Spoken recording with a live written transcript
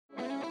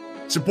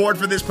Support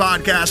for this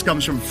podcast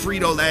comes from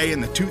Frito-Lay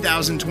and the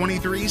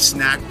 2023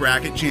 Snack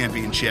Bracket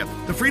Championship.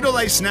 The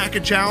Frito-Lay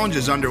Snack-It Challenge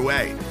is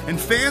underway, and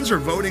fans are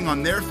voting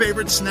on their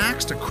favorite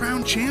snacks to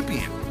crown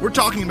champion. We're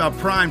talking about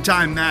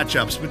prime-time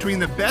matchups between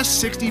the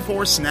best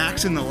 64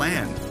 snacks in the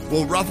land.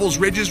 Will Ruffles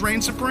Ridges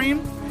reign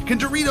supreme? Can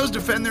Doritos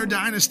defend their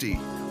dynasty?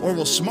 Or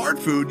will Smart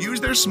Food use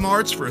their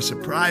smarts for a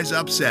surprise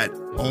upset?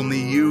 Only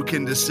you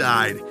can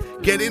decide.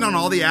 Get in on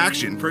all the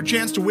action for a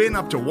chance to win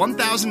up to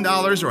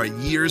 $1,000 or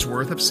a year's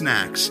worth of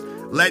snacks.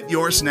 Let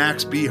your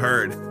snacks be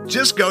heard.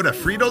 Just go to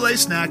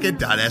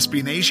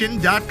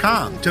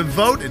fritolaysnacket.sbnation.com to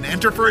vote and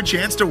enter for a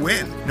chance to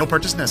win. No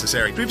purchase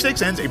necessary.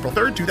 Sweepstakes ends April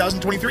 3rd,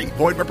 2023.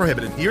 Void where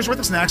prohibited. Year's worth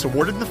of snacks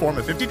awarded in the form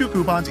of 52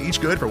 coupons, each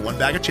good for one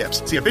bag of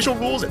chips. See official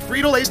rules at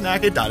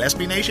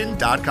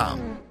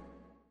fritolaysnacket.sbnation.com.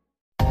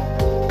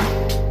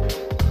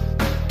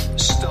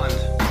 Stunned.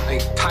 I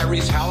think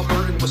Tyrese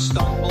Halliburton was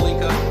stunned,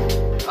 Malika.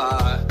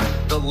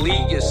 The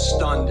league is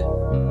stunned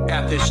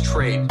at this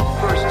trade.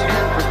 First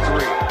 10 for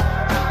 3.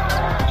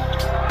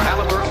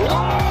 Halliburton.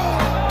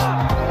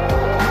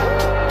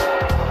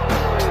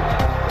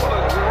 What a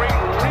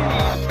great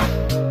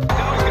read.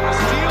 Now he's going to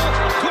steal.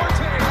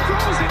 Corte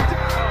throws it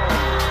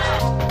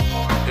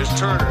down. Here's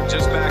Turner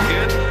just back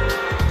in.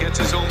 Gets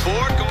his own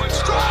board going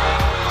strong.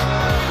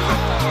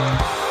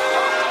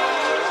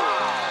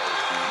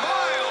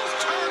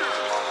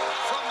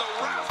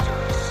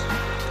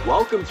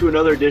 Welcome to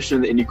another edition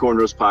of the Indie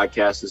Cornrows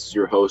podcast. This is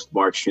your host,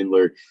 Mark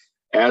Schindler.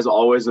 As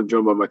always, I'm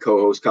joined by my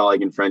co-host,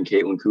 colleague, and friend,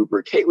 Caitlin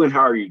Cooper. Caitlin,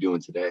 how are you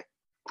doing today?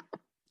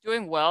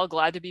 Doing well.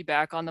 Glad to be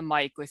back on the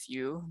mic with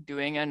you,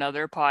 doing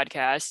another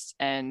podcast.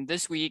 And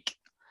this week,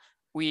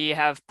 we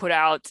have put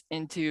out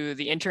into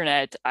the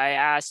internet, I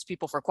asked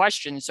people for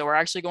questions. So we're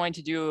actually going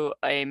to do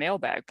a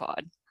mailbag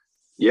pod.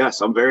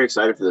 Yes, I'm very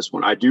excited for this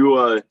one. I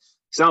do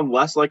sound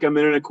less like I'm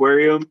in an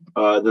aquarium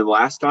than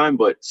last time,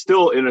 but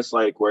still in a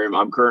slight aquarium.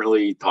 I'm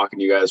currently talking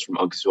to you guys from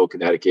Uncasville,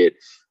 Connecticut.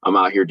 I'm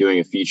out here doing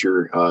a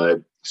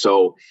feature.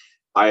 So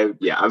I've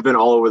been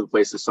all over the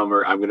place this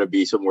summer. I'm going to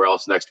be somewhere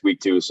else next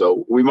week too.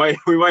 So we might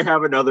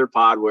have another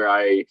pod where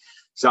I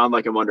sound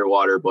like I'm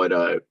underwater, but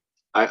I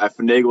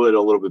finagled it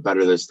a little bit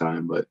better this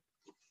time. But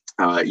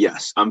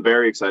yes, I'm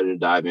very excited to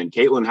dive in.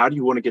 Caitlin, how do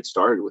you want to get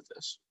started with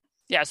this?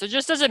 Yeah. So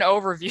just as an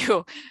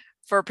overview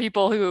for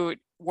people who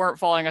weren't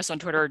following us on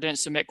Twitter or didn't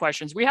submit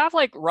questions, we have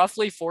like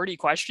roughly 40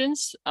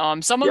 questions.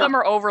 Some of them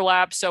are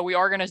overlapped, so we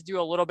are going to do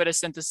a little bit of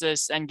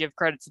synthesis and give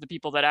credit to the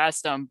people that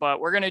asked them, but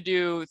we're going to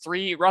do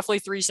roughly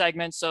three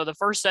segments. So the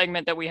first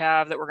segment that we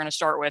have that we're going to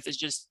start with is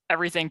just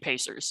everything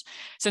Pacers.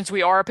 Since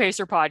we are a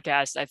Pacer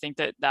podcast, I think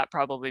that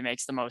probably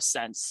makes the most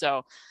sense.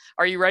 So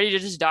are you ready to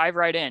just dive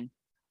right in?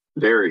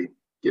 Very.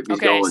 Get me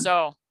going. Okay,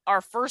 so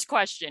our first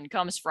question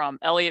comes from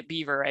Elliot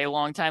Beaver, a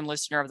longtime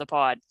listener of the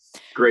pod.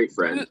 Great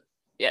friend.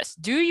 Yes.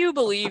 Do you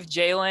believe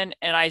Jalen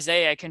and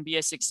Isaiah can be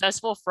a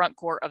successful front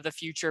court of the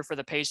future for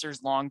the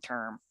Pacers long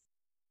term?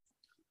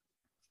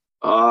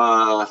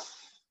 I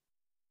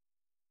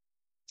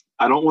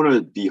don't want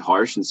to be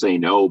harsh and say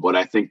no, but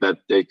I think that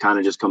it kind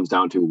of just comes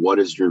down to what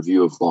is your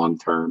view of long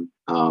term.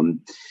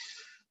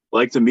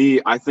 Like to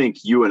me, I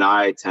think you and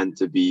I tend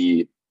to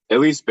be, at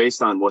least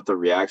based on what the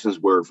reactions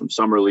were from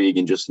Summer League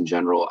and just in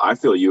general, I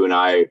feel you and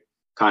I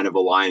kind of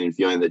align in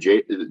feeling that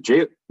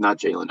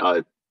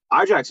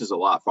Ajax is a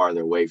lot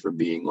farther away from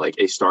being like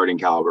a starting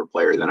caliber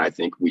player than I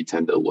think we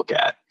tend to look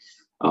at.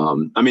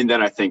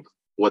 Then I think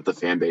what the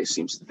fan base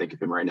seems to think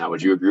of him right now.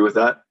 Would you agree with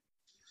that?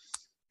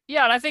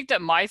 Yeah. And I think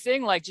that my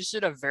thing, like just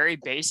at a very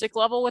basic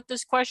level with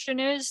this question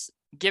is,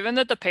 given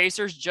that the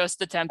Pacers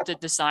just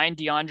attempted to sign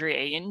DeAndre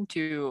Ayton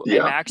to a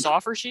max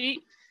offer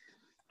sheet,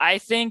 I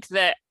think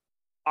that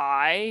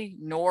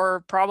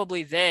nor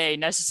probably they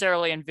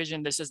necessarily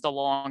envision this as the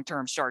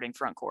long-term starting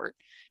front court.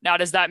 Now,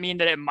 does that mean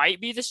that it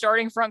might be the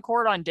starting front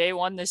court on day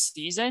one this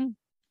season?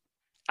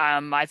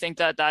 I think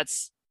that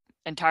that's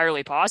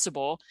entirely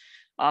possible.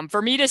 For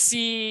me to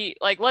see,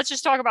 like, let's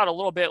just talk about a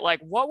little bit,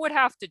 like what would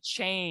have to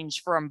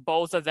change from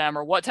both of them,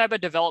 or what type of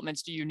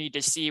developments do you need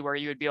to see where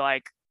you would be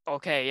like,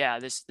 okay, yeah,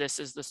 this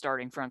is the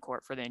starting front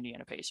court for the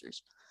Indiana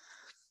Pacers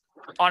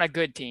on a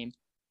good team?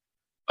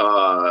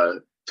 I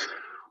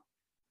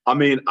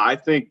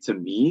think to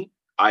me,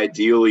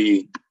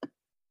 ideally,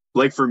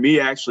 like for me,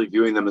 actually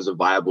viewing them as a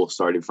viable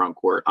starting front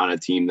court on a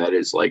team that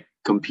is like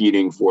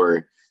competing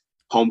for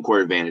home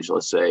court advantage,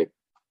 let's say,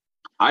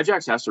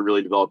 Ajax has to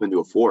really develop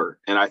into a 4.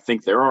 And I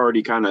think they're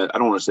already kind of, I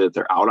don't want to say that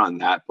they're out on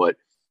that, but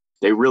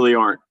they really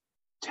aren't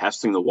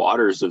testing the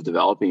waters of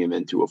developing him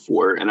into a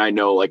 4. And I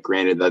know, like,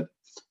 granted, that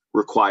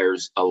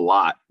requires a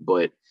lot,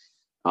 but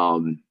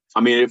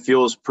it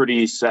feels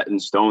pretty set in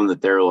stone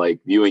that they're like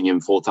viewing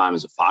him full time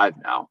as a 5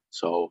 now.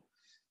 So,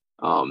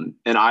 and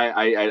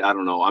I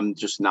don't know. I'm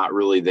just not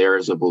really there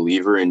as a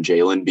believer in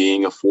Jalen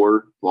being a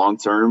 4 long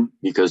term,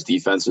 because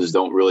defenses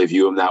don't really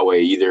view him that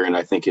way either. And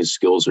I think his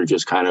skills are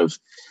just kind of,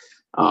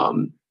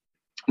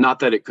 not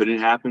that it couldn't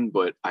happen,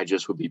 but I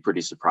just would be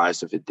pretty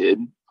surprised if it did,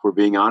 if we're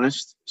being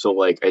honest. So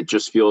like, it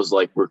just feels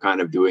like we're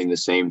kind of doing the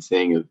same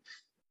thing of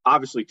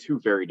obviously 2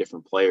 very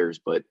different players,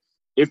 but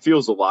it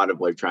feels a lot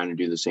of like trying to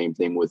do the same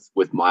thing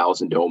with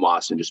Miles and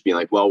Domas and just being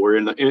like, well, we're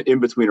in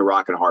between a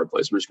rock and a hard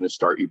place. We're just going to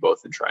start you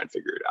both and try and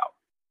figure it out.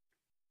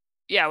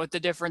 Yeah, with the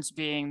difference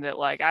being that,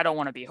 like, I don't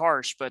want to be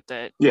harsh, but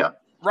that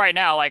right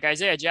now, like,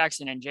 Isaiah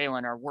Jackson and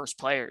Jalen are worse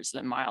players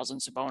than Miles and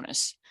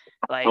Sabonis.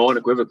 Like,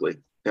 unequivocally.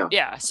 Yeah.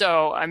 Yeah.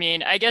 So, I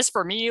mean, I guess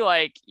for me,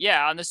 like,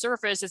 yeah, on the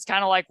surface, it's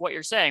kind of like what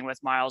you're saying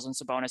with Miles and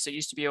Sabonis. It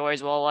used to be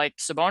always, well, like,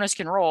 Sabonis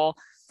can roll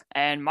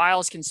and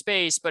Miles can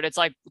space, but it's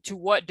like, to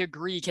what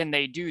degree can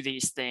they do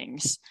these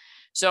things?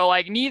 So,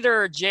 like,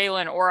 neither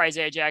Jalen or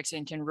Isaiah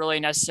Jackson can really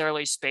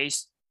necessarily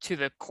space to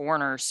the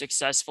corner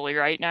successfully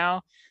right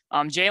now.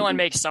 Jalen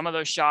makes some of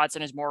those shots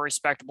and is more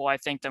respectable, I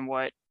think, than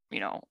what,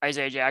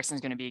 Isaiah Jackson's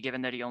going to be,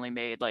 given that he only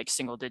made like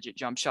single digit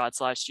jump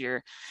shots last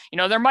year.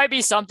 There might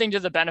be something to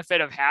the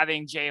benefit of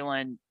having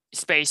Jalen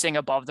spacing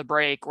above the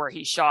break, where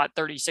he shot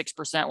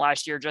 36%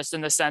 last year, just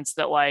in the sense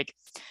that, like,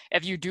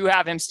 if you do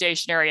have him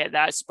stationary at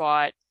that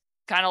spot,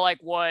 kind of like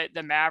what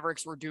the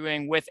Mavericks were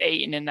doing with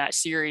Ayton in that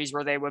series,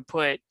 where they would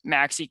put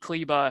Maxi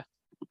Kleba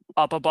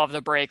up above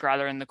the break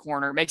rather than the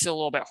corner. It makes it a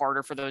little bit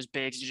harder for those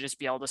bigs to just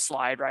be able to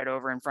slide right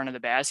over in front of the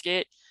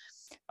basket.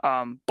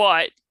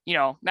 But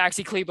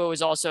Maxi Kleba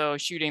was also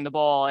shooting the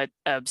ball at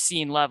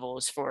obscene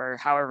levels for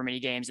however many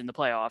games in the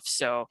playoffs.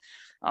 So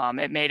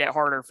it made it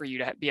harder for you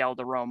to be able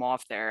to roam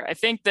off there. I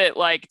think that,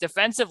 like,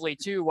 defensively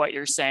too, what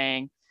you're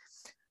saying,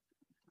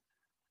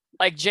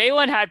 like,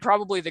 Jalen had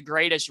probably the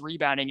greatest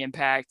rebounding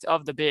impact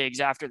of the bigs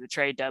after the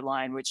trade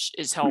deadline, which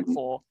is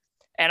helpful.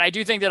 And I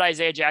do think that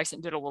Isaiah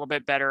Jackson did a little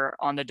bit better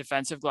on the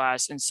defensive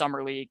glass in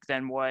summer league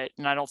than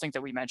and I don't think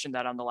that we mentioned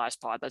that on the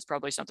last pod. That's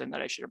probably something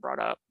that I should have brought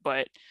up,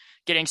 but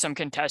getting some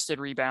contested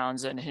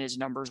rebounds and his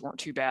numbers weren't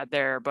too bad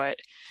there. But,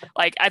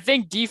 like, I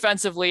think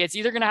defensively, it's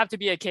either going to have to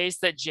be a case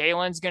that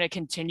Jalen's going to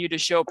continue to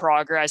show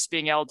progress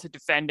being able to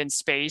defend in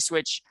space,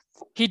 which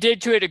he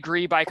did to a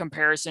degree by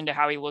comparison to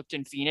how he looked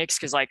in Phoenix.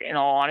 Cause, like, in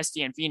all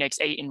honesty, in Phoenix,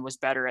 Ayton was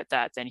better at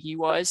that than he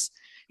was.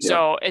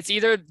 So it's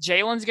either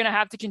Jalen's going to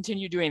have to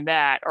continue doing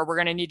that, or we're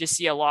going to need to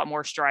see a lot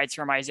more strides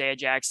from Isaiah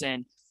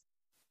Jackson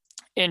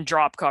in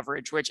drop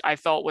coverage, which I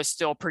felt was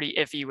still pretty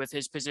iffy with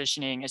his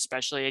positioning,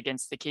 especially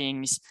against the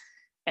Kings.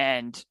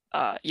 And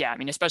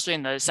especially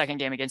in the second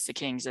game against the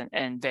Kings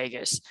and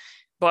Vegas.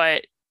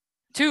 But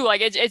too,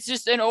 like, it's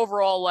just an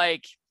overall,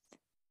 like,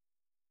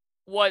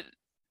 what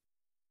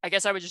I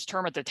guess I would just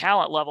term it the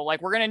talent level.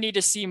 Like, we're going to need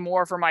to see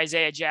more from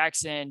Isaiah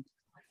Jackson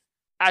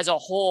as a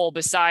whole,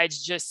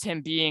 besides just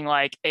him being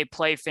like a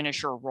play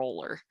finisher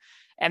roller.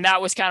 And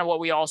that was kind of what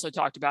we also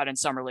talked about in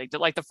summer league,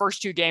 that, like, the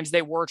first two games,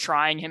 they were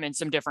trying him in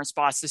some different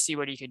spots to see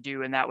what he could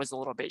do. And that was a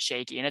little bit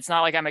shaky. And it's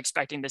not like I'm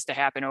expecting this to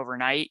happen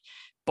overnight,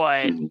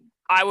 but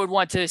I would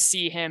want to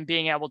see him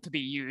being able to be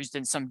used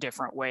in some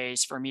different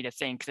ways for me to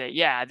think that,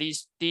 yeah,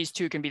 these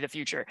two can be the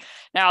future.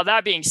 Now,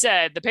 that being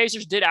said, the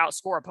Pacers did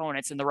outscore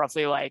opponents in the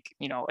roughly, like,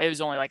 it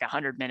was only like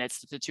 100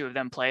 minutes that the two of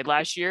them played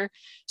last year.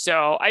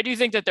 So I do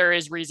think that there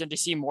is reason to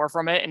see more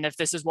from it. And if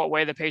this is what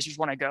way the Pacers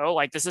want to go,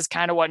 like, this is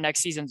kind of what next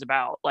season's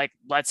about. Like,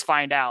 let's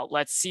find out.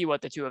 Let's see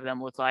what the two of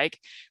them look like.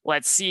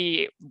 Let's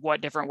see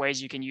what different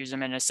ways you can use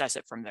them and assess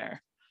it from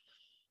there.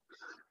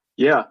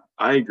 Yeah,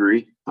 I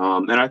agree.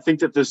 And I think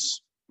that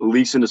this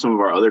leaks into some of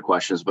our other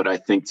questions, but I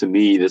think, to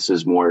me, this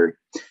is more,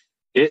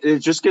 it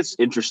just gets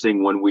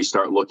interesting when we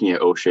start looking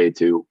at O'Shea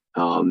too.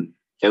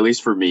 At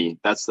least for me,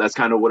 that's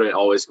kind of what it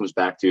always comes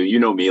back to. You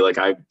know me, like,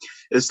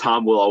 as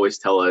Tom will always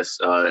tell us,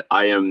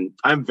 I'm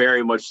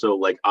very much so,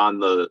 like, on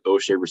the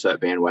O'Shea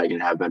Brissett bandwagon,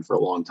 have been for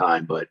a long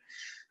time. But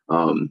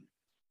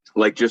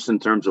like, just in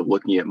terms of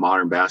looking at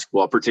modern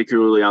basketball,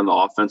 particularly on the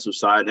offensive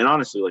side, and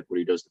honestly, like, what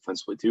he does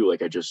defensively too,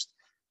 like,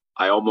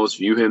 I almost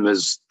view him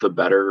as the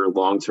better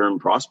long-term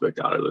prospect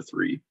out of the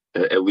three,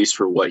 at least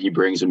for what he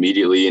brings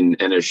immediately and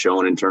has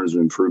shown in terms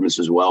of improvements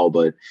as well.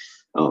 But,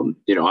 I'm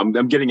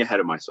getting ahead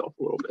of myself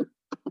a little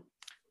bit.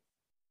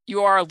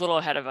 You are a little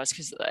ahead of us,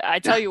 because I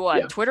tell you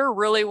what, Twitter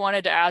really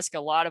wanted to ask a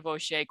lot of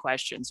O'Shea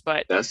questions.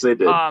 But yes, they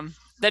did.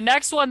 The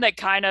next one that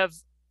kind of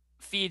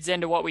feeds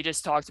into what we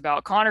just talked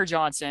about, Connor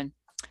Johnson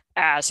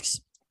asks,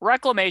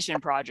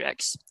 reclamation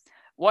projects.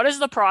 What is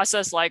the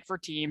process like for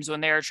teams when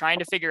they are trying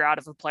to figure out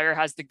if a player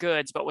has the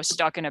goods but was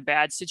stuck in a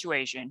bad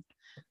situation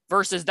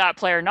versus that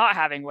player not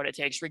having what it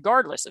takes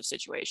regardless of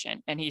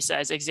situation? And he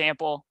says,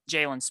 example,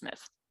 Jalen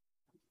Smith.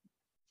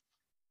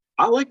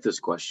 I like this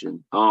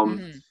question.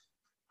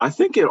 I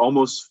think it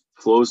almost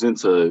flows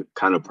into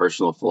kind of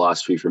personal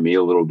philosophy for me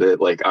a little bit.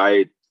 Like,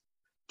 I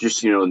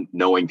just,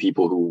 knowing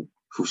people who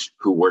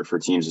work for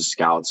teams as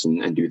scouts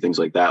and do things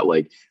like that,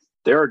 like,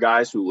 there are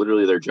guys who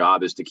literally their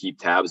job is to keep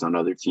tabs on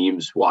other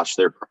teams, watch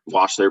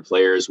their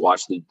players,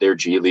 watch their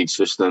G League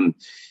system,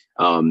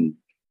 and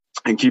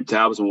keep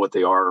tabs on what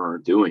they are or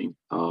aren't doing.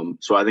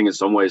 So I think in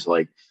some ways,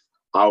 like,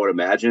 I would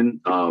imagine,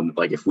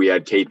 like, if we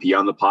had KP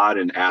on the pod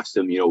and asked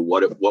him,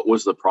 what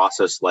was the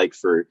process like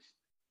for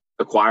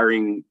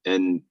acquiring,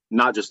 and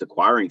not just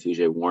acquiring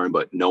TJ Warren,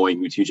 but knowing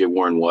who TJ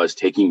Warren was,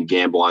 taking a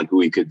gamble on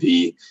who he could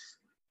be.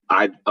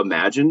 I'd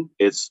imagine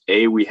it's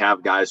we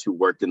have guys who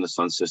worked in the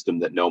Suns system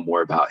that know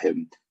more about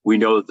him. We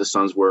know that the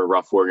Suns were a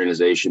rough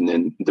organization,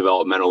 and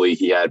developmentally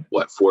he had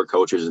 4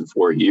 coaches in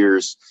 4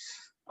 years.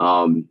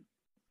 And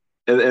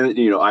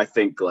I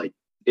think like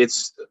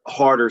it's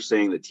harder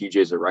saying that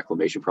TJ's a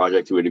reclamation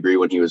project to a degree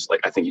when he was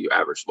like, I think he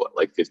averaged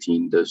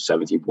 15 to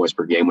 17 points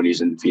per game when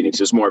he's in Phoenix.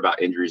 It's more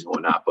about injuries and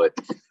whatnot, but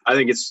I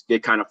think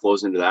it kind of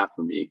flows into that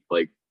for me.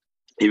 Like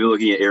even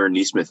looking at Aaron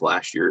Nesmith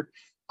last year,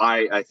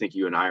 I think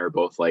you and I are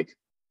both like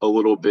a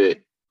little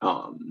bit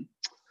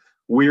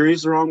weary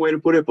is the wrong way to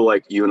put it, but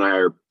like you and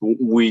I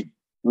we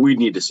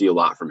need to see a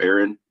lot from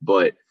Aaron.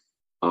 But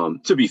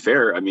to be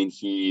fair, I mean,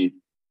 he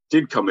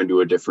did come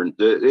into a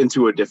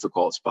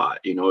difficult spot.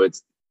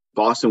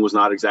 Boston was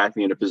not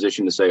exactly in a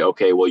position to say,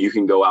 okay, well, you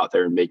can go out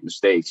there and make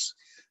mistakes.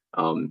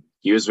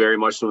 He was very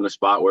much so in a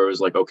spot where it was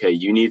like, okay,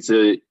 you need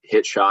to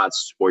hit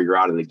shots or you're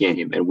out of the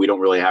game, and we don't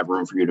really have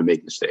room for you to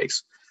make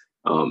mistakes.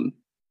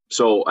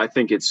 So I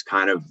think it's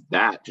kind of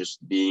that,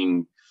 just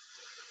being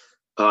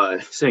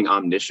saying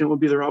omniscient would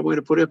be the right way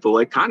to put it, but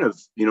like kind of,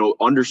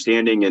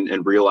 understanding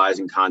and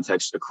realizing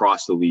context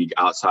across the league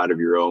outside of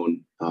your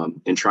own,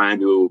 and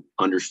trying to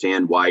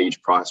understand why each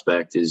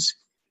prospect is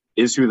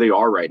who they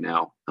are right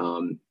now.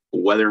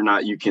 Whether or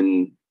not you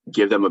can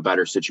give them a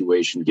better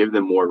situation, give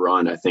them more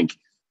run. I think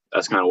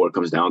that's kind of what it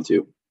comes down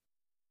to.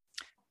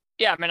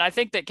 Yeah, I mean, I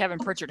think that Kevin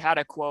Pritchard had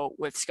a quote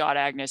with Scott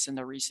Agnes in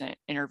the recent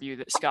interview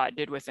that Scott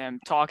did with him,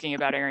 talking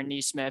about Aaron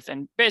Nesmith,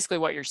 and basically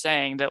what you're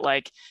saying, that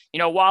like,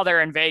 while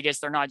they're in Vegas,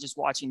 they're not just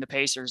watching the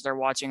Pacers, they're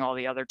watching all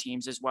the other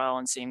teams as well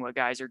and seeing what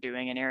guys are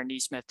doing. And Aaron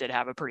Nesmith did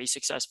have a pretty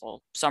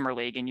successful summer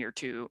league in year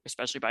 2,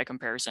 especially by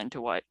comparison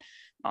to what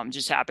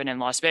just happened in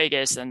Las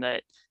Vegas, and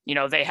that,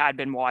 they had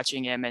been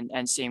watching him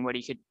and seeing what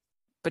he could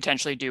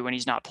potentially do when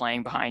he's not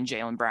playing behind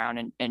Jaylen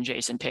Brown and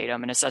Jason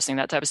Tatum, and assessing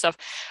that type of stuff.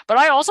 But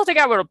I also think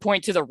I would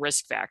point to the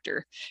risk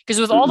factor, because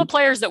with all the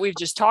players that we've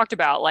just talked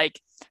about, like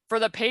for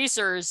the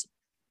Pacers,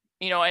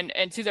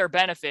 and to their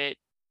benefit,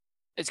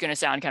 it's going to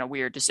sound kind of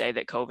weird to say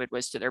that COVID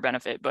was to their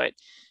benefit, but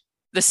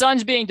the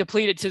Suns being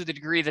depleted to the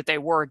degree that they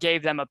were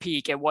gave them a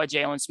peek at what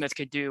Jalen Smith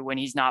could do when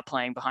he's not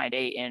playing behind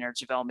Ayton or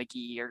JaVale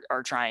McGee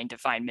or trying to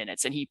find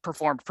minutes. And he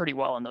performed pretty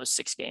well in those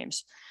 6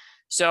 games.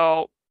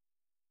 So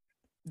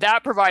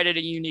that provided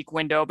a unique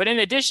window. But in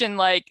addition,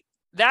 like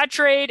that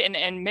trade,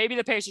 and maybe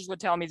the Pacers would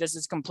tell me this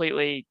is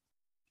completely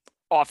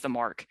off the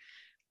mark,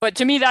 but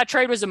to me, that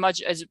trade was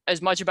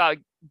as much about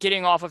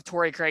getting off of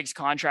Torrey Craig's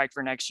contract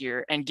for next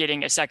year and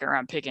getting a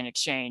 2nd-round pick in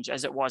exchange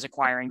as it was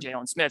acquiring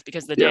Jalen Smith,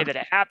 because the day that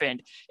it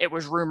happened, it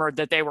was rumored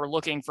that they were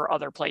looking for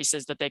other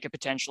places that they could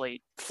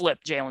potentially flip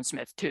Jalen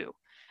Smith to,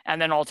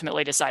 and then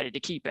ultimately decided to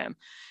keep him.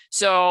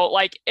 So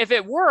like, if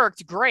it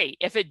worked, great.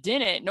 If it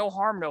didn't, no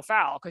harm, no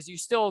foul, because you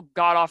still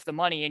got off the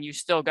money and you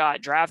still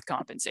got draft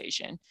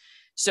compensation.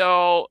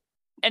 So,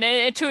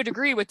 and to a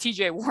degree with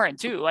TJ Warren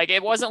too, like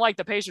it wasn't like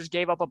the Pacers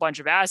gave up a bunch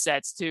of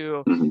assets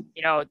to,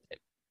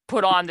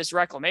 put on this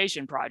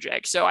reclamation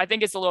project. So I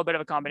think it's a little bit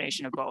of a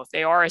combination of both.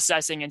 They are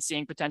assessing and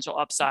seeing potential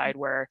upside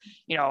where,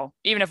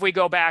 even if we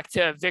go back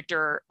to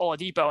Victor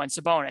Oladipo and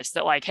Sabonis,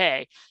 that like,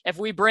 hey, if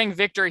we bring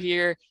Victor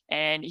here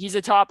and he's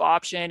a top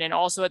option, and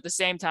also at the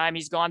same time,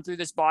 he's gone through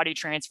this body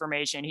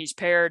transformation, he's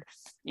paired,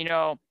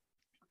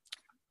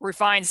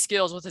 refined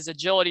skills with his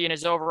agility and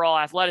his overall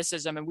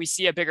athleticism. And we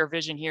see a bigger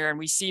vision here. And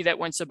we see that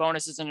when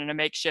Sabonis isn't in a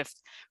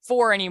makeshift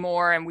 4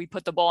 anymore, and we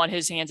put the ball in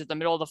his hands at the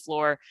middle of the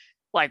floor,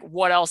 like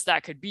what else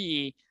that could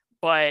be.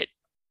 But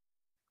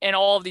in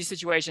all of these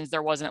situations,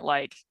 there wasn't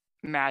like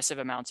massive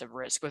amounts of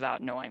risk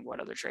without knowing what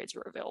other trades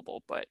were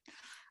available. But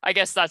I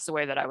guess that's the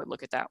way that I would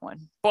look at that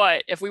one.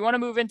 But if we want to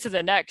move into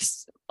the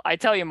next, I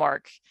tell you,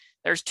 Mark,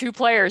 there's 2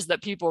 players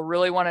that people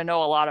really want to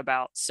know a lot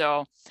about.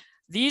 So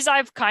these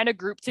I've kind of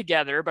grouped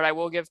together, but I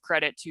will give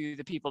credit to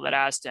the people that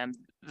asked him.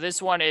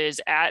 This one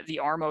is at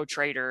the Armo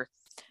Trader.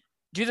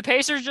 Do the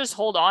Pacers just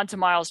hold on to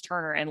Miles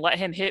Turner and let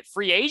him hit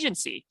free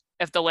agency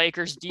if the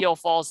Lakers deal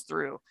falls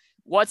through?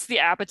 What's the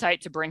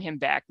appetite to bring him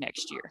back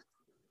next year?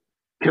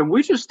 Can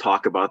we just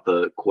talk about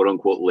the quote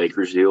unquote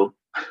Lakers deal?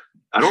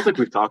 I don't think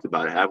we've talked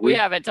about it, have we? We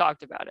haven't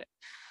talked about it.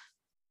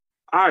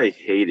 I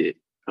hate it.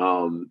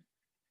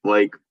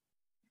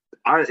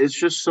 It's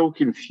just so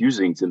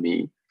confusing to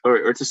me,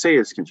 or to say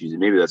it's confusing.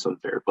 Maybe that's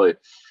unfair, but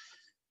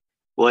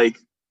like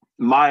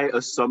my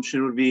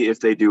assumption would be,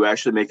 if they do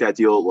actually make that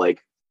deal,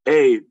 like,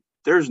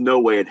 there's no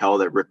way in hell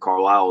that Rick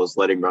Carlisle is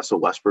letting Russell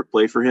Westbrook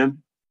play for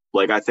him.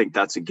 Like, I think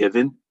that's a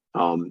given.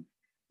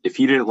 If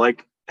he didn't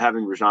like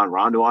having Rajon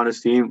Rondo on his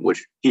team,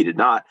 which he did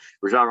not,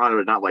 Rajon Rondo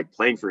did not like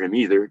playing for him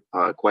either.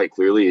 Quite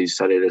clearly, he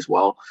said it as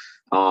well.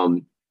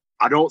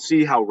 I don't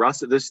see how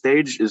Russ at this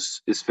stage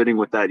is fitting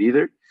with that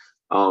either.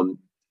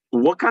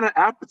 What kind of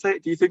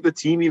appetite do you think the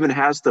team even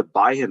has to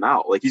buy him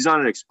out? Like, he's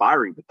on an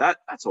expiring, but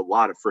that's a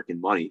lot of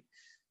freaking money.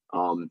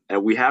 And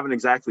we haven't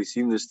exactly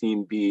seen this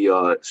team be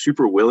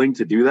super willing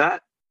to do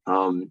that.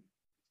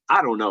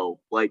 I don't know.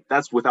 Like,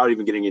 that's without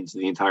even getting into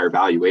the entire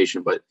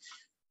valuation, but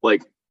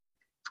like,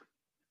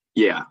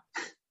 yeah.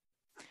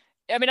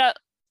 I mean,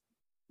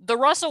 the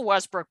Russell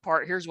Westbrook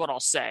part, here's what I'll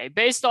say.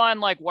 Based on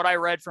like what I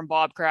read from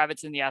Bob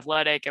Kravitz in The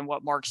Athletic and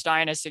what Mark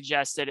Stein has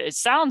suggested, it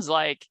sounds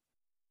like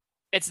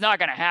it's not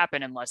going to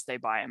happen unless they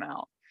buy him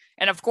out.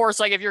 And of course,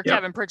 like if you're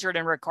Kevin Pritchard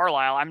and Rick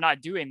Carlisle, I'm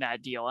not doing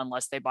that deal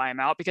unless they buy him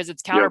out because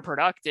it's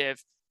counterproductive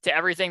to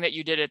everything that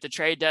you did at the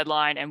trade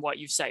deadline and what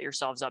you set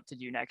yourselves up to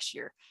do next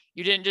year.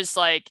 You didn't just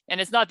and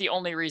it's not the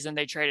only reason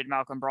they traded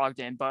Malcolm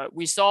Brogdon, but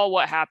we saw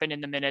what happened in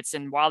the minutes.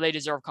 And while they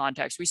deserve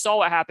context, we saw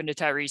what happened to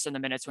Tyrese in the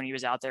minutes when he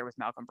was out there with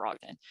Malcolm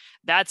Brogdon.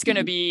 That's going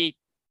to be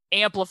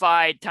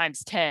amplified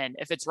times 10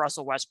 if it's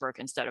Russell Westbrook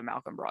instead of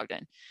Malcolm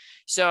Brogdon.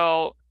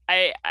 So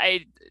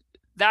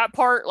that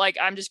part, like,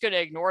 I'm just going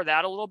to ignore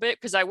that a little bit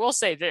because I will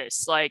say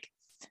this, like,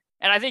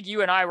 and I think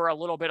you and I were a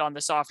little bit on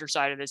the softer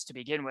side of this to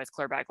begin with,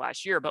 clear back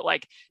last year, but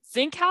like,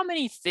 think how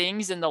many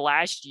things in the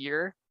last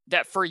year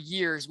that for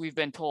years we've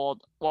been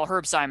told, well,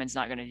 Herb Simon's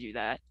not going to do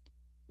that.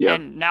 Yeah.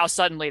 And now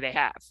suddenly they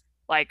have.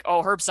 Like,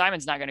 oh, Herb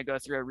Simon's not going to go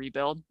through a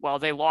rebuild. Well,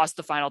 they lost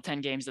the final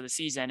 10 games of the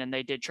season and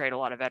they did trade a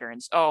lot of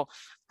veterans. Oh,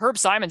 Herb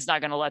Simon's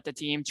not going to let the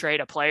team trade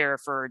a player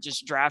for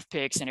just draft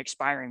picks and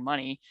expiring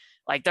money.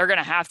 Like, they're going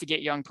to have to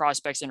get young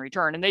prospects in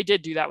return. And they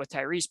did do that with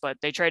Tyrese, but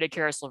they traded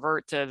Karis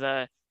LeVert to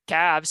the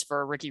Cavs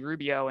for Ricky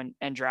Rubio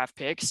and draft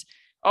picks.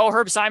 Oh,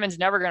 Herb Simon's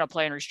never going to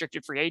play in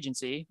restricted free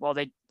agency. Well,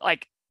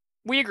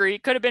 we agree,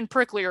 it could have been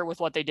pricklier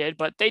with what they did,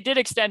 but they did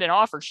extend an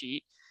offer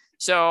sheet.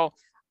 So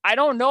I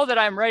don't know that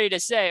I'm ready to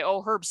say,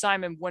 oh, Herb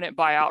Simon wouldn't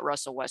buy out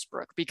Russell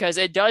Westbrook, because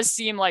it does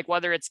seem like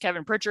whether it's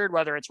Kevin Pritchard,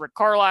 whether it's Rick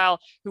Carlisle,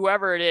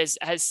 whoever it is,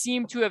 has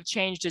seemed to have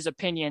changed his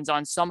opinions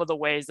on some of the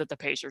ways that the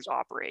Pacers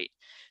operate.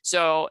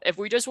 So if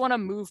we just want to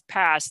move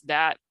past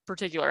that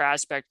particular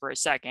aspect for a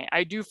second,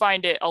 I do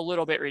find it a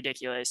little bit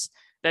ridiculous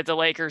that the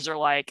Lakers are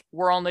like,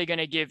 we're only going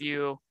to give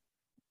you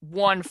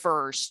one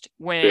first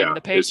when the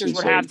Pacers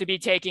would have to be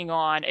taking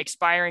on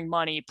expiring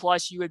money.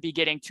 Plus you would be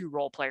getting 2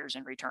 role players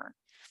in return.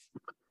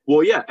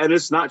 Well, yeah. And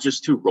it's not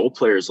just 2 role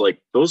players.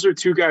 Like, those are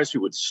 2 guys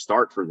who would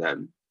start for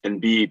them and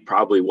be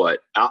probably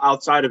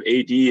outside of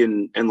AD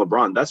and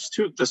LeBron. That's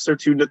their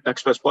 2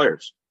 next best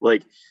players.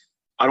 Like,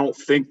 I don't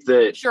think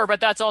that. Sure. But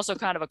that's also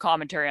kind of a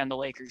commentary on the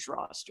Lakers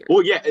roster.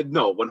 Well, yeah,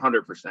 no,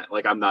 100%.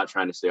 Like, I'm not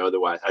trying to say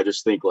otherwise. I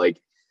just think, like,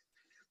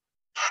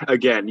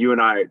 again, you and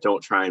I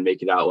don't try and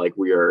make it out like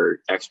we are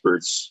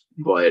experts,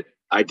 but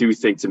I do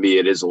think, to me,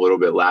 it is a little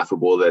bit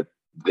laughable that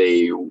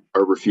they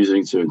are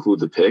refusing to include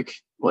the pick.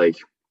 Like,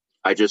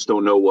 I just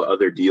don't know what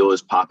other deal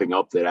is popping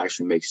up that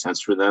actually makes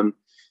sense for them,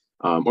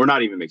 or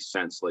not even makes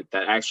sense. Like,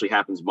 that actually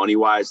happens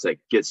money-wise that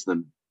gets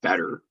them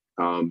better.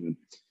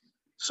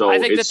 So I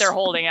think that they're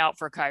holding out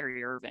for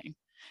Kyrie Irving,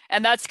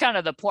 and that's kind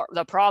of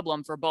the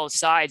problem for both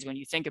sides when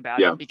you think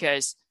about it,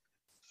 because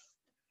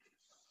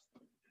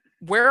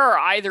where are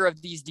either of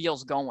these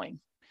deals going?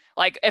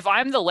 Like, if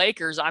I'm the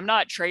Lakers, I'm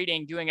not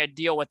doing a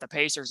deal with the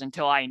Pacers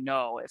until I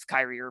know if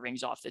Kyrie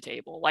Irving's off the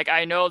table. Like,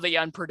 I know the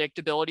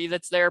unpredictability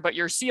that's there, but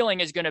your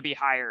ceiling is going to be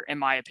higher, in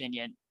my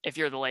opinion, if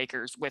you're the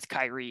Lakers with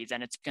Kyrie,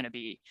 than it's going to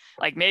be.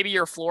 Like, maybe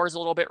your floor is a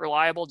little bit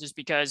reliable just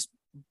because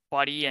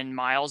Buddy and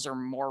Miles are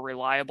more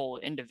reliable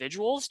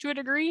individuals to a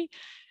degree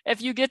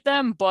if you get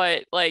them.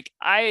 But like,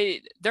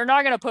 they're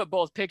not going to put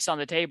both picks on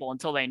the table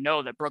until they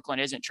know that Brooklyn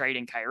isn't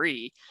trading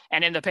Kyrie.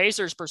 And in the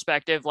Pacers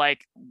perspective,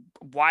 like,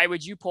 why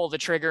would you pull the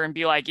trigger and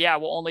be like, yeah,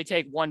 we'll only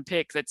take 1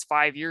 pick that's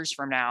 5 years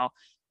from now,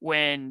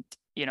 when,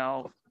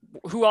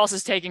 who else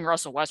is taking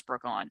Russell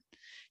Westbrook on?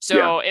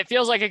 So it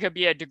feels like it could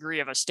be a degree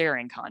of a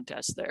staring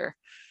contest there.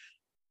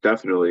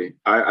 Definitely.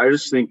 I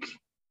just think,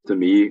 to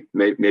me,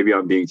 maybe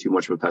I'm being too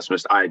much of a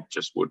pessimist. I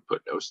just would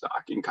put no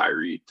stock in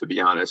Kyrie, to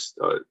be honest.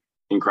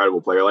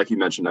 Incredible player. Like you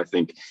mentioned, I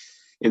think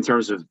in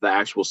terms of the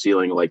actual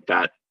ceiling, like,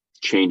 that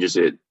changes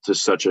it to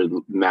such a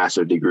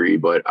massive degree.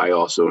 But I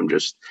also am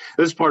this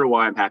is part of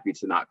why I'm happy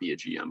to not be a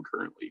GM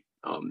currently.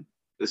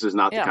 This is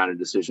not the kind of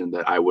decision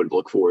that I would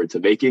look forward to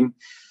making.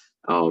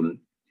 One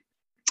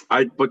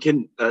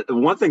thing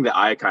that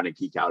I kind of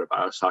geek out about,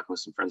 I was talking with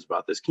some friends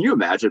about this. Can you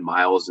imagine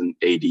Miles and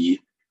AD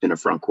in a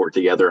front court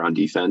together on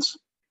defense?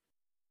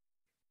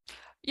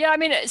 Yeah, I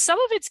mean, some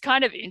of it's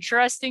kind of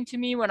interesting to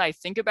me when I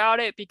think about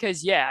it,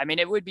 because,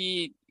 it would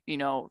be,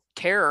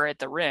 terror at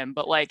the rim.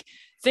 But like,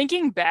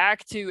 thinking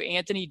back to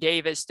Anthony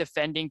Davis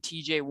defending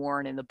TJ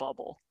Warren in the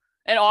bubble.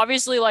 And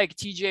obviously, like,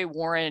 TJ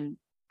Warren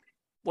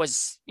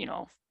was,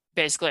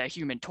 basically a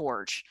human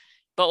torch.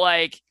 But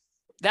like,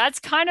 that's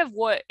kind of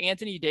what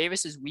Anthony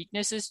Davis's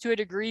weakness is to a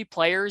degree.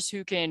 Players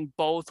who can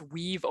both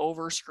weave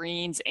over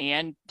screens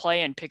and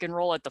play in pick and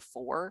roll at the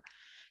 4.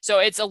 So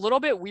it's a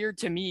little bit weird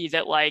to me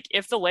that, like,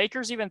 if the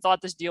Lakers even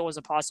thought this deal was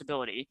a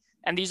possibility,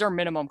 and these are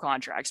minimum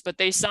contracts, but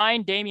they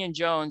signed Damian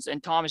Jones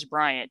and Thomas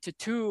Bryant to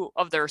 2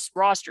 of their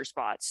roster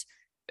spots,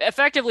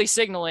 effectively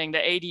signaling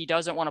that AD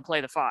doesn't want to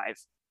play the 5.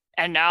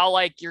 And now,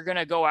 like, you're going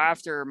to go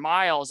after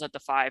Miles at the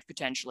 5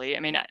 potentially. I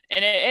mean, and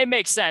it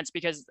makes sense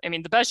because, I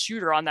mean, the best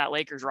shooter on that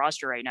Lakers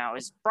roster right now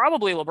is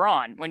probably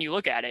LeBron when you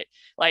look at it.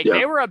 Like,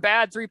 they were a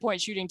bad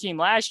 3-point shooting team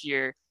last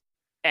year.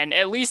 And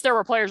at least there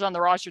were players on the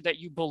roster that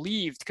you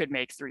believed could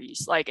make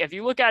threes. Like, if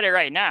you look at it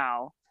right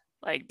now,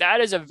 like, that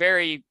is a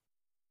very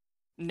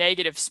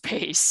negative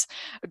space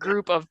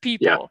group of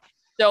people. Yeah.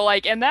 So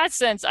like in that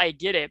sense, I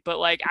get it. But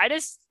like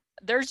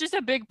there's just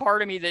a big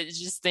part of me that is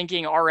just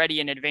thinking already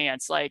in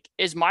advance. Like,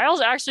 is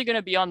Miles actually going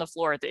to be on the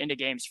floor at the end of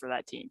games for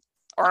that team?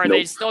 Or are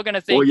they still going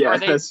to think? Well,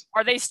 yeah,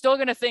 are they still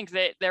going to think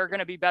that they're going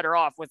to be better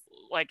off with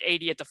like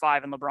AD at the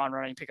 5 and LeBron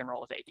running pick and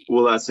roll with AD?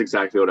 Well, that's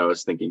exactly what I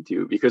was thinking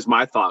too. Because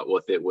my thought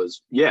with it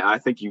was, yeah, I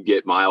think you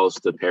get Miles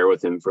to pair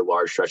with him for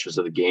large stretches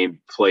of the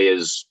game, play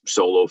as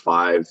solo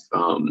 5,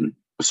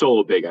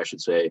 solo big, I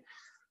should say,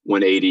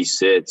 when AD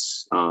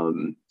sits,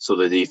 so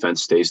the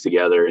defense stays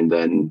together, and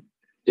then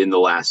in the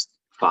last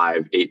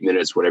 5-8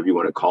 minutes, whatever you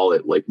want to call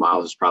it, like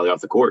Miles is probably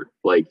off the court,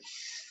 like,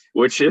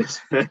 which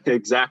is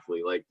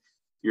exactly like.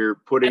 You're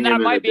putting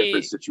him in a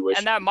different situation.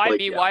 And that might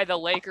be why the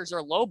Lakers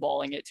are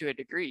lowballing it to a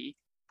degree.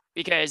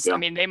 Because, I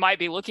mean, they might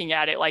be looking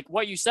at it like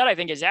what you said, I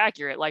think is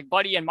accurate. Like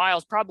Buddy and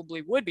Miles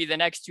probably would be the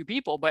next 2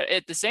 people. But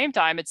at the same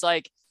time, it's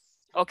like,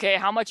 okay,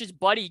 how much is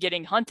Buddy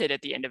getting hunted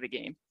at the end of a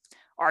game?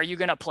 Are you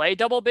going to play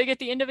double big at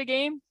the end of a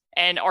game?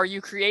 And are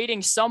you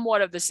creating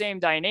somewhat of the same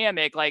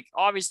dynamic? Like,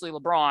 obviously,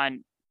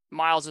 LeBron,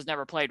 Miles has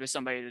never played with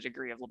somebody to the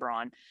degree of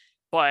LeBron.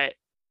 But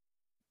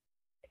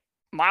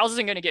Miles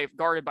isn't going to get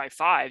guarded by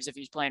 5s if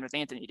he's playing with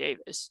Anthony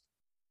Davis.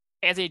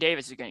 Anthony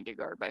Davis is going to get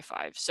guarded by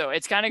 5. So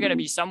it's kind of going to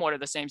be somewhat of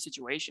the same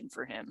situation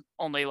for him.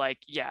 Only like,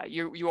 yeah,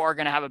 you are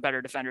going to have a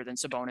better defender than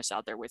Sabonis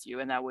out there with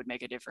you, and that would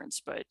make a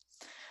difference. But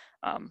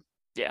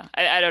yeah,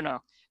 I don't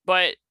know.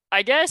 But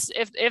I guess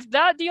if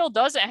that deal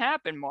doesn't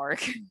happen,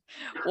 Mark,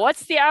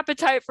 what's the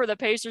appetite for the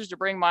Pacers to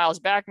bring Miles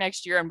back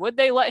next year, and would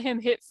they let him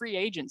hit free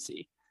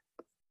agency?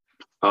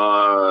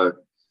 I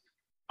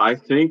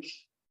think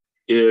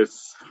if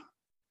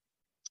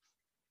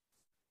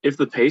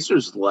the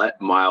Pacers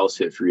let Miles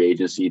hit free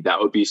agency,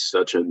 that would be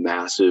such a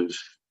massive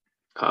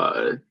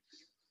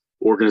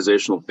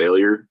organizational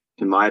failure,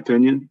 in my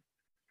opinion.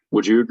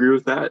 Would you agree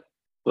with that?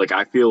 Like,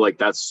 I feel like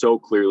that's so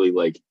clearly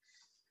like,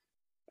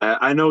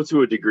 I know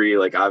to a degree,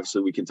 like,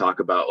 obviously we can talk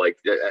about like,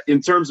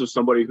 in terms of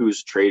somebody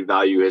whose trade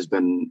value has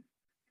been,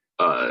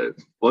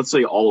 let's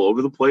say, all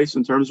over the place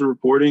in terms of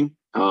reporting.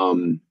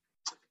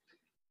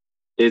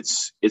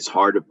 It's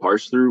hard to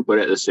parse through, but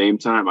at the same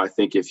time, I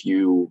think if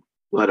you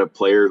let a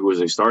player who is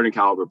a starting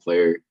caliber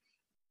player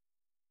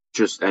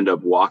just end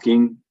up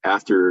walking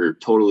after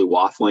totally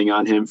waffling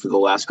on him for the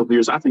last couple of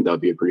years, I think that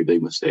would be a pretty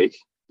big mistake.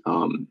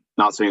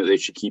 Not saying that they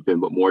should keep him,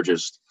 but more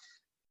just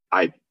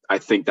I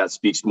think that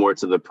speaks more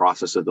to the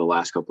process of the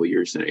last couple of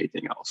years than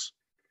anything else.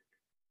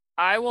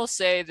 I will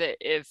say that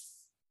if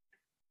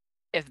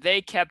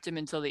they kept him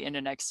until the end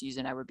of next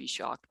season, I would be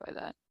shocked by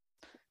that.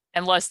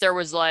 Unless there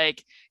was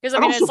like, because I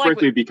mean, also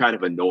frankly be kind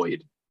of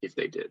annoyed if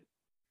they did.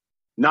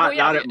 Not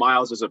at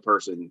Miles as a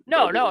person.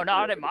 No,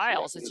 not at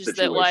Miles. It's just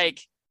that,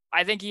 like,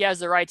 I think he has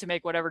the right to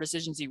make whatever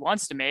decisions he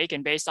wants to make.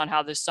 And based on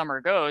how this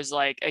summer goes,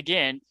 like,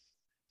 again,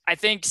 I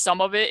think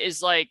some of it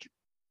is like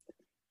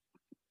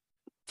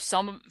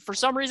for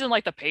some reason,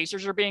 like the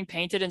Pacers are being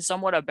painted in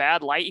somewhat a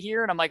bad light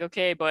here. And I'm like,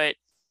 okay, but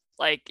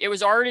like it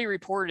was already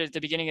reported at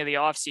the beginning of the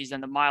offseason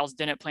that Miles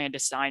didn't plan to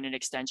sign an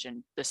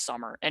extension this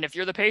summer. And if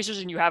you're the Pacers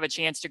and you have a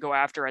chance to go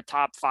after a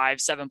top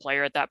 5-7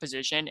 player at that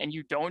position and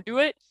you don't do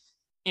it,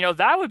 you know,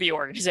 that would be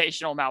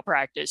organizational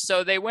malpractice.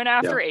 So they went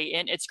after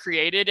Ayton. It's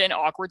created an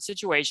awkward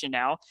situation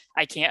now.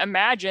 I can't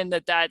imagine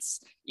that's,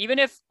 even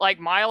if like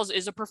Miles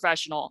is a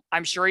professional,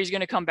 I'm sure he's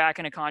going to come back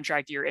in a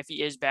contract year if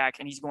he is back,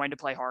 and he's going to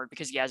play hard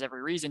because he has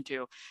every reason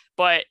to.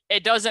 But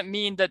it doesn't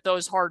mean that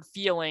those hard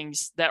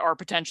feelings that are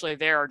potentially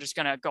there are just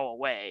going to go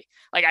away.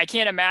 Like, I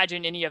can't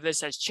imagine any of this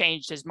has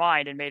changed his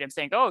mind and made him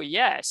think, oh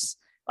yes,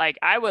 like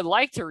I would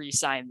like to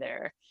re-sign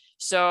there.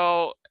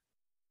 So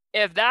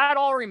if that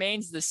all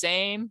remains the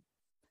same,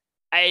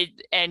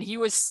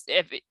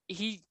 if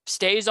he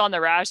stays on the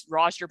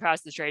roster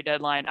past the trade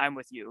deadline, I'm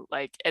with you.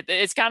 Like,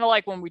 it's kind of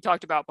like when we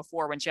talked about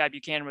before when Chad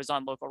Buchanan was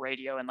on local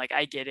radio, and like,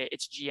 I get it,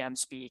 it's GM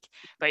speak,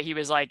 but he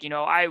was like, you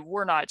know,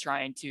 we're not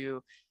trying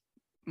to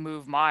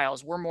move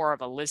Miles. We're more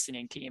of a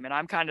listening team. And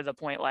I'm kind of the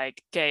point,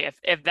 like, okay,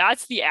 if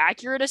that's the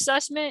accurate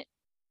assessment,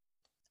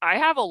 I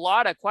have a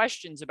lot of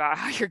questions about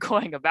how you're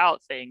going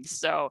about things.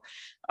 So,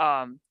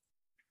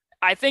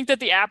 I think that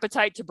the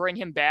appetite to bring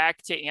him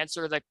back to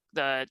answer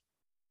the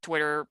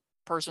Twitter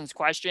person's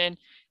question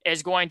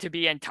is going to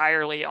be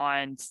entirely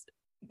on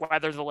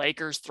whether the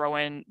Lakers throw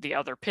in the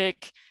other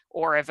pick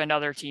or if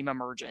another team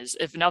emerges.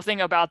 If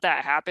nothing about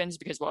that happens,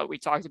 because what we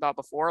talked about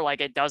before, like,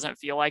 it doesn't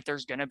feel like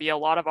there's going to be a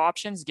lot of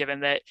options,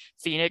 given that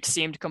Phoenix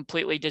seemed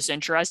completely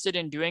disinterested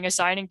in doing a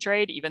signing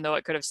trade, even though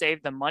it could have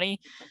saved them money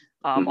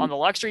on the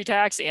luxury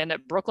tax, and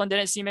that Brooklyn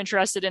didn't seem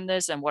interested in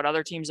this, and what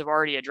other teams have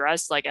already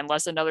addressed. Like,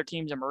 unless another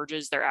team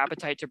emerges, their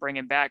appetite to bring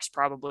him back is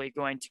probably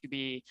going to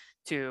be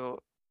to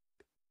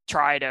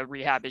try to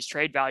rehab his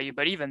trade value.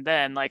 But even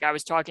then, like, I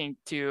was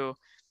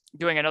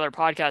doing another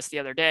podcast the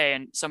other day,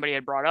 and somebody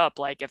had brought up,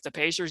 like, if the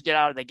Pacers get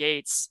out of the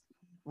gates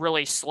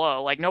really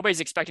slow, like, nobody's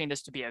expecting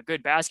this to be a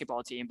good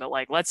basketball team, but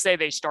like, let's say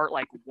they start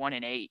like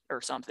 1-8 or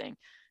something.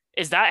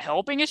 Is that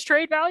helping his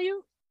trade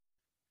value?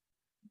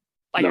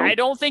 Like, no. I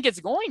don't think it's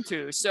going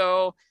to.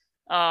 So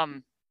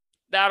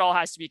that all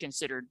has to be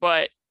considered.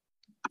 But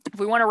if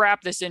we want to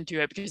wrap this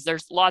into it, because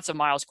there's lots of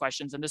Miles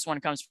questions, and this one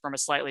comes from a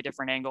slightly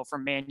different angle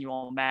from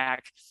Manuel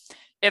Mack.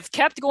 If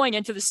kept going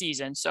into the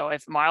season, so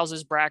if Miles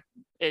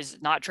is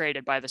not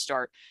traded by the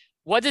start,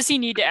 what does he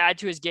need to add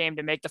to his game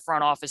to make the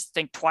front office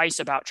think twice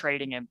about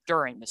trading him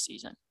during the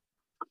season?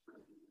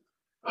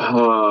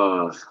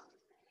 That's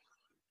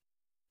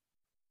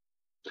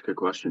a good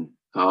question.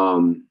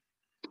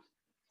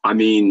 I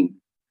mean,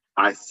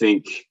 I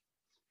think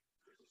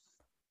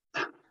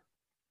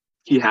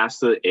he has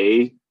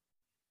to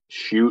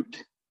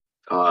shoot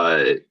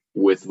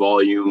with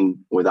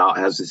volume, without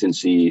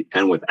hesitancy,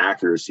 and with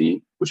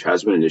accuracy, which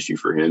has been an issue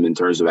for him in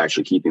terms of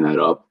actually keeping that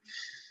up.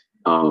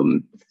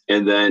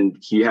 And then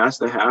he has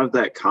to have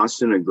that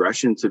constant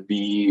aggression to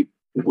be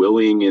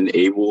willing and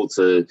able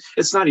to.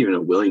 It's not even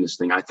a willingness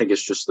thing. I think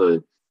it's just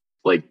the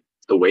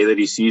way that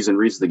he sees and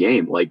reads the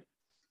game. Like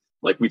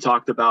we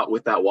talked about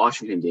with that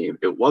Washington game,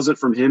 it wasn't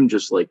from him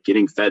just like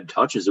getting fed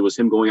touches. It was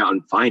him going out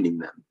and finding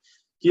them.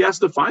 He has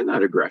to find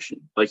that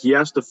aggression. Like he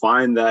has to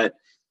find that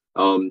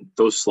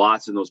those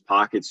slots and those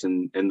pockets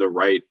and the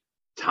right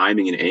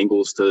timing and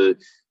angles to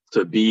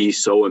be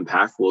so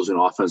impactful as an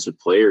offensive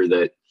player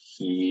that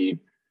he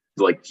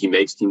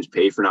makes teams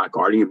pay for not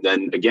guarding him.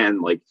 Then again,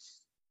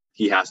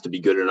 he has to be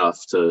good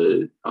enough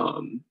to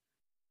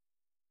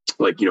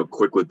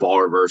quick with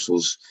ball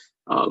reversals,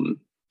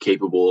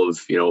 capable of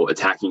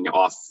attacking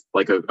off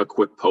like a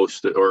quick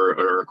post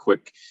or a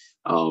quick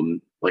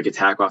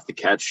attack off the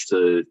catch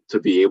to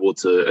be able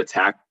to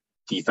attack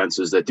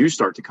defenses that do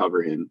start to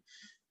cover him.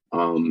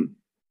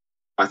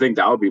 I think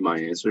that would be my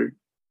answer.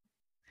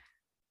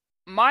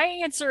 My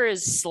answer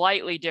is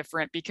slightly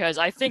different because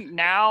I think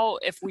now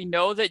if we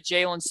know that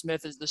Jalen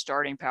Smith is the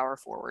starting power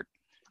forward,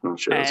 I'm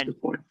sure that's a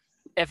good point.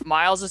 If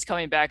Miles is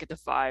coming back at the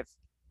 5,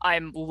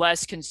 I'm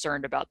less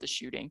concerned about the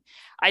shooting.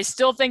 I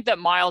still think that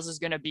Miles is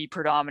going to be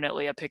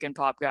predominantly a pick and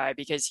pop guy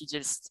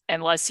because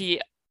unless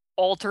he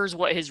alters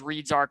what his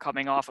reads are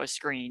coming off of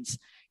screens,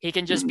 he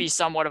can just be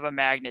somewhat of a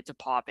magnet to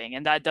popping.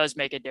 And that does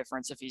make a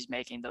difference if he's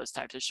making those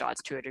types of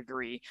shots to a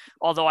degree.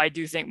 Although I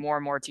do think more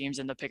and more teams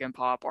in the pick and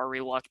pop are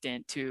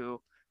reluctant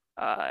to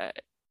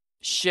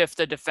shift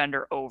the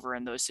defender over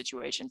in those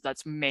situations.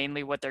 That's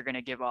mainly what they're going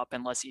to give up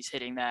unless he's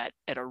hitting that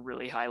at a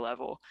really high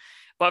level.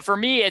 But for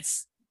me,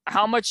 it's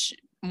how much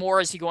more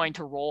is he going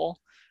to roll?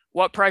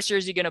 What pressure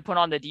is he going to put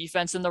on the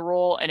defense in the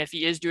role? And if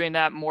he is doing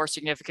that more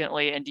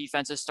significantly and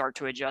defenses start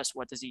to adjust,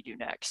 what does he do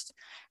next?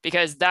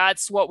 Because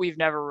that's what we've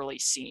never really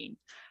seen.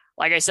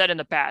 Like I said in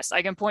the past,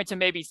 I can point to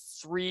maybe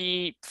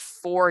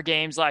 3-4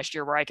 games last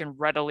year where I can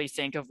readily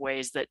think of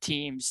ways that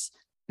teams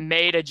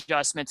made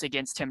adjustments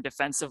against him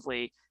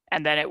defensively,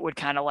 and then it would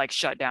kind of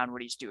shut down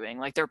what he's doing.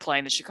 Like they're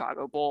playing the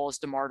Chicago Bulls,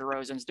 DeMar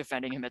DeRozan's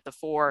defending him at the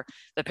 4.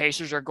 The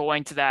Pacers are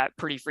going to that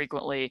pretty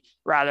frequently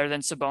rather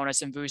than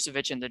Sabonis and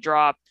Vucevic in the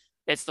drop.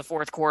 It's the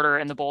fourth quarter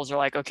and the Bulls are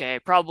like, okay,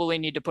 probably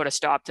need to put a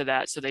stop to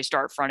that. So they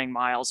start fronting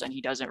Miles and he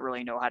doesn't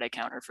really know how to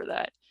counter for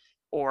that.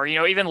 Or,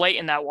 even late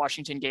in that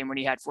Washington game when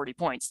he had 40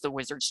 points, the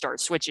Wizards start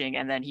switching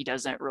and then he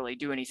doesn't really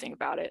do anything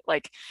about it.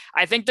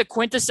 I think the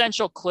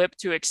quintessential clip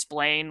to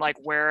explain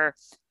where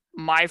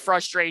my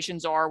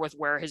frustrations are with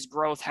where his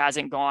growth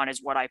hasn't gone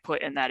is what I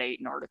put in that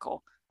Ayton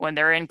article. When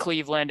they're in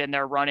Cleveland and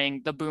they're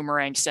running the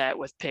boomerang set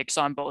with picks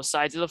on both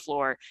sides of the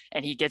floor,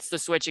 and he gets the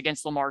switch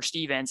against Lamar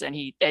Stevens and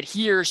he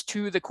adheres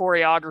to the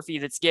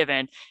choreography that's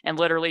given and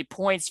literally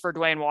points for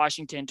Dwayne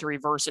Washington to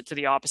reverse it to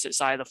the opposite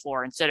side of the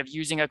floor instead of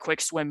using a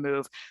quick swim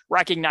move,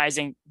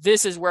 recognizing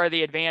this is where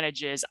the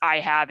advantage is. I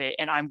have it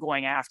and I'm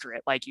going after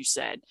it. Like you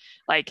said,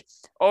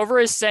 over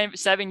his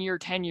 7-year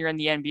tenure in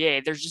the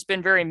NBA, there's just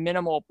been very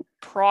minimal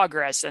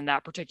progress in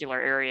that particular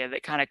area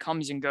that kind of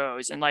comes and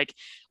goes. And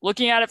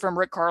looking at it from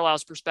Rick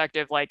Carlisle's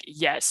perspective,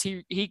 yes,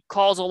 he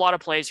calls a lot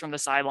of plays from the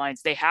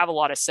sidelines. They have a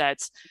lot of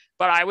sets,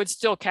 but I would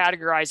still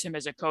categorize him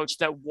as a coach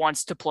that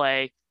wants to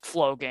play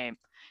flow game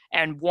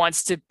and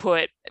wants to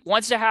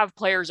have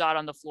players out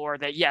on the floor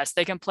that, yes,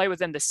 they can play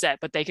within the set,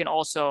 but they can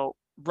also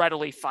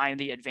readily find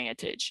the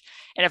advantage.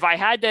 And if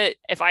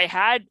I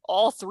had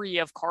all 3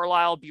 of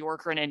Carlisle,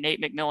 Bjorkgren, and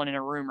Nate McMillan in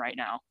a room right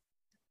now,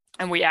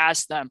 and we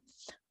asked them,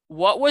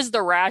 what was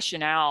the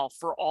rationale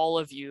for all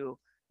of you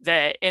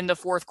that in the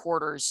fourth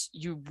quarters,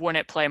 you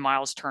wouldn't play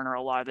Miles Turner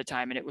a lot of the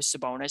time and it was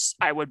Sabonis?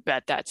 I would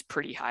bet that's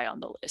pretty high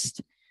on the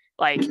list.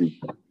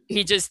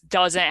 He just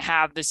doesn't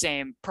have the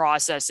same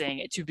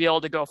processing to be able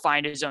to go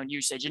find his own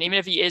usage. And even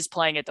if he is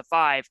playing at the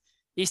 5,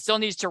 he still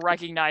needs to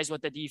recognize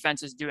what the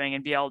defense is doing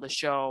and be able to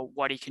show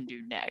what he can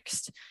do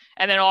next.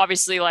 And then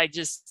obviously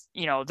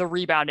the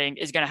rebounding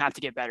is going to have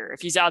to get better.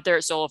 If he's out there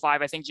at solo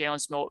 5, I think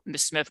Jalen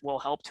Smith will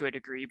help to a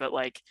degree, but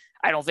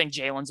I don't think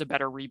Jalen's a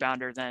better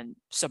rebounder than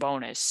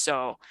Sabonis.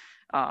 So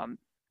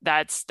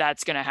that's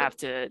going to have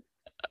to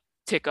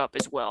tick up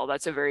as well.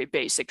 That's a very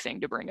basic thing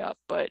to bring up,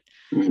 but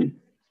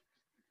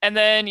and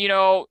then,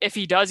 if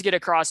he does get a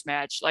cross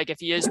match,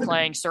 if he is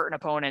playing certain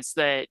opponents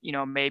that,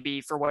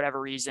 maybe for whatever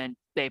reason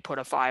they put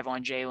a 5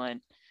 on Jalen,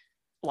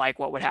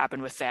 what would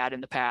happen with that in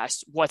the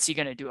past, what's he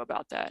going to do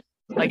about that?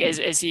 Like,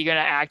 is he going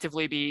to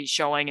actively be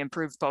showing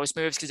improved post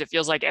moves? Because it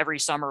feels like every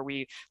summer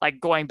we, like,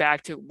 going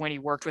back to when he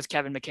worked with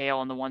Kevin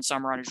McHale in the one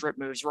summer on his rip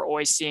moves, we're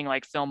always seeing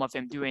like film of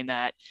him doing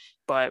that,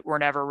 but we're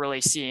never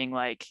really seeing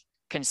like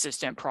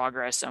consistent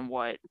progress on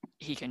what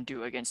he can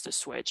do against the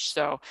switch.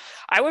 So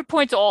I would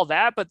point to all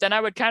that, but then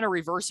I would kind of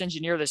reverse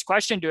engineer this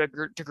question to a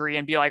degree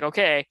and be like,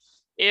 okay,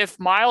 if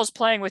Miles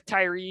playing with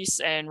Tyrese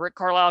and Rick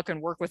Carlisle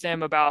can work with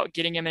him about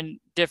getting him in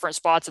different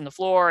spots on the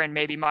floor, and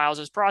maybe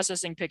Miles's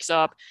processing picks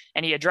up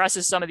and he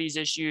addresses some of these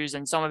issues,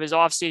 and some of his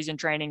offseason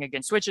training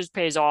against switches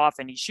pays off,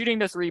 and he's shooting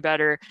the three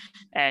better,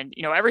 and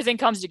everything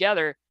comes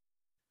together,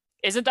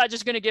 isn't that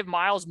just going to give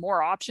Miles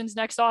more options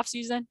next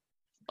offseason?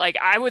 Like,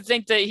 I would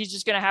think that he's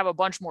just going to have a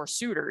bunch more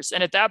suitors.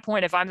 And at that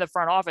point, if I'm the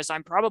front office,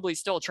 I'm probably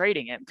still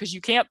trading him, because you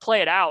can't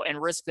play it out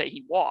and risk that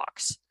he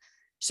walks.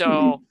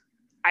 So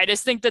I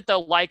just think that the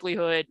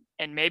likelihood,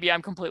 and maybe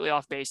I'm completely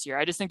off base here,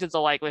 I just think that the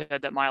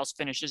likelihood that Miles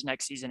finishes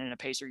next season in a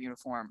Pacer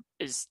uniform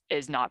is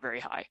not very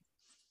high.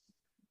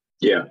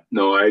 Yeah,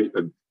 no,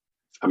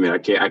 I mean, I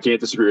can't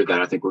disagree with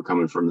that. I think we're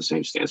coming from the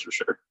same stance for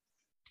sure.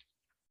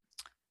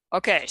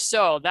 Okay,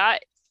 so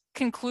that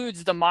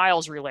concludes the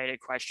Miles related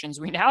questions.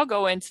 We now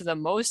go into the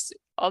most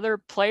other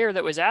player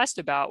that was asked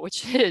about,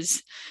 which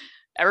is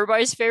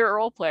everybody's favorite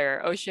role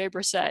player, O'Shea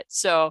Brissett.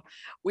 So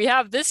we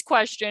have this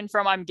question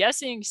from, I'm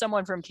guessing,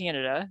 someone from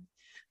Canada,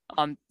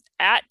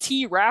 at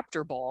T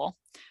Raptor Ball.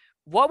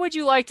 What would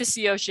you like to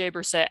see O'Shea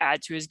Brissett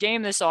add to his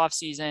game this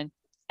offseason?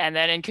 And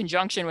then in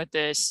conjunction with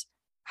this,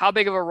 how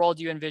big of a role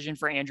do you envision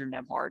for Andrew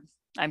Nembhard?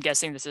 I'm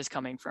guessing this is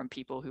coming from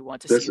people who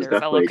want to see their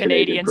fellow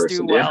Canadians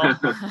do well.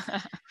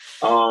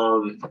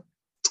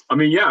 I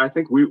mean, yeah, I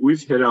think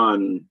we've hit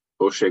on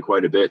O'Shea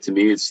quite a bit. To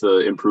me, it's the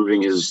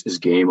improving his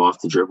game off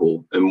the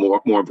dribble, and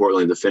more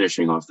importantly, the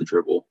finishing off the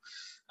dribble.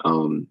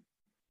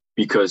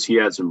 Because he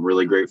had some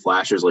really great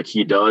flashes. Like,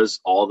 he does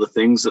all the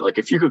things that, like,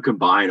 if you could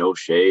combine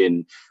O'Shea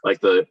and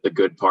like the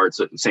good parts,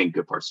 saying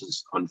good parts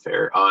is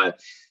unfair.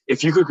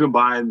 If you could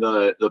combine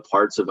the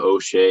parts of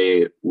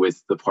O'Shea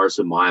with the parts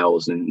of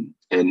Miles and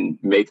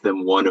make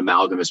them one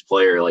amalgamous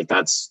player, like,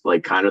 that's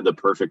like kind of the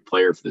perfect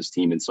player for this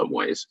team in some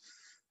ways.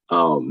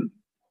 Yeah.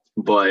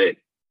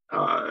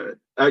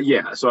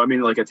 So I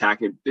mean, like,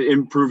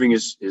 improving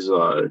his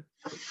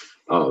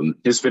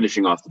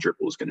finishing off the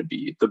dribble is going to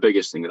be the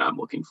biggest thing that I'm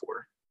looking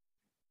for.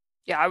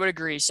 Yeah, I would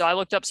agree. So I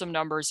looked up some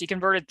numbers. He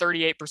converted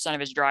 38% of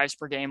his drives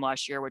per game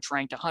last year, which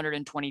ranked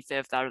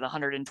 125th out of the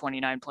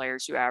 129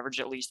 players who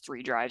average at least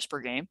 3 drives per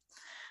game.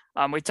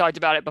 We talked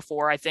about it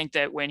before. I think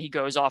that when he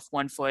goes off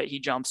one foot, he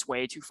jumps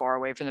way too far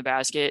away from the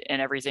basket,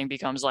 and everything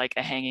becomes like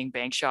a hanging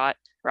bank shot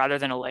rather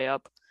than a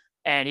layup.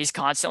 And he's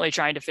constantly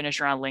trying to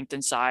finish around length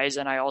and size.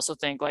 And I also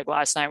think, like,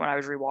 last night when I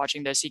was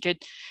rewatching this, he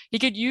could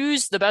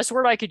use, the best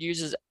word I could use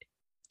is,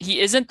 he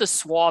isn't the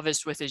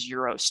suavest with his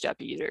Euro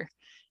step either.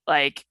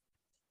 Like,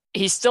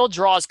 he still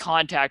draws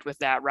contact with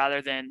that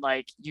rather than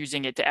like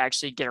using it to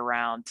actually get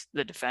around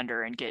the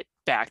defender and get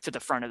back to the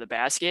front of the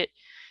basket.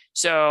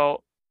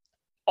 So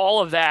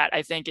all of that,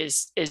 I think,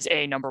 is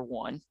a number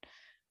one.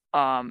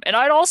 And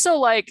I'd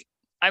also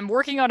I'm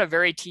working on a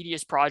very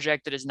tedious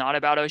project that is not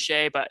about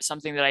O'Shea, but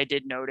something that I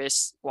did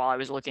notice while I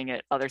was looking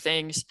at other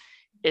things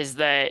is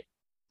that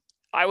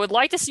I would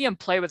like to see him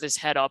play with his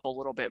head up a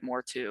little bit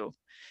more too.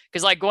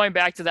 Because, like, going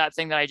back to that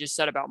thing that I just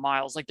said about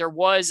Miles, like, there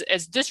was,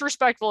 as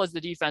disrespectful as the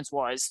defense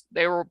was,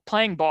 they were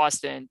playing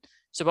Boston.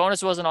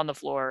 Sabonis wasn't on the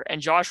floor,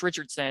 and Josh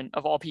Richardson,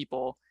 of all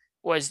people,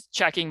 was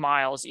checking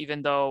Miles,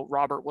 even though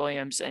Robert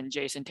Williams and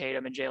Jason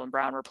Tatum and Jaylen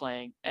Brown were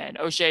playing. And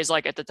O'Shea's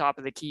like at the top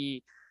of the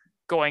key,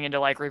 going into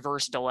like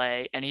reverse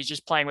delay, and he's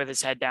just playing with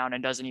his head down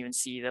and doesn't even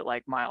see that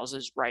like Miles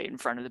is right in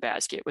front of the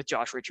basket with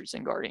Josh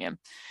Richardson guarding him.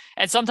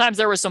 And sometimes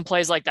there was some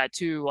plays like that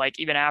too, like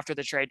even after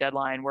the trade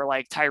deadline, where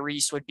like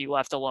Tyrese would be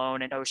left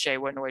alone and O'Shea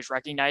wouldn't always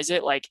recognize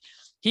it. Like,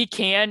 he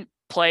can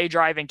play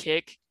drive and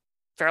kick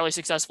fairly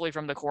successfully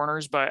from the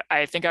corners, but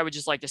I think I would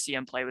just like to see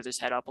him play with his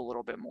head up a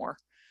little bit more.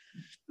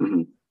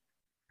 Mm-hmm.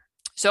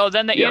 So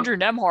then the Andrew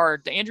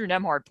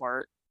Nembhard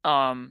part,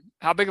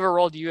 how big of a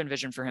role do you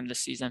envision for him this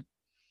season?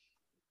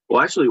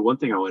 Well, actually, one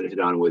thing I wanted to hit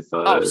on with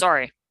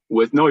sorry.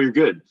 No, you're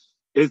good.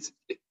 It's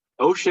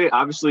O'Shea,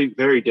 obviously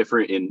very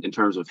different in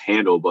terms of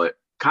handle, but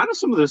kind of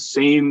some of the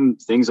same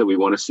things that we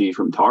want to see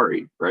from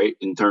Tari, right?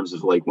 In terms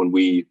of like when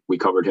we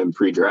covered him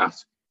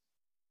pre-draft.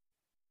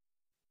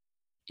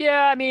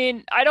 Yeah, I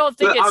mean, I don't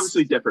think it's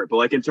obviously different, but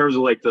like in terms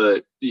of like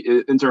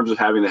in terms of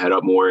having the head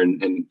up more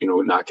and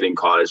not getting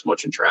caught as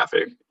much in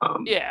traffic.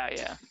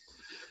 Yeah.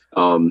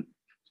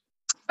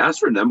 As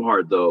for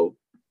Nembhard though,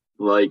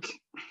 like,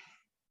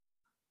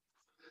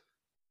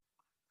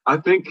 I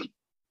think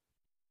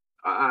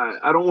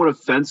I don't want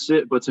to fence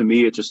it, but to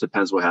me, it just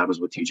depends what happens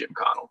with TJ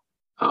McConnell.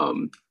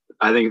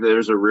 I think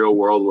there's a real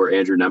world where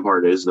Andrew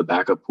Nembhard is the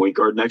backup point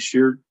guard next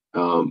year,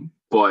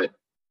 but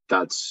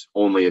that's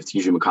only if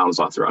TJ McConnell's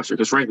off the roster,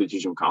 because frankly,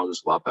 TJ McConnell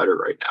is a lot better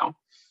right now.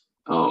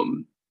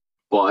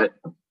 But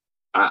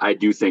I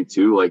do think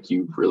too, like,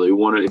 you really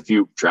want to, if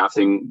you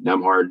drafting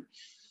Nembhard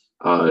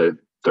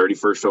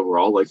 31st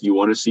overall, like, you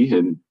want to see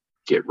him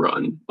get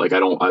run. Like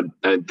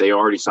they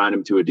already signed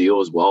him to a deal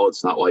as well.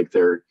 It's not like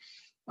they're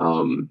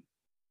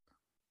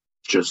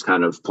just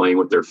kind of playing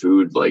with their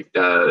food. Like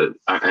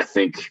I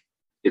think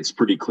it's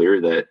pretty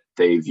clear that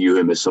they view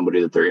him as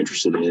somebody that they're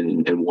interested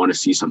in and want to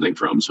see something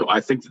from. So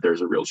I think that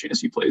there's a real chance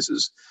he plays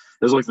as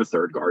like the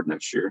third guard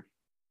next year.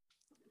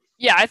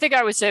 Yeah, I think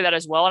I would say that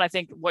as well. And I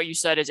think what you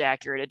said is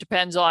accurate. It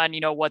depends on,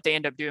 what they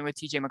end up doing with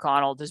TJ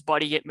McConnell. Does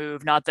Buddy get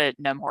moved? Not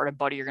that Nemhard and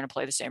Buddy are going to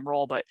play the same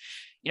role, but,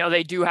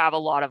 they do have a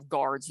lot of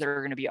guards that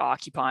are going to be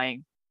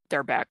occupying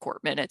their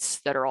backcourt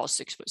minutes that are all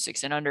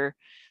 6'6" and under.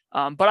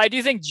 But I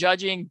do think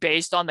judging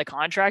based on the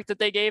contract that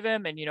they gave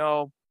him and,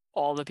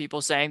 all the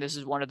people saying this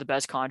is one of the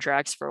best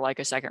contracts for like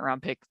a second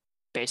round pick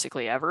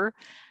basically ever,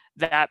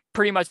 that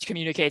pretty much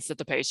communicates that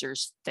the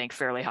Pacers think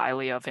fairly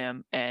highly of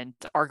him and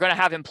are going to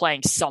have him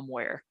playing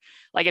somewhere.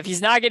 Like if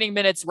he's not getting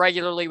minutes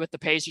regularly with the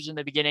Pacers in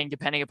the beginning,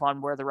 depending upon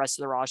where the rest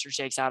of the roster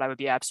shakes out, I would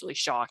be absolutely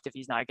shocked if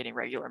he's not getting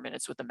regular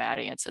minutes with the Mad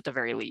Ants at the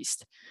very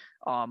least,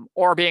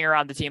 or being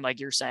around the team like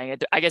you're saying.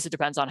 I guess it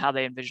depends on how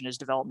they envision his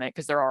development,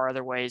 because there are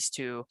other ways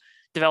to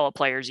develop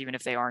players even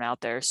if they aren't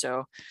out there.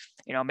 So,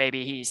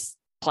 maybe he's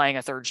playing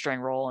a third string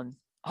role, and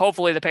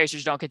hopefully the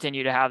Pacers don't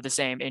continue to have the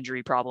same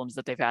injury problems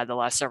that they've had the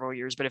last several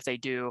years. But if they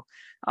do,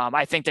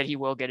 I think that he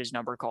will get his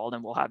number called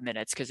and will have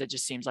minutes, because it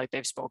just seems like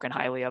they've spoken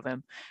highly of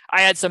him. I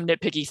had some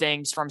nitpicky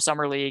things from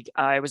Summer League.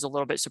 I was a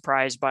little bit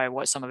surprised by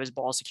what some of his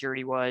ball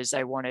security was.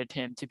 I wanted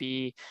him to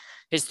be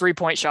his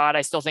 3-point shot.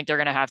 I still think they're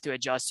going to have to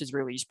adjust his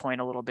release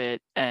point a little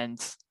bit. And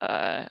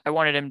I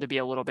wanted him to be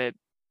a little bit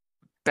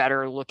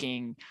better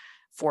looking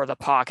for the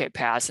pocket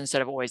pass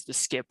instead of always the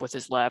skip with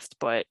his left.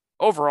 But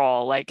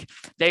overall, like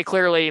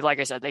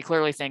I said, they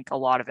clearly think a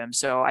lot of him.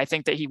 So I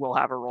think that he will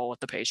have a role with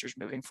the Pacers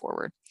moving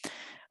forward.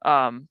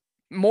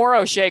 More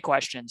O'Shea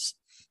questions.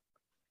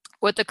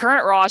 With the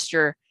current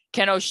roster,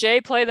 can O'Shea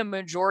play the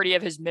majority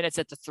of his minutes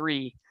at the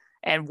 3?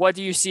 And what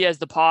do you see as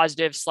the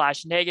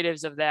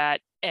positives/negatives of that?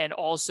 And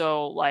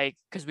also, like,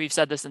 because we've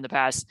said this in the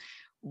past,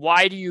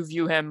 why do you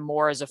view him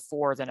more as a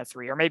 4 than a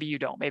 3? Or maybe you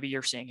don't. Maybe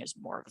you're seeing him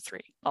more of a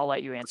 3. I'll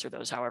let you answer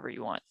those however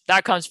you want.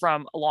 That comes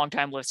from a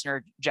longtime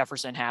listener,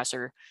 Jefferson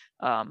Hasser,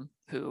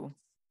 who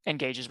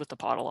engages with the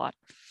pod a lot.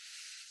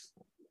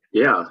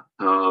 Yeah.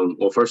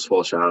 Well, first of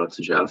all, shout out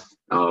to Jeff.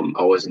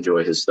 Always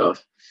enjoy his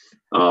stuff.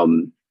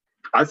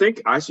 I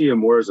think I see him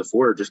more as a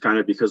 4 just kind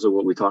of because of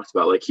what we talked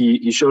about. Like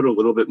he showed a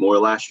little bit more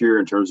last year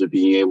in terms of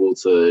being able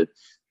to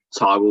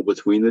toggle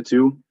between the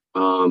two.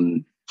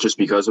 Just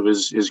because of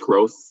his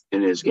growth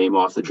in his game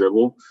off the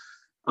dribble.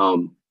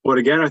 But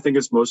again, I think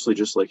it's mostly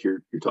just like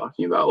you're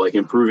talking about, like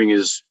improving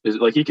his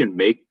like he can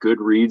make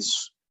good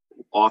reads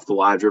off the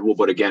live dribble,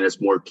 but again,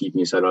 it's more keeping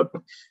his head up,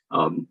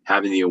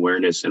 having the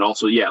awareness. And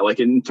also, yeah,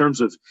 like in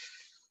terms of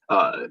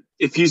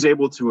if he's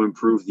able to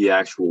improve the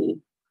actual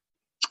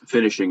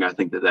finishing, I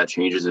think that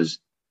changes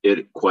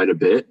it quite a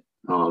bit.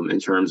 In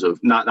terms of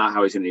not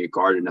how he's going to get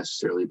guarded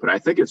necessarily, but I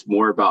think it's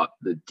more about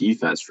the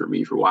defense for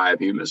me, for why I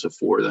view him as a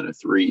 4 than a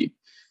 3.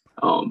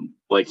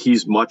 Like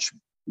he's much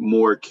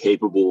more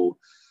capable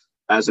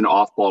as an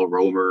off-ball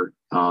roamer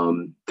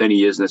than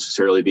he is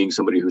necessarily being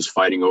somebody who's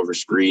fighting over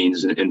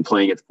screens and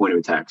playing at the point of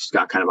attack. He's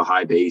got kind of a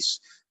high base.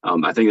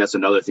 I think that's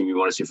another thing we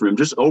want to see from him.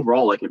 Just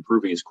overall, like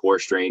improving his core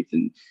strength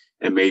and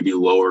maybe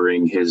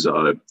lowering his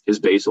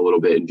base a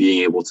little bit and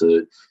being able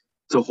to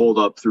hold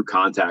up through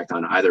contact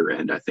on either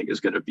end, I think is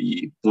going to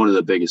be one of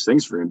the biggest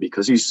things for him,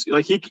 because he's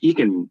like,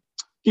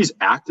 he's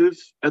active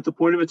at the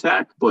point of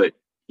attack, but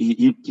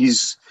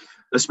he's,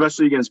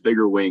 especially against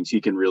bigger wings, he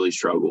can really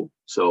struggle.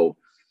 So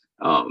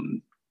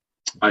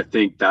I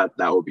think that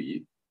would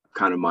be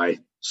kind of my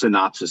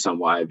synopsis on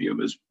why I view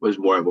him as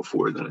more of a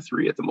 4 than a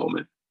 3 at the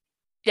moment.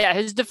 Yeah,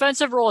 his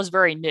defensive role is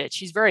very niche.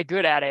 He's very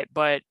good at it,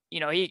 but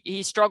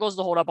he struggles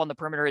to hold up on the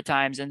perimeter at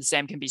times, and the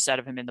same can be said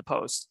of him in the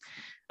post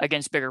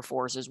against bigger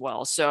 4s as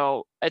well.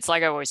 So it's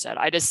like I always said,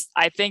 I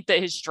think that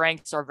his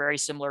strengths are very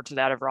similar to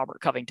that of Robert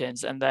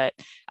Covington's, and that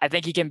I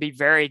think he can be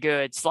very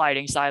good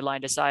sliding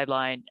sideline to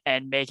sideline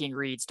and making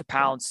reads to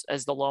pounce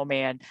as the low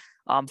man,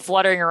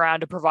 fluttering around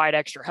to provide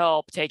extra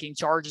help, taking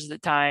charges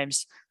at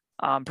times,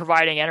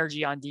 providing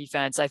energy on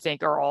defense, I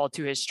think are all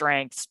to his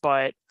strengths.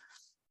 But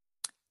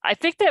I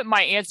think that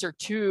my answer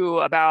too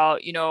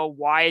about,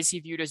 why is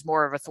he viewed as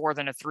more of a 4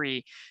 than a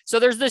 3? So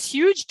there's this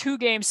huge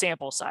 2-game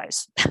sample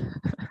size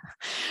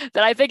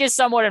that I think is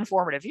somewhat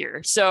informative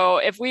here. So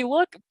if we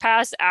look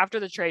past after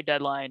the trade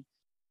deadline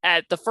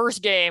at the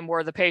first game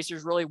where the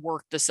Pacers really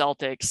worked the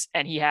Celtics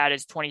and he had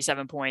his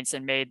 27 points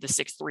and made the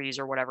 6 threes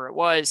or whatever it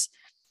was,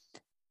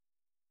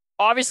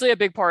 obviously a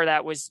big part of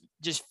that was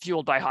just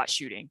fueled by hot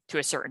shooting to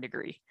a certain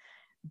degree.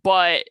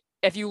 But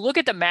if you look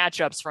at the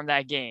matchups from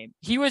that game,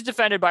 he was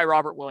defended by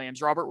Robert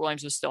Williams. Robert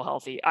Williams was still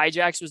healthy.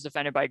 Ijax was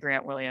defended by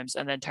Grant Williams,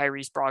 and then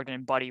Tyrese Brogdon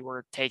and Buddy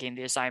were taking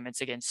the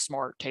assignments against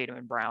Smart, Tatum,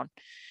 and Brown.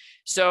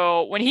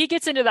 So when he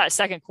gets into that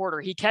second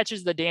quarter, he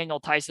catches the Daniel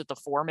Tice at the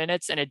 4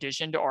 minutes in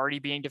addition to already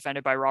being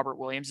defended by Robert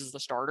Williams as the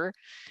starter.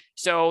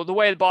 So the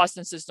way the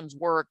Boston systems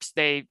works,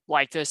 they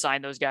like to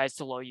assign those guys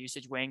to low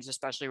usage wings,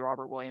 especially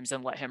Robert Williams,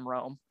 and let him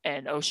roam.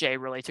 And O'Shea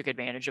really took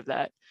advantage of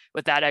that.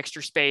 With that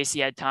extra space, he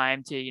had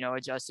time to,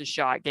 adjust his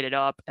shot, get it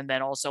up. And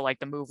then also like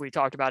the move we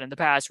talked about in the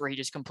past where he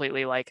just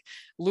completely like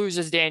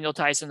loses Daniel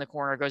Tice in the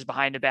corner, goes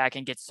behind the back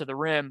and gets to the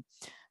rim.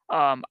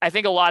 I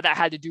think a lot of that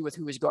had to do with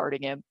who was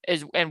guarding him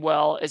in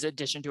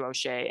addition to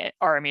O'Shea,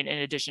 in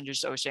addition to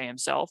just O'Shea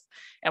himself.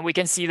 And we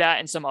can see that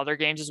in some other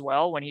games as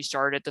well. When he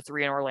started at the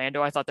 3 in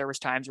Orlando, I thought there was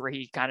times where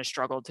he kind of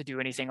struggled to do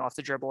anything off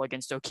the dribble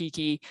against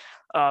Okeke.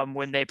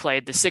 When they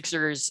played the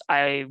Sixers,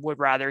 I would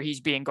rather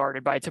he's being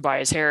guarded by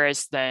Tobias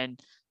Harris than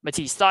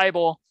Matisse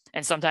Thybulle,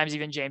 and sometimes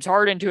even James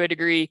Harden to a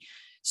degree.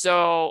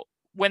 So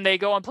when they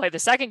go and play the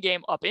second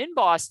game up in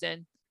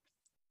Boston,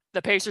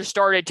 the Pacers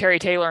started Terry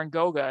Taylor and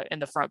Goga in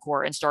the front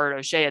court and started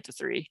O'Shea at the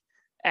 3.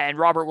 And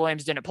Robert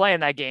Williams didn't play in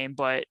that game,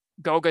 but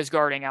Goga's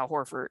guarding Al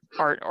Horford,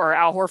 or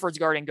Al Horford's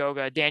guarding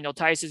Goga. Daniel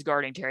Tice is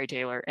guarding Terry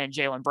Taylor, and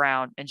Jaylen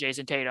Brown and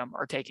Jason Tatum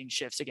are taking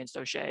shifts against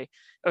O'Shea.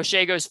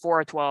 O'Shea goes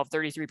 4 of 12,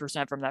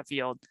 33% from that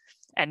field,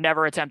 and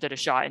never attempted a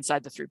shot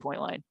inside the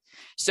 3-point line.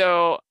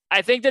 So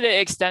I think that it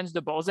extends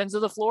to both ends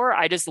of the floor.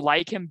 I just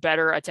like him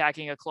better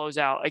attacking a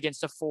closeout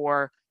against a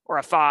 4 or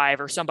a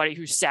 5 or somebody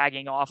who's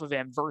sagging off of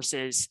him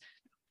versus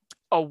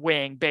a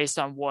wing based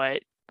on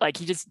what, like,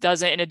 he just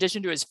doesn't, in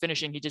addition to his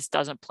finishing, he just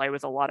doesn't play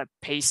with a lot of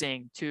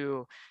pacing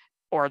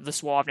or the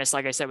suaveness,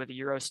 like I said, with the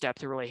Euro step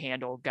to really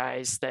handle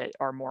guys that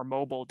are more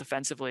mobile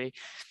defensively.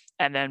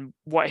 And then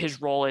what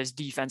his role is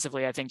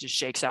defensively, I think just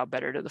shakes out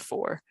better to the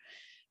 4.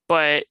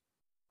 But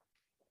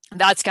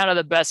that's kind of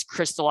the best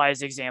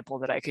crystallized example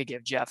that I could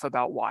give Jeff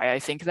about why I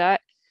think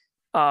that.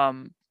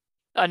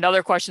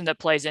 Another question that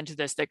plays into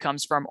this that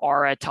comes from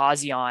Ara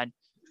Tazian.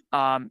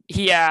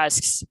 He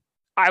asks,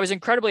 I was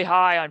incredibly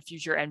high on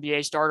future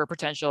NBA starter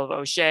potential of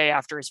O'Shea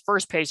after his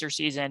first Pacer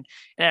season,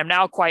 and I'm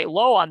now quite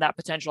low on that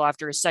potential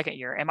after his second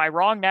year. Am I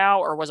wrong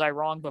now, or was I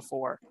wrong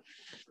before?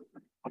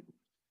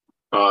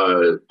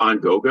 On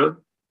Goga?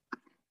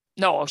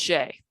 No,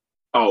 O'Shea.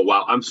 Oh,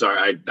 wow. I'm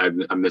sorry.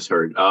 I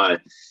misheard.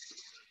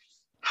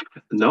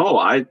 No,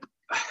 I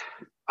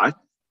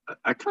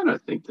kind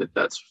of think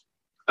that's,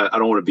 I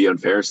don't want to be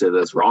unfair and say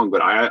that's wrong,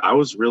 but I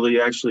was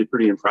really actually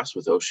pretty impressed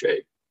with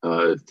O'Shea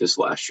this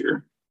last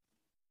year.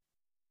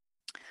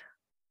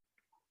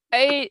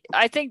 I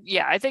think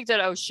that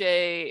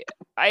O'Shea,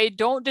 I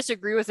don't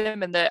disagree with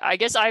him in that I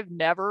guess I've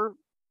never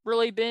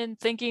really been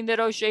thinking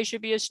that O'Shea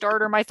should be a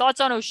starter. My thoughts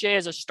on O'Shea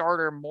as a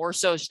starter more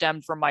so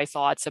stemmed from my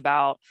thoughts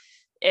about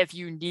if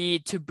you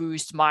need to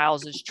boost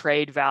Miles's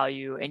trade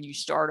value and you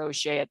start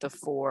O'Shea at the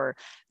 4,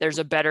 there's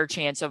a better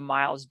chance of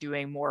Miles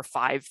doing more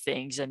 5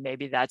 things, and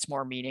maybe that's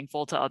more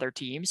meaningful to other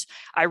teams.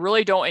 I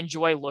really don't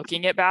enjoy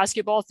looking at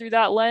basketball through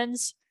that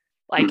lens.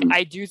 Like,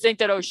 I do think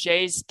that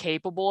O'Shea's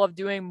capable of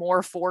doing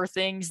more 4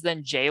 things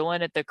than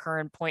Jaylen at the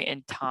current point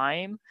in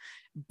time,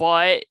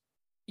 but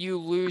you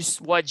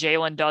lose what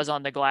Jaylen does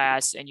on the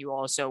glass, and you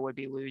also would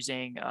be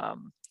losing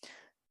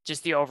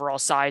just the overall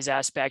size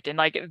aspect. And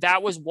like,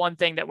 that was one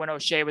thing that when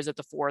O'Shea was at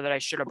the 4 that I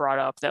should have brought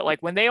up, that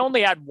like when they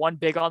only had one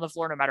big on the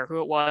floor, no matter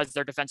who it was,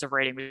 their defensive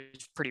rating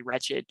was pretty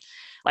wretched.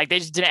 Like, they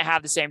just didn't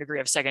have the same degree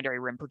of secondary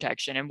rim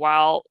protection. And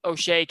while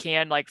O'Shea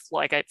can like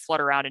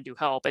flutter around and do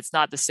help, it's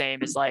not the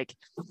same as like,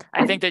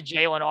 I think that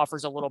Jaylen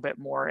offers a little bit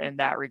more in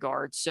that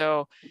regard.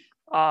 So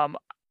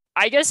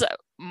I guess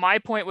my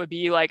point would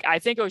be like, I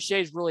think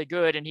O'Shea is really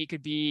good and he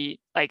could be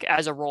like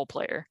as a role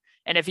player.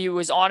 And if he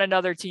was on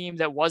another team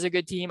that was a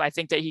good team, I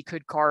think that he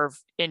could carve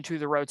into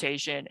the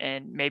rotation,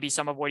 and maybe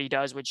some of what he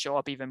does would show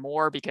up even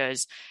more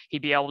because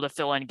he'd be able to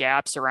fill in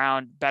gaps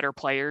around better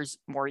players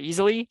more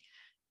easily.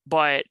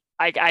 But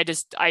I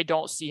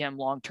don't see him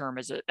long-term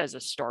as a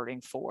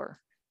starting 4.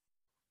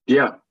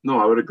 Yeah, no,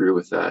 I would agree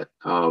with that.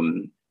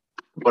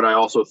 But I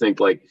also think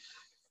like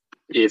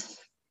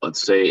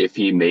let's say if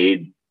he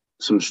made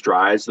some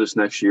strides this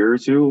next year or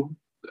two,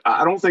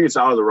 I don't think it's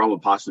out of the realm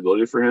of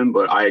possibility for him,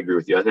 but I agree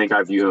with you. I think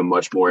I view him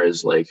much more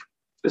as like,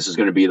 this is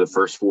going to be the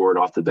first forward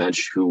off the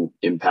bench who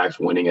impacts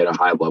winning at a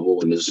high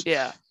level and is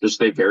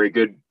just a very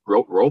good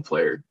role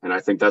player. And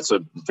I think that's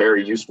a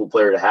very useful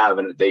player to have.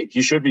 And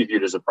he should be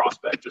viewed as a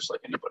prospect, just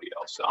like anybody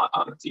else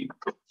on the team.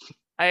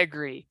 I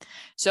agree.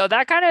 So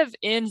that kind of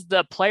ends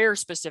the player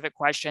specific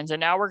questions. And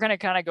now we're going to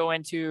kind of go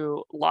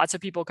into, lots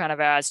of people kind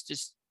of ask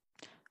just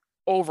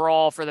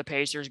overall for the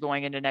Pacers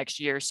going into next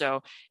year.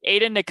 So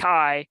Aiden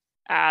Nakai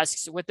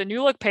asks, with the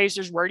new look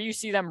Pacers, where do you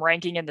see them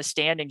ranking in the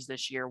standings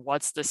this year?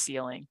 What's the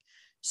ceiling?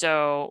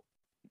 So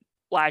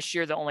last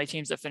year, the only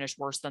teams that finished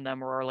worse than them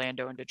were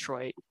Orlando and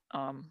Detroit.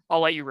 I'll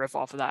let you riff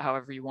off of that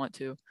however you want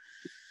to.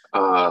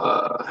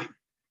 I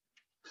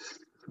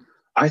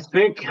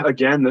think,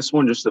 again, this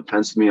one just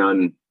depends to me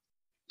on,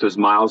 does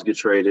Miles get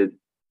traded?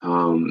 Is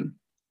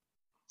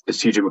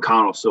TJ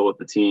McConnell still with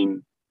the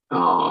team?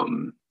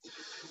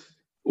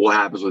 What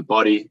happens with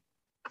Buddy?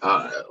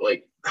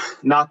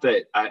 Not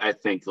that I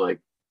think like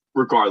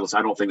regardless,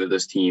 I don't think that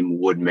this team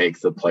would make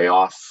the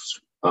playoffs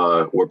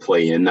or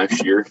play in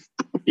next year,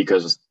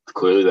 because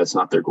clearly that's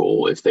not their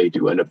goal. If they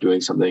do end up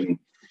doing something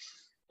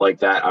like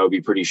that, I would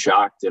be pretty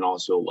shocked. And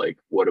also, like,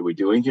 what are we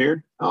doing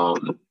here?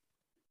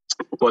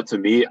 But to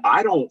me,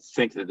 I don't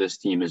think that this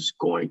team is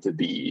going to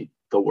be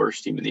the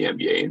worst team in the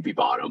NBA and be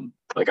bottom.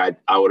 Like,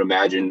 I would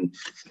imagine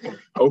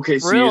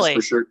OKC really? is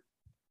for sure.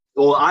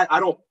 Well, I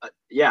don't.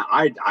 Yeah,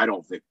 I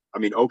don't think. I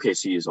mean,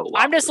 OKC is a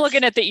lot. I'm just worse.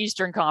 looking at the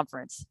Eastern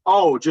Conference.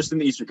 Oh, just in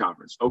the Eastern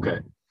Conference. Okay.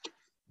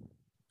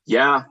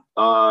 Yeah.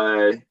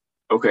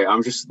 Okay.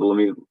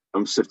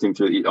 I'm sifting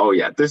through oh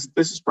yeah. This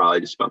is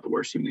probably just about the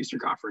worst team in the Eastern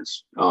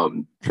Conference.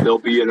 They'll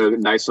be in a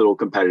nice little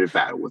competitive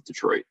battle with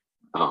Detroit.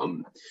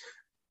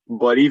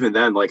 But even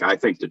then, like, I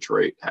think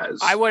Detroit has.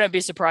 I wouldn't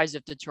be surprised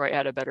if Detroit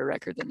had a better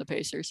record than the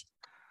Pacers.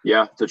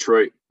 Yeah,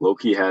 Detroit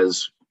low-key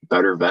has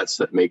better vets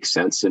that make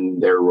sense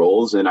in their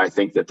roles, and I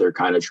think that they're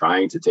kind of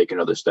trying to take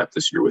another step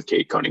this year with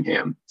Cade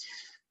Cunningham.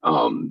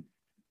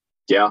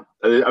 Yeah,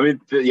 I mean,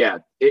 yeah.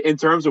 In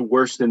terms of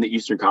worst in the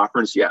Eastern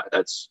Conference, yeah,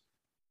 that's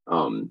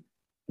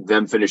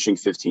them finishing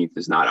 15th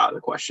is not out of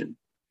the question.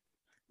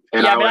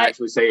 And yeah, I would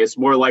actually say it's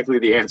more likely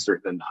the answer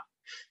than not.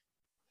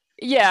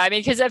 Yeah, I mean,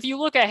 because if you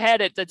look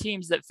ahead at the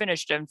teams that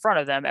finished in front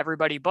of them,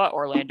 everybody but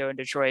Orlando and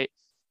Detroit,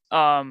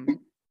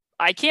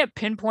 I can't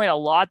pinpoint a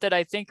lot that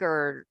I think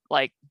are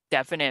like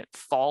definite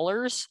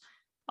fallers.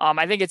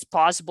 I think it's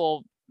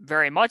possible,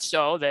 very much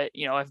so, that,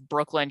 you know, if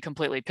Brooklyn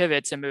completely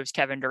pivots and moves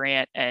Kevin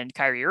Durant and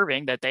Kyrie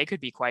Irving, that they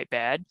could be quite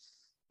bad.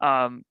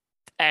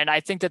 And I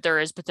think that there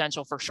is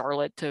potential for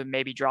Charlotte to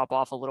maybe drop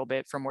off a little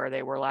bit from where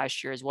they were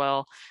last year as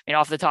well. I mean,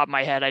 off the top of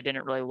my head, I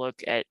didn't really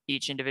look at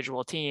each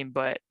individual team,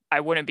 but I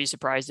wouldn't be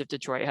surprised if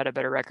Detroit had a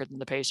better record than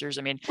the Pacers.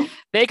 I mean,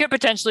 they could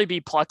potentially be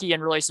plucky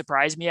and really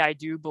surprise me. I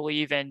do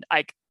believe in,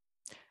 like,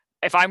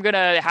 if I'm going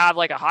to have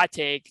like a hot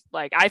take,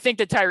 like, I think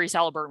that Tyrese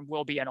Halliburton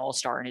will be an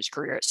all-star in his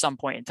career at some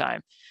point in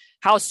time.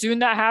 How soon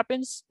that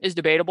happens is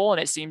debatable.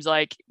 And it seems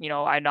like, you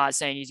know, I'm not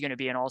saying he's going to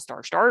be an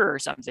all-star starter or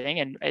something.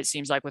 And it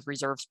seems like with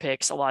reserves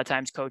picks, a lot of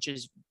times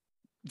coaches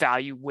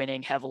value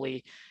winning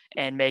heavily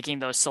and making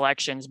those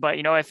selections. But,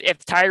 you know, if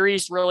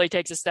Tyrese really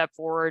takes a step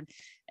forward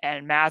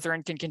and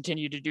Mathurin can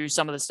continue to do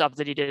some of the stuff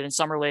that he did in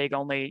Summer League,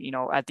 only, you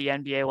know, at the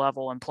NBA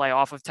level, and play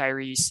off of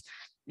Tyrese,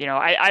 you know,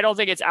 I don't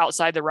think it's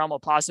outside the realm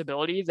of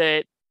possibility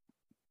that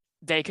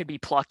they could be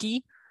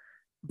plucky,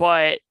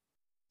 but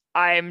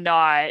I'm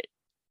not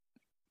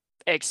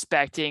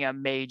expecting a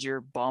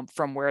major bump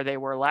from where they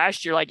were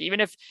last year. Like,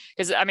 even if,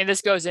 because I mean,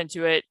 this goes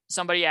into it.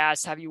 Somebody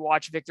asked, have you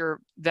watched Victor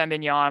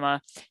Wembanyama?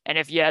 And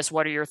if yes,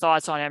 what are your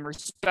thoughts on him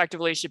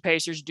respectively? Should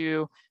Pacers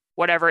do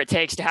whatever it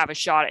takes to have a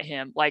shot at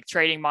him, like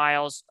trading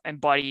Miles and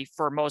Buddy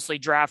for mostly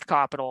draft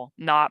capital,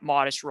 not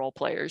modest role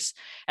players?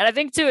 And I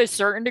think to a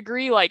certain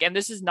degree, like, and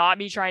this is not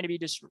me trying to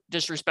be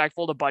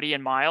disrespectful to Buddy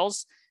and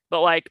Miles,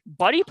 but like,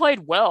 Buddy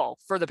played well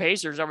for the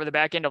Pacers over the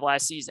back end of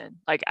last season.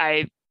 Like,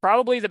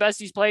 probably the best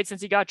he's played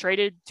since he got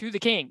traded to the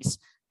Kings,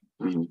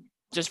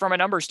 just from a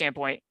number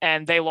standpoint.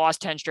 And they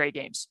lost 10 straight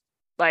games.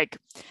 Like,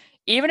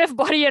 even if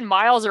Buddy and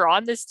Miles are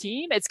on this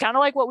team, it's kind of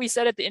like what we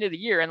said at the end of the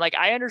year. And like,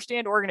 I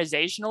understand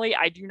organizationally,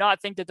 I do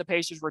not think that the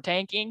Pacers were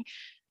tanking.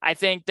 I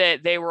think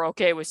that they were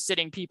okay with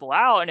sitting people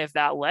out. And if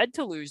that led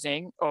to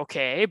losing,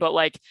 okay. But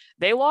like,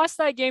 they lost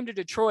that game to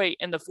Detroit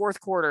in the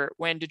fourth quarter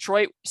when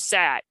Detroit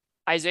sat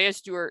Isaiah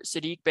Stewart,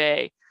 Sadiq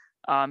Bey,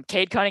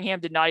 Cade Cunningham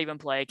did not even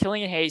play.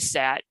 Killian Hayes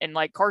sat, and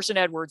like Carson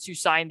Edwards, who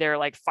signed there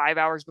like 5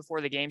 hours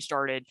before the game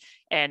started,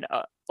 and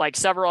like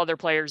several other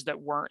players that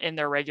weren't in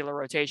their regular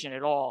rotation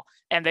at all.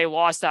 And they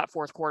lost that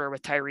fourth quarter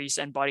with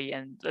Tyrese and Buddy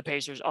and the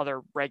Pacers'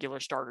 other regular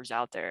starters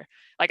out there.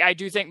 Like, I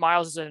do think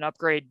Miles is an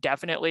upgrade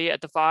definitely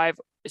at the 5,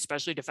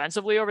 especially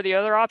defensively over the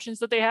other options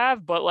that they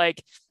have. But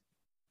like,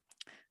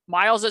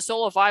 Miles at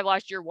solo 5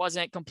 last year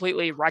wasn't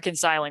completely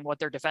reconciling what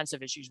their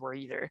defensive issues were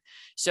either.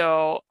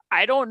 So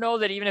I don't know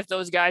that even if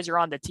those guys are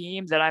on the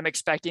team, that I'm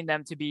expecting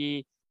them to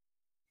be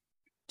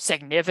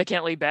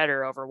significantly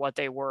better over what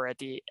they were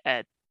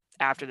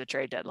after the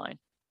trade deadline.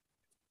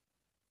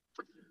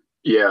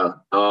 Yeah.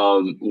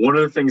 One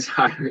of the things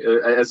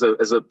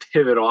as a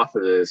pivot off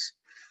of this,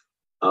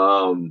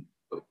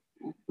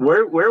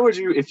 where would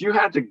you, if you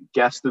had to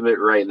guesstimate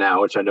right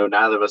now, which I know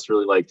neither of us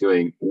really like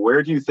doing,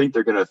 where do you think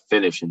they're going to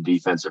finish in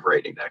defensive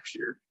rating next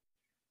year?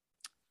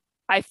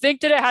 I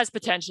think that it has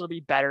potential to be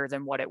better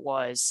than what it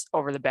was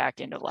over the back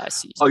end of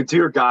last season. Oh,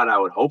 dear God, I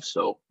would hope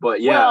so.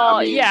 But yeah,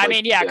 well,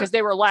 because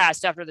they were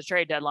last after the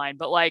trade deadline.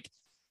 But like,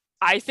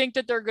 I think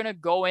that they're going to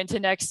go into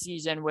next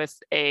season with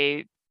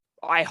I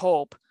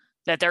hope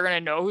that they're going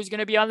to know who's going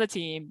to be on the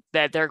team,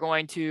 that they're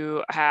going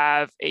to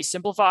have a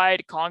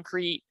simplified,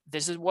 concrete,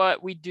 this is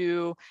what we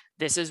do,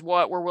 this is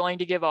what we're willing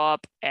to give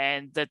up,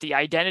 and that the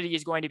identity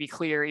is going to be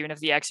clear, even if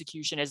the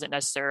execution isn't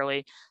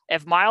necessarily.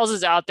 If Miles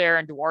is out there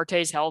and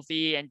Duarte's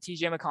healthy and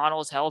TJ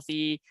McConnell is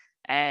healthy,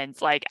 and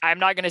like, I'm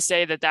not going to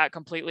say that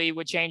completely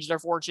would change their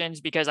fortunes,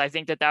 because I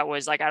think that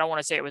was like, I don't want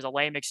to say it was a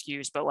lame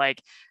excuse, but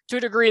like, to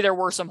a degree, there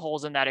were some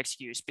holes in that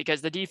excuse,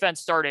 because the defense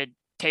started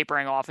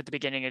tapering off at the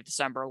beginning of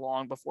December,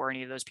 long before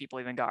any of those people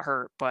even got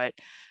hurt. But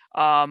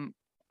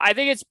I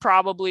think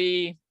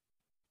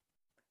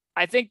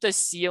the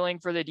ceiling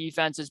for the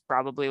defense is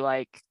probably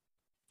like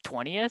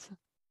 20th.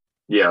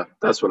 Yeah,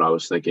 that's what I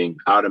was thinking.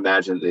 I would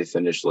imagine they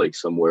finished like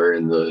somewhere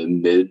in the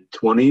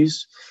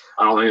mid-20s.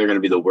 I don't think they're going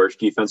to be the worst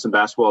defense in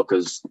basketball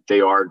because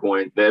they are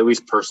going, at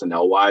least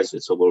personnel-wise,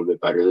 it's a little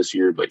bit better this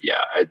year. But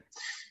yeah,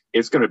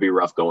 it's going to be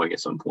rough going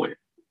at some point.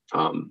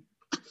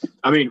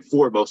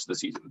 For most of the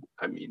season.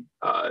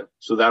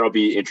 So that'll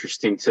be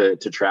interesting to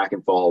track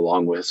and follow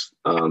along with.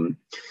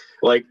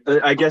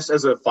 I guess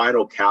as a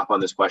final cap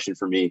on this question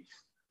for me,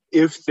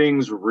 if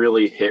things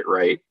really hit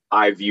right,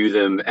 I view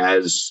them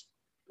as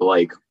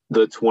like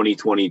the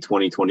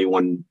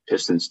 2020-2021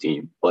 Pistons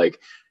team. Like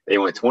they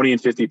went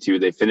 20-52.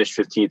 They finished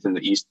 15th in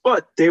the East,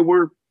 but they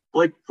were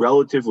like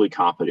relatively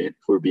competent,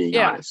 if we're being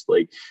honest.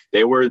 Like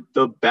they were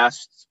the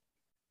best,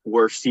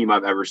 worst team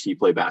I've ever seen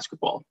play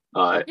basketball.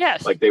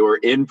 Yes. Like they were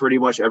in pretty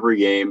much every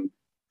game.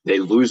 They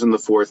lose in the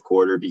fourth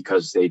quarter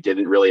because they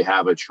didn't really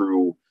have a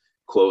true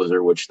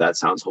closer, which that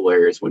sounds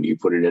hilarious when you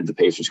put it into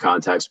Pacers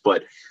context.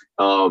 But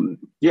I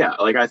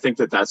think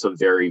that's a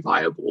very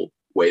viable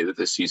way that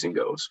this season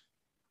goes.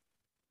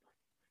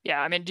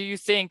 Yeah, do you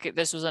think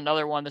this was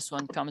another one? This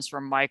one comes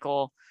from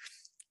Michael.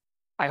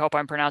 I hope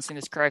I'm pronouncing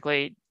this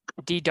correctly.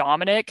 D.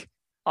 Dominic,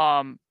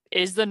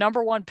 is the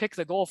number one pick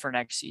the goal for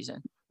next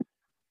season?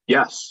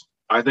 Yes,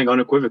 I think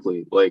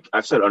unequivocally. Like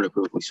I've said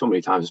unequivocally so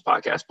many times this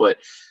podcast, but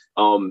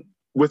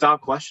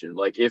without question,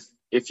 like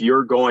if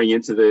you're going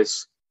into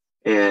this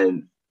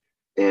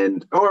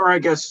or I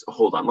guess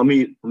hold on, let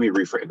me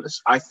reframe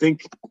this. I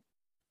think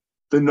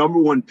the number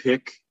one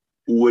pick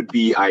would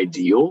be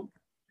ideal.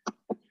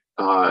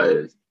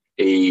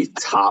 A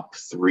top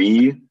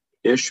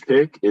 3-ish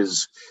pick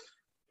is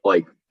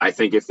like, I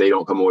think if they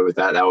don't come away with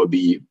that, that would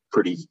be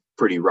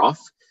pretty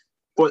rough.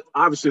 But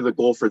obviously the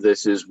goal for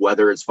this is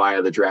whether it's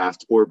via the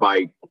draft or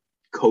by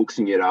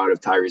coaxing it out of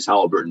Tyrese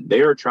Halliburton.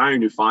 They are trying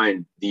to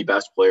find the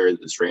best player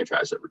that this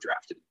franchise ever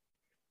drafted.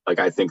 Like,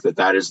 I think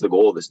that is the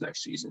goal of this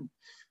next season.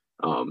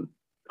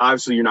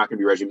 Obviously you're not going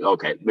to be Reggie.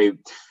 Okay. Maybe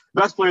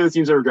best player the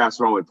team's ever drafted is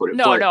the wrong way to put it.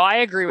 No, I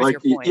agree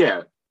with your point.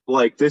 Yeah.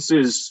 Like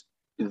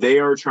they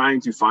are trying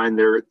to find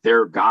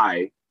their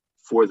guy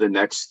for the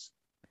next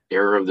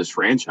era of this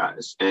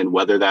franchise. And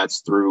whether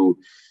that's through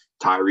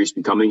Tyrese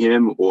becoming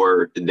him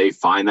or they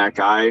find that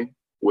guy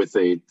with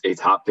a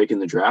top pick in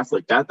the draft,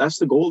 like that's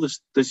the goal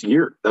this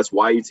year. That's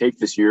why you take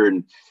this year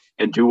and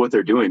do what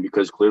they're doing,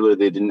 because clearly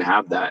they didn't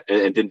have that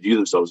and didn't view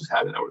themselves as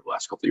having that over the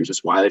last couple of years.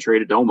 That's why they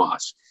traded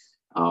Domas.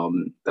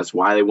 That's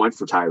why they went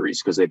for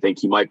Tyrese, because they think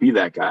he might be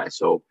that guy.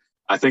 So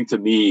I think, to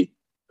me,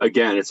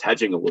 again, it's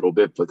hedging a little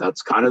bit, but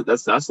that's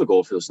the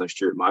goal for this next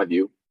year, in my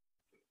view.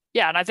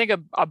 Yeah, and I think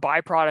a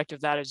byproduct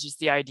of that is just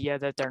the idea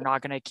that they're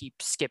not going to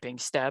keep skipping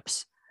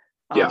steps.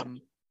 Yeah.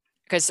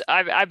 Because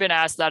I've been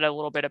asked that a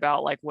little bit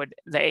about, like, would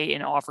the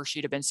Ayton offer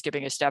sheet have been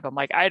skipping a step? I'm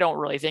like, I don't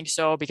really think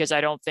so, because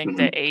I don't think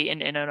that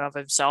Ayton in and of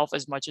himself,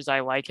 as much as I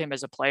like him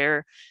as a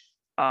player,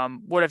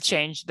 would have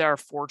changed their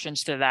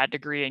fortunes to that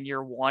degree in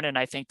year one. And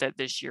I think that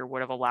this year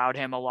would have allowed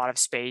him a lot of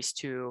space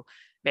to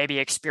maybe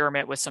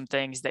experiment with some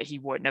things that he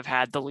wouldn't have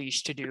had the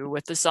leash to do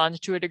with the Suns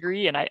to a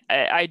degree. And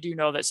I do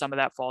know that some of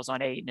that falls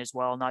on Ayton as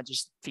well, not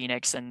just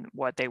Phoenix and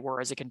what they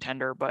were as a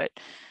contender, but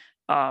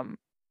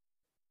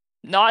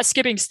not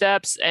skipping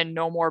steps and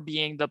no more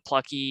being the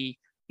plucky,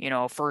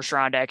 first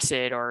round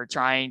exit or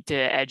trying to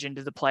edge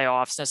into the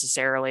playoffs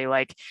necessarily.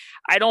 Like,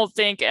 I don't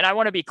think, and I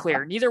want to be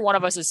clear, neither one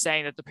of us is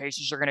saying that the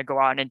Pacers are going to go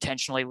out and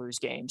intentionally lose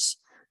games.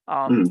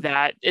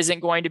 That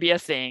isn't going to be a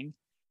thing.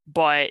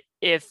 But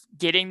if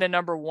getting the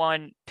number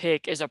one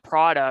pick is a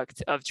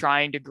product of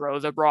trying to grow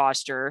the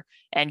roster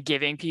and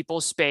giving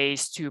people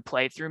space to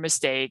play through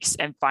mistakes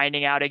and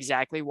finding out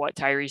exactly what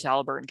Tyrese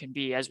Halliburton can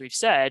be, as we've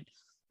said,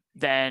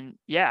 then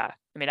yeah,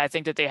 I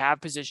think that they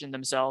have positioned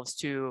themselves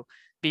to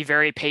be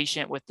very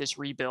patient with this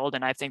rebuild.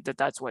 And I think that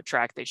that's what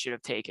track they should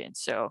have taken.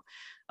 So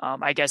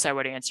I guess I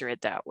would answer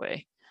it that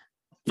way.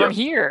 From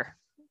here,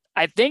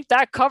 I think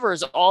that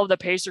covers all of the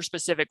Pacer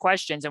specific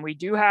questions. And we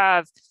do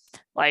have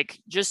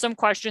just some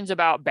questions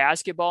about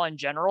basketball in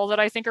general that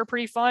I think are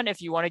pretty fun,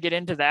 if you want to get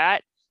into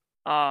that,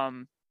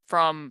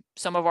 from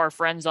some of our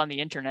friends on the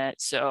internet.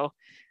 So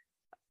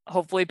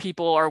hopefully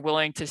people are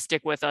willing to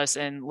stick with us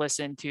and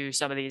listen to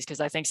some of these,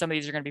 because I think some of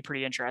these are going to be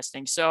pretty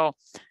interesting. So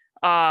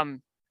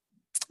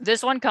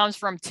this one comes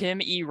from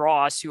Tim E.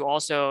 Ross, who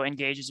also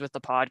engages with the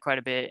pod quite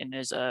a bit and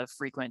is a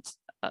frequent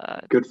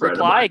good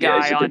reply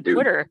guy on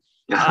Twitter.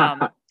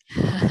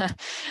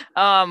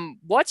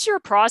 What's your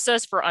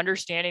process for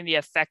understanding the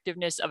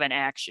effectiveness of an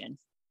action?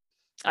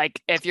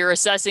 Like, if you're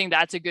assessing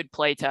that's a good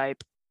play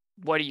type,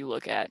 what do you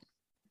look at?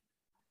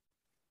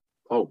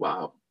 Oh,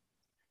 wow.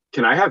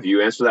 Can I have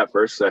you answer that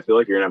first? Because I feel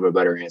like you're going to have a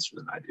better answer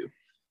than I do.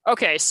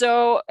 Okay,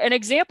 so an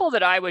example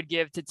that I would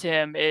give to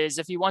Tim is,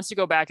 if he wants to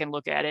go back and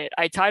look at it,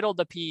 I titled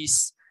the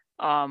piece,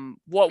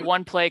 what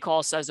one play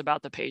call says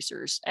about the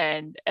Pacers.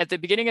 And at the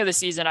beginning of the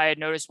season, I had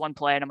noticed one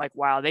play and I'm like,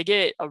 wow, they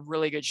get a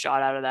really good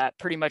shot out of that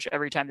pretty much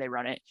every time they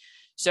run it.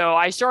 So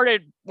I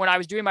started, when I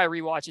was doing my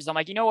rewatches, I'm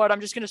like, you know what,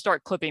 I'm just going to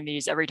start clipping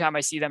these every time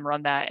I see them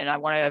run that. And I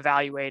want to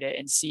evaluate it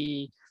and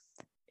see,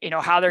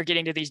 how they're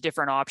getting to these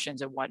different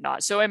options and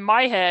whatnot. So in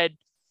my head,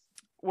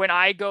 when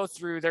I go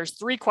through, there's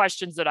 3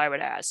 questions that I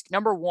would ask.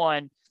 Number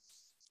 1,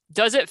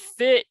 does it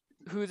fit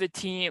who the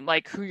team,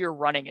 like who you're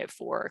running it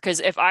for? Because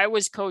if I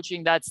was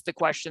coaching, that's the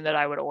question that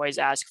I would always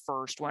ask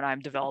first when I'm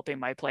developing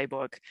my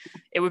playbook.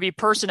 It would be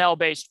personnel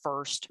based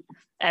first.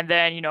 And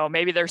then,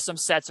 maybe there's some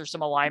sets or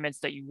some alignments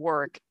that you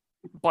work,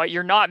 but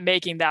you're not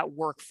making that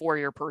work for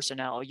your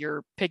personnel.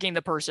 You're picking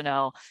the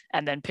personnel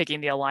and then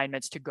picking the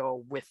alignments to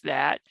go with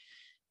that.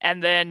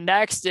 And then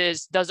next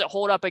is, does it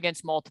hold up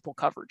against multiple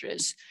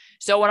coverages?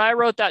 So when I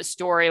wrote that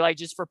story, like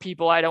just for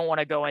people, I don't want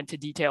to go into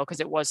detail because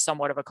it was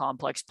somewhat of a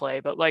complex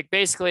play, but like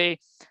basically,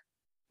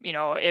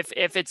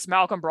 if it's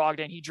Malcolm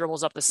Brogdon, he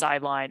dribbles up the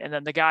sideline and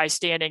then the guy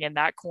standing in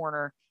that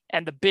corner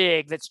and the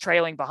big that's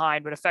trailing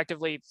behind would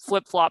effectively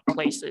flip-flop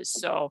places.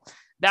 So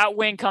that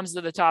wing comes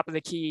to the top of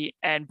the key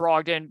and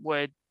Brogdon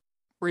would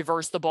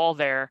reverse the ball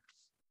there.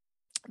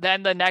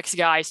 Then the next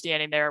guy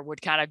standing there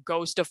would kind of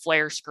ghost a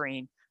flare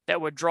screen that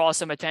would draw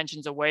some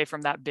attentions away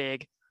from that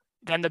big.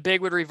 Then the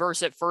big would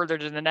reverse it further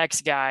to the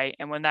next guy.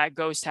 And when that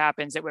ghost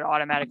happens, it would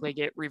automatically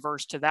get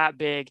reversed to that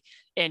big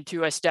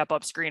into a step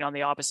up screen on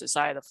the opposite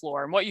side of the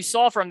floor. And what you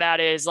saw from that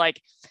is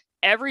like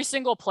every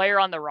single player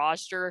on the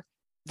roster,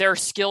 their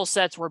skill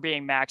sets were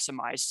being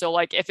maximized. So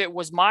like if it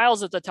was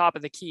Miles at the top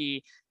of the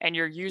key and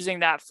you're using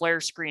that flare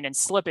screen and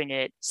slipping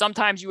it,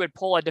 sometimes you would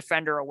pull a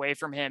defender away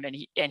from him and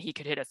he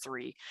could hit a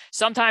 3.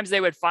 Sometimes they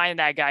would find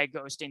that guy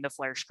ghosting the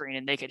flare screen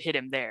and they could hit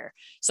him there.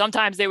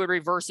 Sometimes they would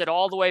reverse it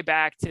all the way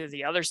back to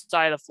the other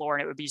side of the floor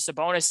and it would be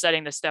Sabonis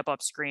setting the step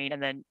up screen.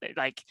 And then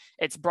like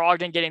it's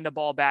Brogdon getting the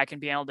ball back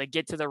and being able to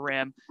get to the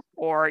rim.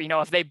 Or,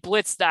 if they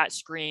blitzed that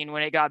screen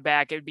when it got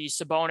back, it would be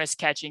Sabonis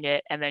catching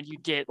it. And then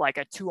you'd get like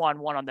a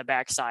 2-on-1 on the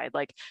backside.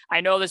 Like,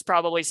 I know this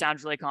probably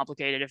sounds really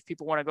complicated. If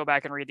people want to go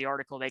back and read the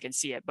article, they can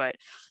see it. But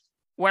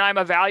when I'm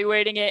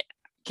evaluating it,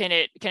 can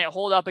it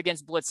hold up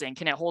against blitzing?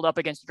 Can it hold up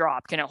against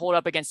drop? Can it hold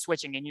up against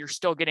switching? And you're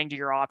still getting to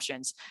your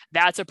options.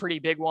 That's a pretty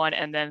big one.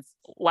 And then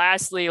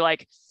lastly,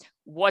 like,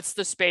 what's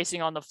the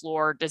spacing on the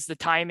floor?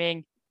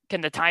 Can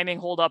the timing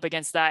hold up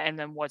against that? And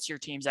then what's your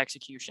team's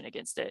execution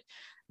against it?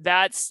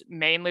 That's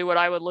mainly what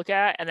I would look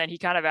at. And then he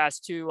kind of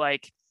asked too,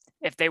 like,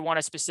 if they want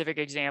a specific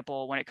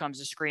example when it comes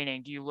to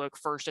screening, do you look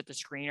first at the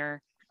screener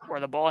or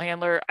the ball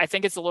handler? I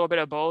think it's a little bit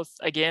of both.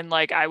 Again,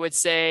 like I would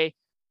say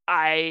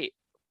I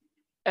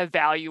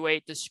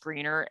evaluate the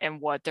screener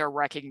and what their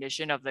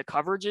recognition of the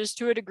coverage is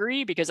to a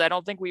degree, because I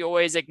don't think we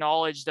always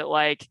acknowledge that,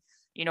 like,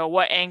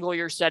 what angle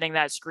you're setting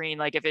that screen.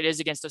 Like if it is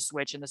against a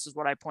switch, and this is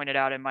what I pointed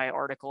out in my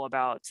article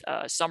about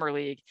Summer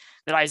League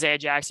that Isaiah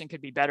Jackson could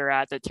be better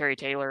at, that Terry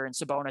Taylor and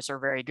Sabonis are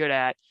very good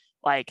at,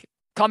 like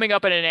coming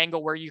up at an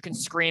angle where you can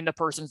screen the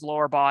person's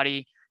lower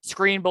body,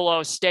 screen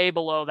below, stay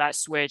below that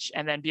switch,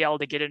 and then be able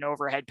to get an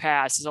overhead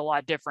pass is a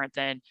lot different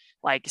than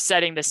like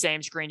setting the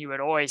same screen you would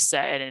always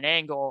set at an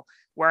angle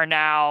where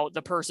now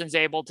the person's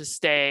able to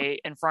stay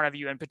in front of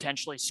you and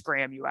potentially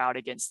scram you out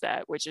against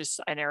that, which is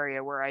an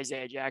area where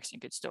Isaiah Jackson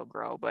could still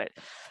grow. But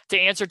to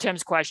answer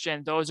Tim's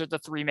question, those are the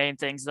 3 main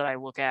things that I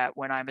look at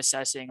when I'm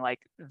assessing, like,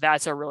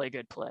 that's a really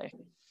good play.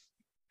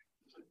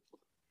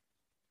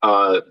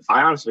 I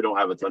honestly don't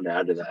have a ton to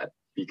add to that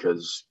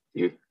because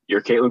you're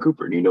Caitlin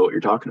Cooper and you know what you're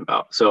talking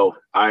about. So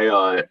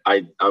I'm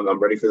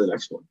ready for the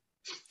next one.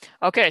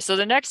 Okay. So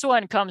the next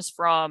one comes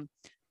from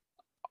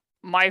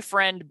my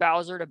friend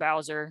Bowser to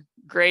Bowser.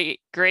 Great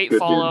good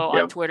follow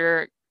on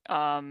Twitter.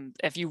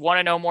 If you want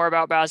to know more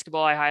about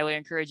basketball, I highly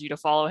encourage you to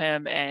follow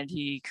him. And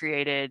he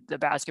created the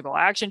Basketball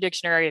Action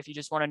Dictionary. If you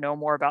just want to know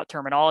more about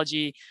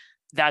terminology,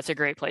 that's a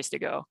great place to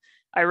go.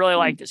 I really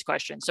like this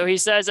question. So he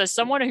says, as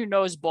someone who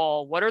knows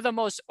ball, what are the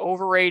most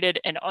overrated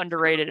and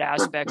underrated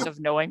aspects of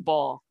knowing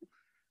ball?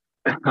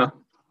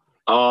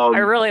 I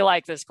really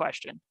like this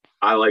question.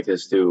 I like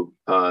this too.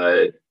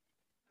 I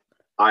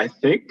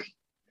think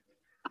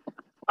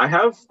I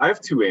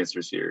have 2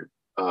 answers here.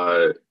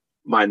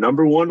 My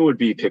number 1 would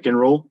be pick and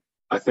roll.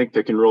 I think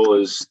pick and roll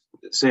is,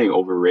 saying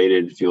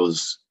overrated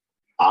feels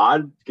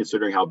odd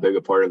considering how big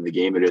a part of the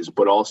game it is.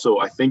 But also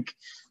I think,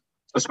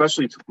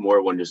 especially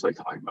more when just like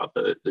talking about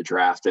the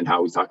draft and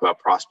how we talk about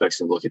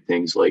prospects and look at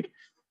things, like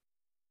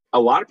a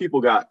lot of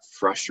people got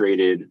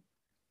frustrated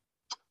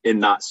in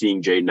not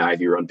seeing Jaden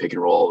Ivey run pick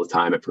and roll all the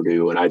time at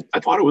Purdue. And I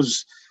thought it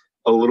was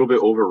a little bit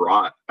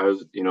overwrought.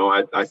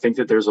 I think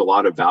that there's a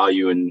lot of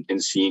value in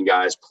seeing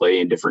guys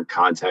play in different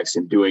contexts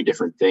and doing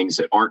different things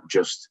that aren't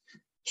just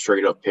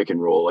straight up pick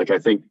and roll. Like, I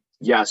think,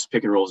 yes,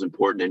 pick and roll is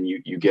important and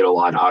you get a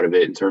lot out of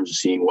it in terms of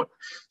seeing what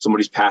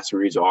somebody's passing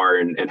reads are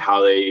and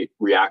how they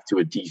react to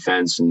a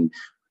defense and,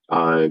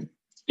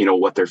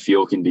 what their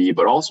feel can be.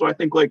 But also I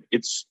think like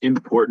it's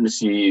important to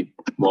see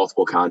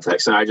multiple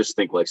contexts. And I just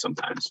think like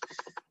sometimes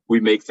we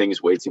make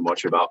things way too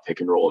much about pick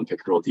and roll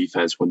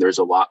defense when there's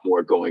a lot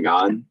more going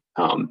on.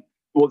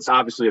 Well, it's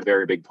obviously a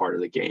very big part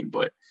of the game,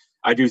 but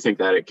I do think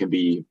that it can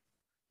be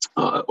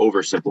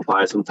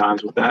oversimplified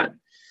sometimes with that.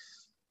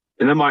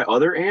 And then my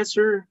other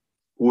answer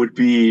would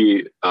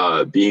be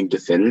being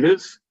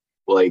definitive.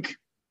 Like,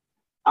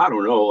 I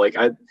don't know. Like,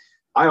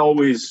 I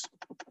always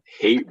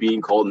hate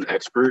being called an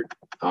expert.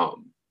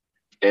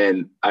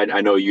 And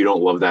I know you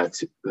don't love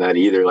that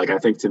either. Like, I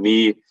think to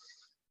me,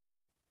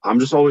 I'm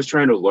just always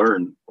trying to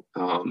learn.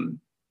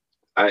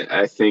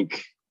 I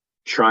think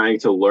trying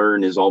to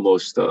learn is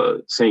almost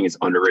saying it's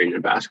underrated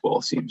in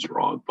basketball seems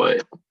wrong,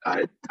 but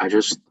I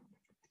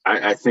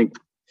think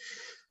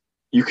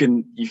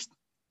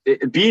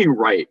being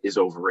right is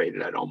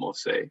overrated. I'd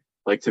almost say.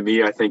 Like, to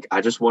me, I think I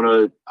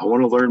want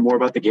to learn more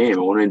about the game.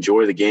 I want to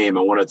enjoy the game.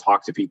 I want to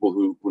talk to people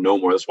who know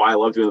more. That's why I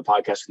love doing the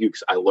podcast with you,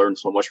 because I learn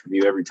so much from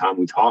you every time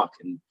we talk.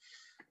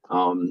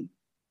 And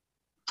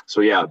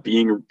so yeah,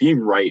 being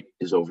right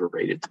is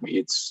overrated to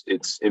me.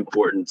 It's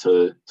important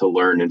to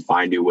learn and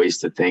find new ways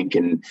to think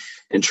and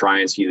try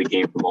and see the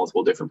game from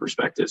multiple different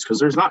perspectives, because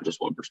there's not just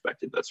one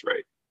perspective that's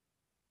right.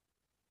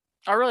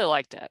 I really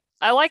like that.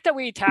 I like that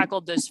we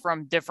tackled this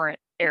from different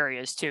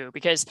areas too,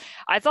 because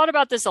I thought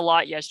about this a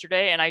lot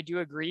yesterday, and I do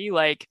agree.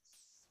 Like,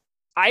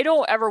 I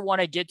don't ever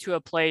want to get to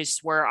a place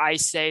where I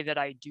say that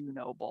I do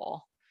know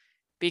ball,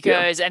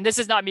 because, and this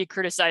is not me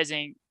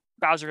criticizing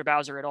Bowser to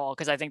Bowser at all,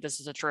 because I think this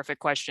is a terrific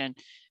question.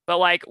 But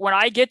like, when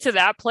I get to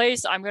that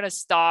place, I'm going to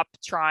stop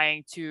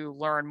trying to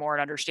learn more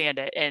and understand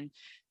it. And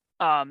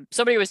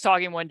somebody was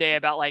talking one day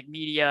about like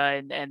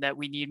media and that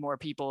we need more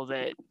people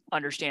that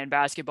understand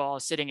basketball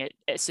sitting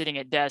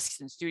at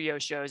desks and studio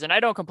shows. And I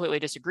don't completely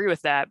disagree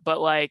with that,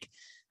 but like,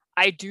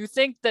 I do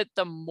think that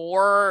the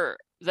more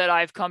that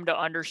I've come to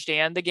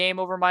understand the game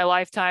over my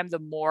lifetime, the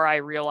more I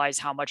realize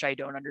how much I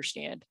don't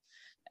understand.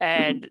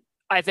 And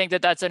I think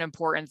that that's an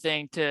important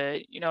thing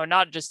to,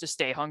 not just to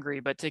stay hungry,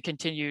 but to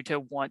continue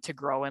to want to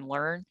grow and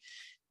learn.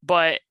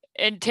 But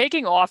and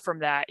taking off from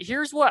that,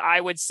 here's what I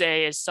would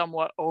say is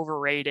somewhat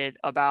overrated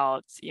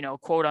about,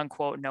 quote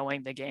unquote,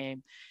 knowing the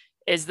game,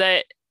 is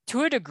that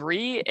to a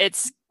degree,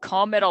 it's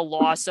come at a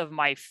loss of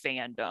my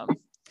fandom.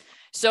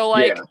 So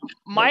like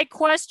my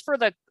quest for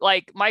the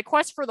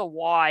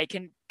why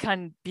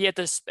can be at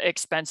the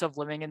expense of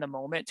living in the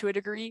moment to a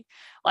degree.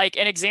 Like,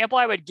 an example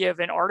I would give,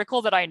 an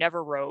article that I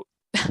never wrote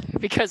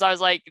because I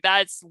was like,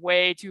 that's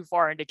way too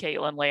far into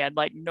Caitlin land.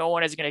 Like, no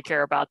one is going to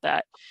care about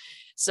that.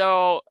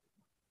 So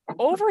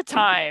over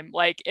time,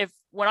 like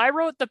when I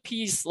wrote the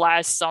piece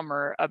last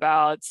summer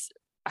about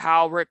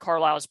how Rick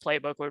Carlisle's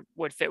playbook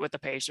would fit with the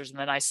Pacers, and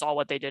then I saw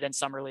what they did in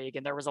Summer League,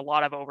 and there was a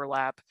lot of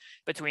overlap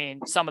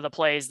between some of the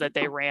plays that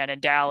they ran in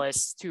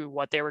Dallas to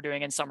what they were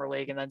doing in Summer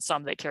League, and then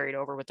some that carried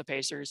over with the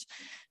Pacers.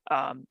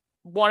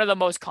 One of the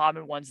most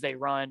common ones they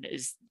run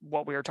is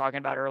what we were talking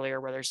about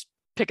earlier, where there's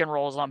pick and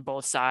rolls on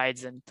both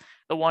sides, and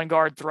the one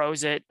guard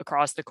throws it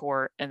across the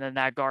court, and then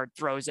that guard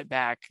throws it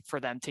back for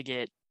them to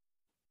get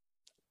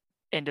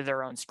into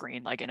their own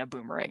screen, like in a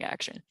boomerang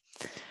action.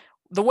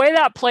 The way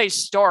that play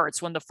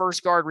starts when the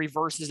first guard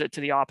reverses it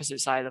to the opposite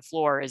side of the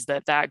floor is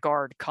that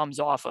guard comes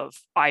off of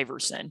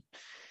Iverson.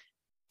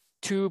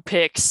 2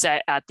 picks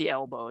set at the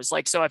elbows.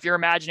 Like, so if you're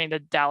imagining the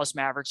Dallas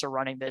Mavericks are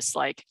running this,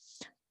 like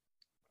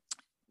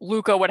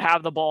Luka would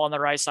have the ball on the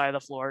right side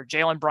of the floor.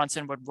 Jalen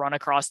Brunson would run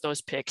across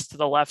those picks to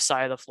the left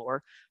side of the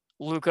floor.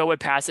 Luka would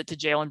pass it to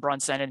Jalen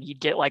Brunson and he'd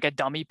get like a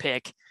dummy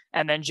pick.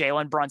 And then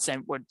Jalen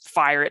Brunson would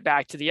fire it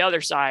back to the other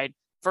side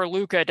for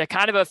Luka to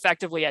kind of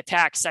effectively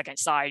attack second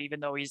side, even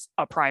though he's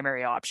a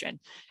primary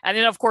option. And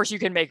then of course you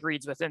can make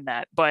reads within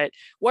that. But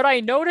what I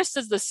noticed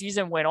as the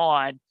season went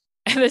on,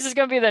 and this is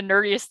going to be the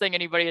nerdiest thing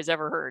anybody has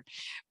ever heard,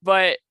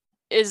 but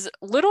is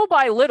little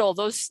by little,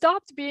 those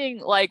stopped being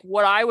like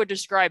what I would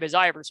describe as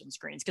Iverson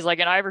screens. Cause like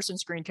an Iverson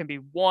screen can be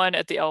one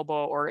at the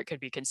elbow or it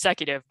could be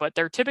consecutive, but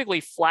they're typically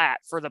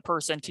flat for the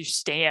person to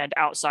stand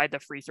outside the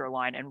free throw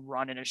line and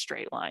run in a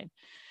straight line.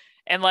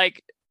 And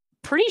like,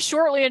 pretty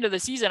shortly into the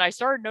season, I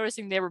started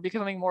noticing they were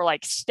becoming more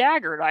like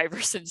staggered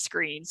Iverson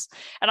screens.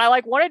 And I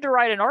like wanted to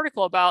write an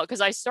article about,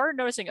 because I started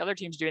noticing other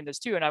teams doing this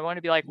too. And I wanted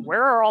to be like,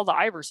 where are all the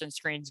Iverson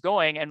screens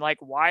going? And like,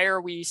 why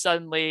are we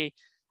suddenly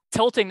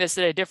tilting this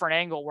at a different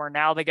angle where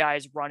now the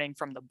guy's running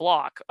from the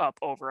block up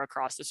over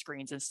across the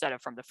screens instead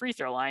of from the free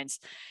throw lines?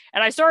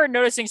 And I started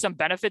noticing some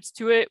benefits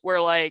to it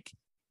where like,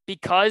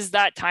 because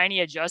that tiny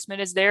adjustment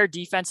is there,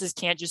 defenses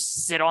can't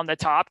just sit on the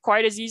top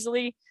quite as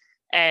easily.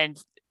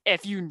 And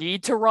if you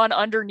need to run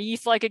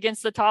underneath, like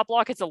against the top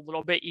block, it's a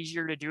little bit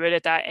easier to do it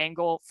at that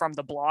angle from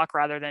the block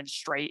rather than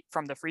straight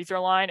from the free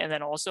throw line. And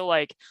then also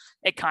like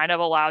it kind of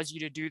allows you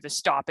to do the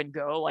stop and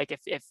go. Like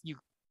if you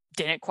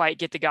didn't quite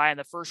get the guy on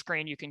the first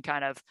screen, you can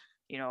kind of,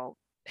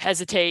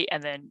 hesitate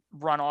and then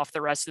run off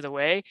the rest of the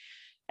way.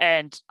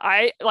 And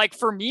I like,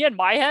 for me in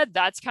my head,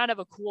 that's kind of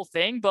a cool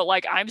thing, but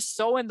like, I'm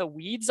so in the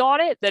weeds on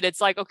it that it's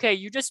like, okay,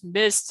 you just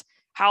missed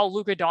how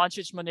Luka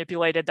Doncic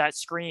manipulated that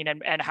screen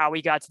and how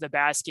he got to the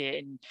basket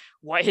and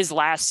what his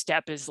last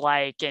step is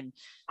like.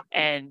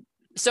 And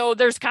so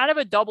there's kind of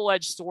a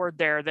double-edged sword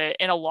there that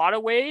in a lot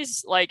of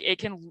ways, like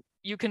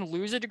you can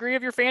lose a degree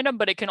of your fandom,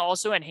 but it can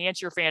also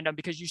enhance your fandom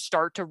because you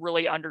start to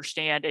really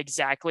understand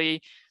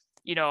exactly,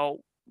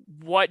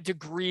 what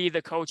degree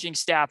the coaching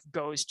staff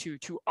goes to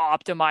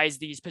optimize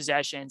these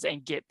possessions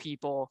and get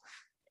people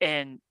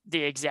in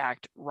the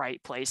exact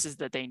right places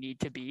that they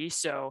need to be.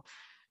 So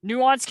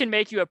nuance can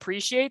make you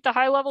appreciate the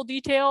high level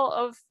detail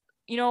of,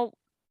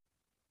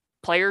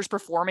 players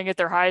performing at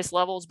their highest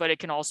levels, but it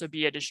can also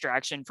be a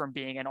distraction from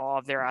being in awe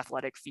of their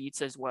athletic feats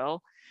as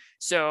well.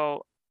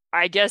 So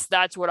I guess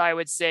that's what I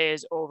would say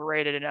is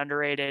overrated and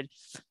underrated.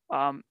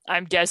 I'm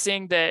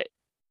guessing that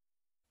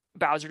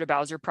Bowser to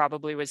Bowser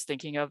probably was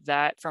thinking of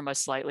that from a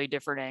slightly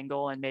different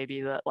angle, and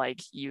maybe that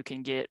like you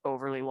can get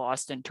overly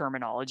lost in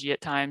terminology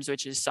at times,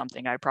 which is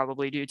something I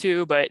probably do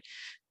too. But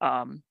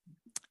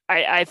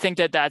I think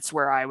that that's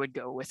where I would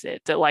go with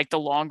it. That like the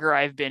longer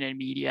I've been in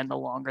media and the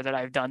longer that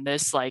I've done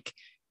this, like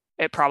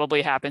it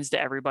probably happens to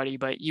everybody,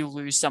 but you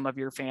lose some of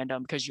your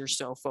fandom because you're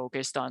so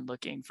focused on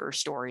looking for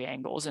story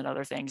angles and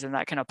other things. And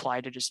that can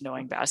apply to just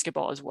knowing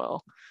basketball as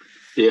well.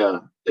 Yeah.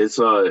 It's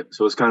so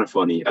it's kind of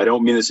funny. I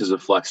don't mean this as a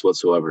flex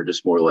whatsoever,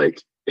 just more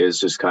like it's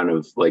just kind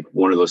of like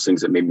one of those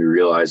things that made me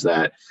realize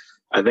that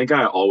I think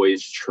I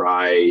always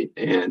try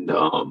and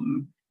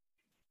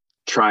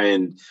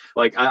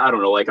like, I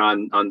don't know, like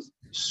on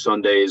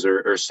Sundays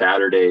or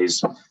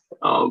Saturdays,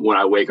 when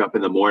I wake up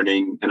in the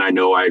morning and I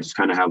know I just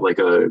kind of have like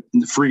a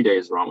free day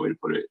is the wrong way to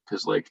put it.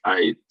 Cause like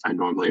I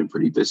normally am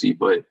pretty busy,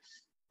 but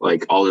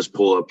like I'll just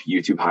pull up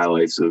YouTube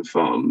highlights of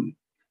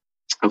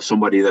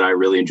somebody that I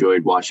really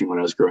enjoyed watching when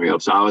I was growing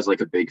up. So I was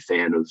like a big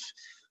fan of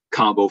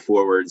combo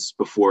forwards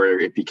before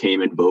it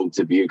became in vogue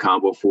to be a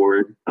combo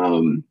forward.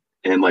 And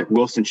like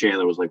Wilson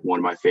Chandler was like one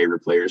of my favorite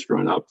players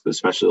growing up,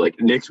 especially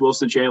like Knicks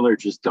Wilson Chandler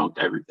just dunked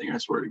everything, I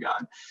swear to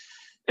God.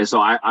 And so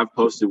I've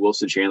posted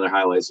Wilson Chandler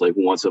highlights like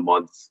once a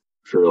month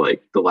for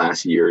like the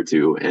last year or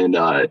two. And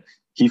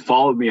he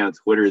followed me on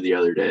Twitter the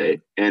other day,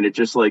 and it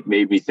just like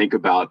made me think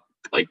about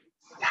like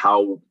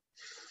how,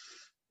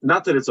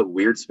 not that it's a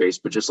weird space,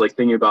 but just like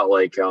thinking about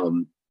like,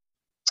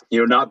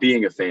 not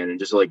being a fan and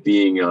just like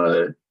being,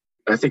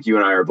 I think you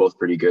and I are both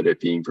pretty good at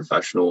being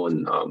professional.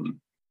 And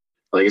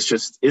like, it's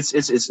just,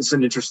 it's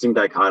an interesting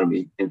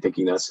dichotomy in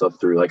thinking that stuff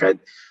through. Like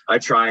I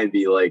try and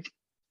be like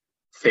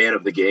fan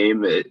of the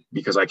game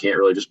because I can't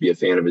really just be a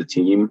fan of a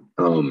team.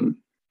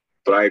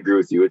 But I agree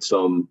with you. It's,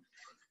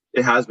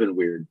 it has been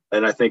weird.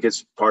 And I think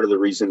it's part of the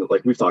reason that,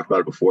 like we've talked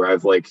about it before,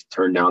 I've like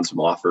turned down some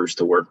offers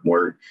to work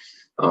more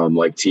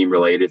like team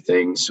related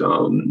things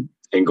and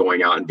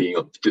going out and being,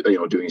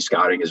 doing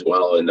scouting as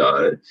well. And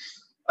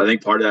I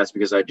think part of that's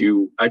because I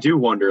do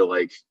wonder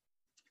like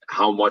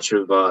how much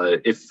of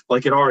if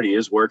like it already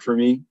is work for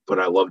me, but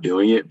I love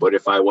doing it. But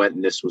if I went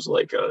and this was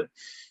like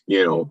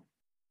you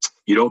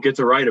don't get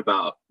to write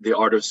about the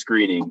art of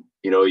screening,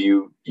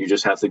 you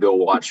just have to go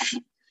watch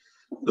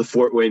the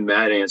Fort Wayne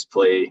Mad Ants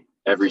play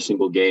every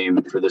single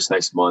game for this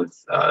next month.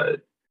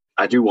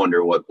 I do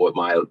wonder what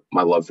my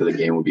love for the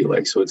game would be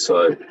like. So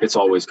it's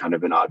always kind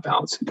of an odd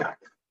balancing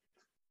act.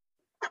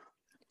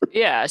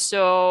 Yeah.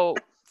 So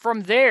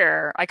from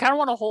there, I kind of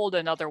want to hold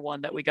another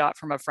one that we got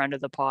from a friend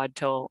of the pod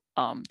till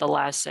the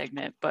last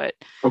segment. But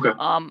okay.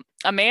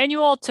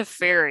 Emmanuel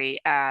Teferi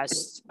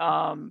asked,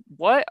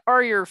 what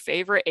are your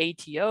favorite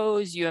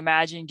ATOs you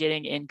imagine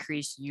getting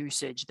increased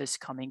usage this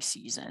coming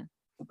season?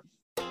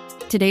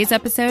 Today's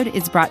episode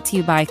is brought to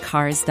you by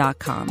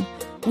Cars.com.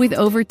 With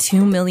over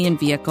 2 million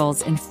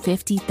vehicles and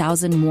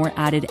 50,000 more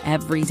added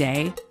every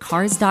day,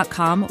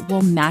 Cars.com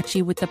will match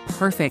you with the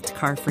perfect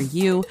car for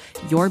you,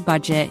 your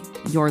budget,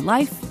 your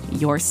life,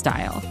 your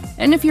style.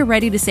 And if you're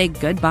ready to say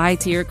goodbye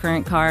to your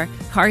current car,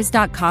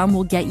 Cars.com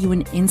will get you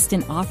an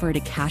instant offer to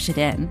cash it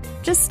in.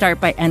 Just start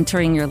by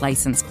entering your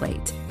license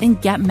plate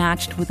and get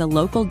matched with a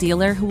local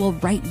dealer who will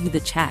write you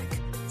the check.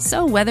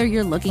 So whether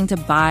you're looking to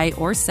buy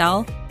or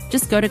sell,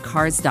 just go to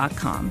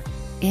Cars.com.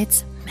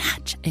 It's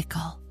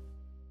magical.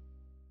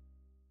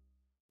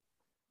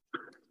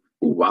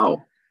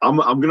 Wow. I'm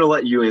going to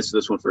let you answer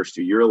this one first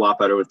too. You're a lot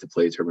better with the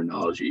play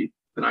terminology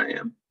than I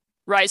am.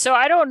 Right. So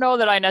I don't know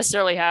that I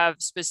necessarily have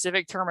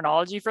specific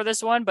terminology for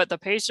this one, but the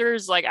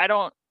Pacers, like, I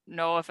don't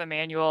know if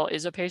Emmanuel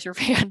is a Pacer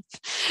fan.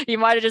 He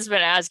might have just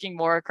been asking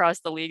more across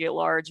the league at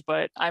large,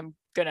 but I'm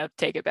going to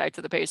take it back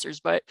to the Pacers.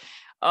 But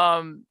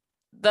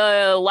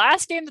the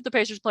last game that the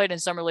Pacers played in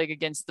Summer League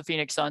against the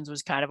Phoenix Suns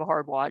was kind of a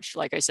hard watch.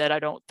 Like I said, I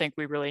don't think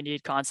we really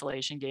need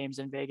consolation games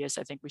in Vegas.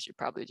 I think we should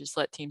probably just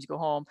let teams go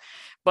home.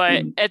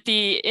 But at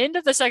the end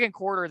of the second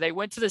quarter, they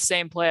went to the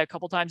same play a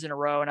couple times in a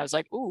row. And I was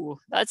like, ooh,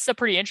 that's a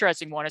pretty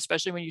interesting one,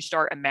 especially when you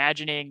start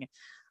imagining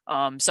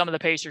some of the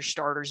Pacers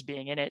starters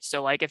being in it.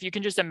 So like, if you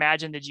can just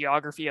imagine the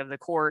geography of the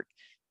court,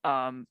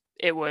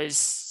 it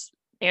was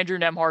Andrew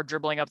Nembhard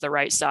dribbling up the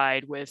right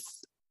side with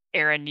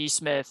Aaron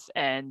Nesmith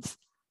and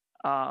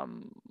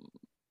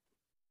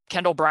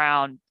Kendall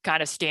Brown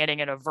kind of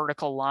standing in a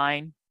vertical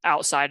line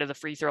outside of the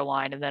free throw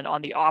line. And then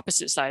on the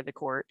opposite side of the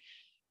court,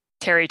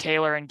 Terry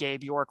Taylor and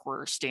Gabe York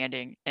were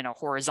standing in a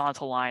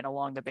horizontal line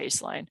along the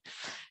baseline.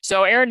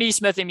 So Aaron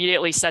Nesmith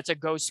immediately sets a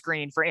ghost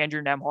screen for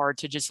Andrew Nembhard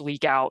to just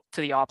leak out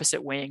to the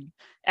opposite wing.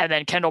 And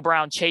then Kendall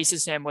Brown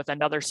chases him with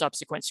another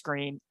subsequent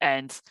screen.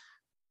 And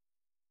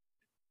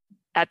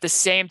at the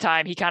same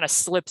time, he kind of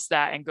slips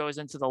that and goes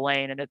into the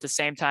lane. And at the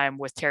same time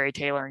with Terry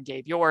Taylor and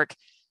Gabe York,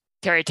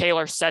 Terry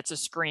Taylor sets a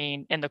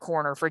screen in the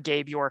corner for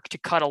Gabe York to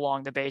cut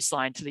along the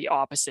baseline to the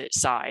opposite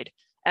side.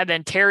 And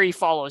then Terry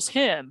follows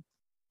him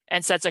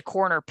and sets a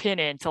corner pin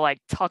in to like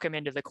tuck him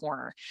into the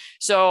corner.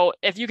 So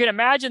if you can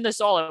imagine this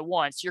all at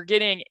once, you're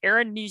getting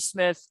Aaron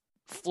Nesmith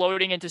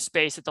floating into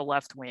space at the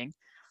left wing.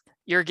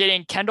 You're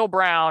getting Kendall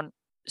Brown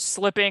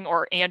slipping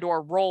or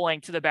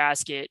rolling to the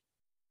basket,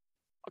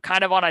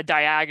 kind of on a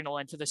diagonal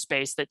into the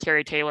space that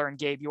Terry Taylor and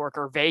Gabe York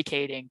are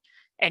vacating.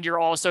 And you're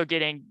also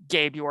getting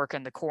Gabe York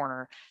in the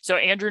corner. So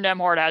Andrew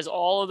Nembhard has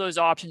all of those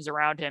options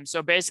around him.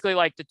 So basically,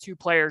 like, the two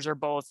players are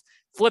both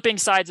flipping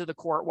sides of the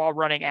court while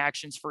running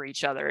actions for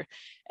each other.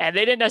 And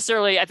they didn't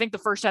necessarily, I think the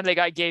first time they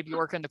got Gabe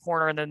York in the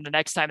corner, and then the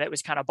next time it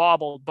was kind of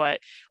bobbled. But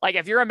like,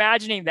 if you're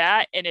imagining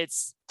that, and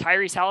it's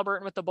Tyrese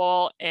Halliburton with the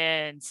ball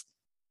and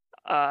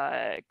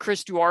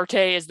Chris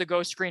Duarte is the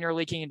ghost screener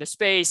leaking into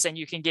space, and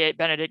you can get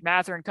Benedict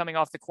Mathurin coming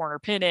off the corner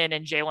pin in,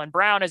 and Jaylen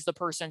Brown is the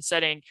person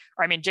setting,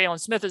 Jalen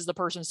Smith is the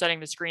person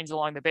setting the screens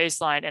along the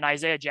baseline, and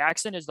Isaiah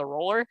Jackson is the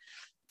roller.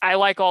 I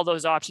like all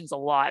those options a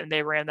lot, and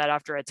they ran that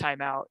after a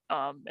timeout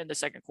in the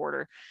second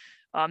quarter.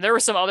 There were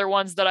some other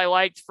ones that I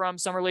liked from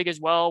Summer League as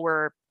well,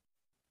 where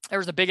there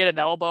was a big at an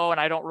elbow,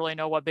 and I don't really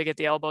know what big at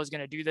the elbow is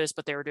going to do this,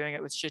 but they were doing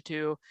it with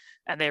Shittu,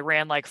 and they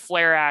ran like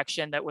flare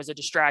action that was a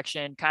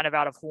distraction kind of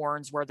out of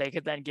horns where they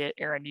could then get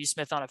Aaron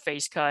Nesmith on a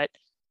face cut.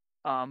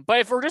 But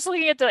if we're just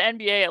looking at the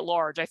NBA at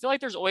large, I feel like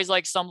there's always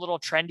like some little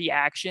trendy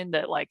action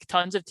that like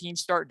tons of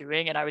teams start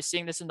doing. And I was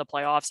seeing this in the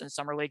playoffs, and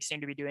Summer League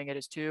seemed to be doing it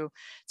as too.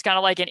 It's kind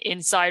of like an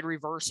inside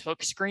reverse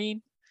hook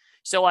screen.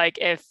 So like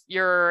if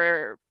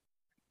you're,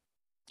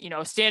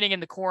 standing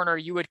in the corner,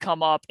 you would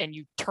come up and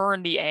you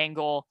turn the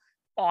angle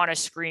on a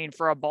screen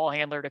for a ball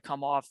handler to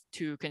come off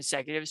two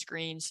consecutive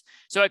screens.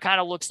 So it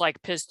kind of looks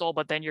like pistol,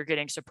 but then you're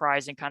getting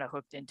surprised and kind of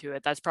hooked into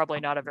it. That's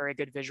probably not a very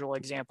good visual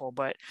example,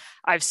 but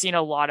I've seen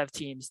a lot of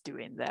teams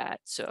doing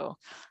that. So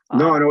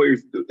no, I know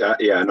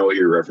what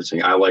you're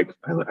referencing.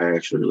 I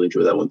actually really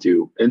enjoy that one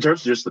too. In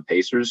terms of just the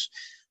Pacers,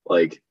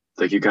 like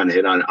you kind of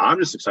hit on, I'm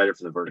just excited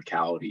for the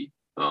verticality.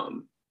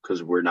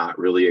 Because we're not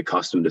really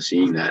accustomed to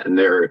seeing that. And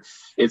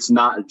it's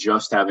not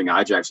just having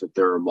Ajax, but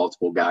there are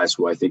multiple guys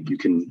who I think you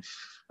can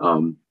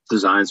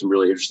design some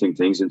really interesting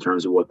things in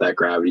terms of what that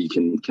gravity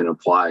can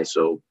apply.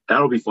 So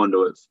that'll be fun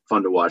to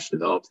watch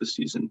develop this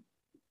season.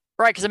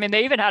 Right. Cause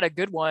they even had a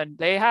good one.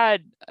 They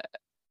had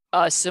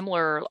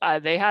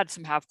they had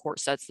some half court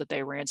sets that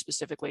they ran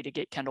specifically to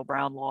get Kendall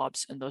Brown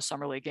lobs in those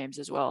Summer League games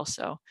as well.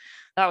 So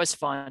that was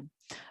fun.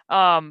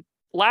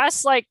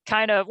 Last,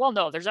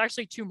 there's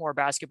actually two more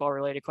basketball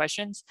related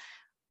questions.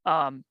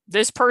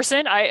 This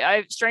person,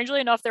 I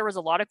strangely enough, there was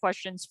a lot of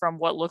questions from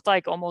what looked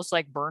like almost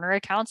like burner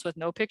accounts with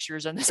no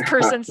pictures. And this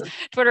person's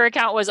Twitter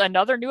account was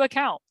another new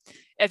account.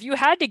 If you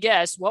had to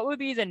guess, what would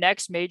be the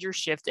next major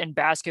shift in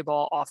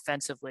basketball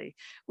offensively?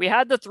 We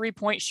had the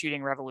 3-point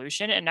shooting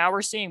revolution, and now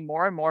we're seeing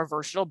more and more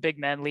versatile big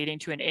men leading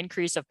to an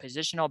increase of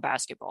positional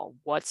basketball.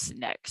 What's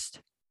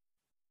next?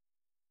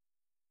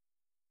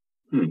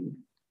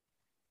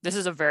 This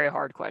is a very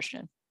hard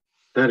question.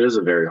 That is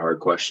a very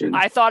hard question.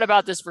 I thought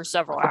about this for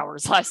several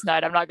hours last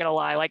night. I'm not going to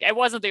lie. Like, it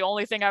wasn't the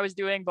only thing I was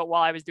doing, but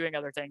while I was doing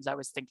other things, I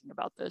was thinking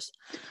about this.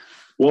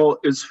 Well,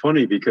 it's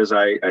funny because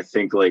I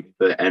think like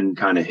the end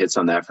kind of hits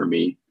on that for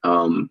me.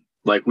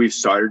 Like we've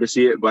started to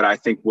see it, but I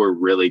think we're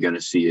really going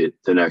to see it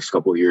the next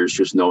couple of years,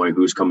 just knowing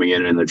who's coming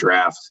in the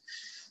draft.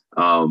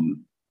 I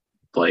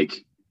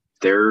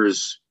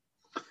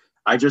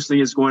just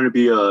think it's going to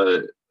be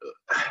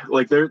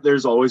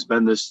there's always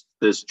been this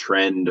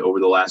trend over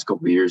the last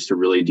couple of years to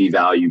really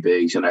devalue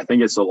bigs. And I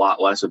think it's a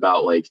lot less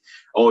about like,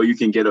 oh, you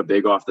can get a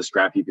big off the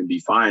scrap, you can be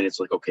fine. It's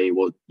like, okay,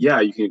 well, yeah,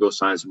 you can go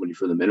sign somebody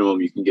for the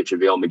minimum. You can get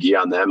JaVale McGee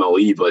on the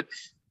MLE, but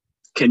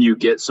can you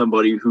get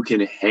somebody who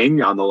can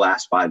hang on the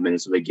last 5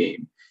 minutes of a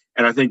game?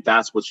 And I think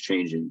that's what's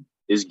changing,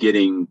 is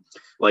getting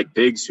like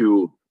bigs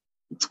who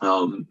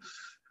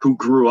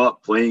grew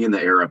up playing in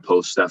the era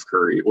post Steph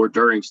Curry or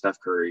during Steph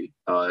Curry,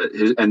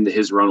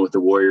 his run with the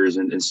Warriors,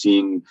 and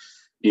seeing,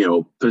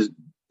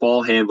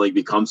 ball handling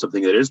become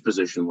something that is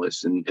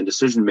positionless, and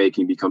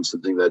decision-making becomes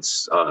something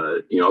that's,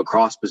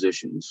 across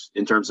positions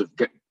in terms of,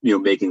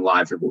 making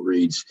live dribble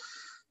reads.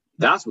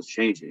 That's what's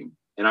changing.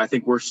 And I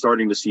think we're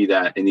starting to see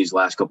that in these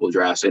last couple of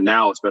drafts. And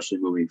now, especially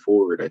moving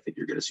forward, I think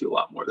you're going to see a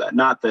lot more of that.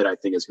 Not that I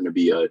think it's going to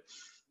be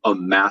a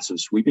massive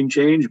sweeping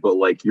change, but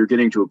like you're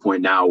getting to a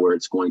point now where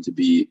it's going to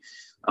be,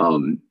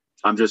 I'm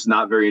just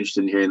not very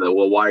interested in hearing that,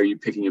 well, why are you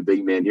picking a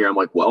big man here? I'm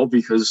like, well,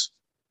 because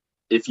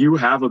if you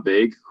have a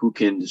big who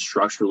can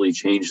structurally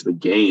change the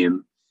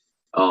game,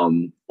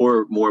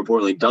 or more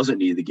importantly, doesn't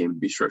need the game to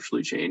be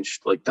structurally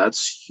changed, like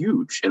that's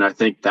huge. And I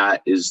think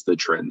that is the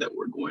trend that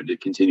we're going to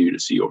continue to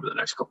see over the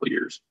next couple of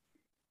years.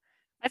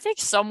 I think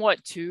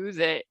somewhat too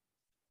that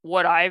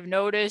what I've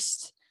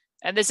noticed,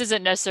 and this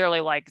isn't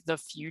necessarily like the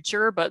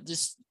future, but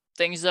just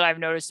things that I've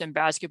noticed in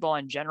basketball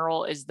in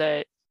general, is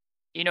that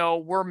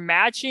we're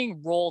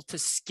matching role to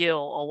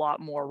skill a lot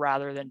more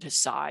rather than to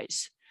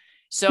size.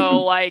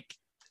 So like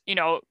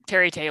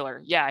Terry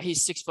Taylor, yeah,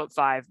 he's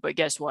 6'5", but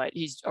guess what?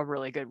 He's a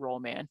really good roll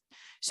man.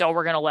 So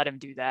we're going to let him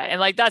do that. And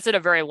like, that's at a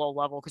very low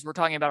level because we're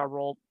talking about a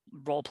role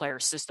player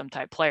system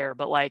type player,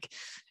 but like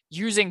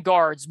using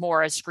guards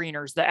more as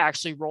screeners that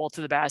actually roll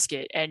to the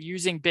basket and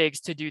using bigs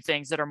to do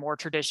things that are more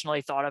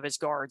traditionally thought of as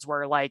guards,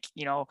 where like,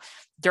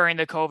 during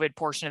the COVID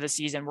portion of the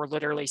season, we're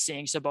literally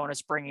seeing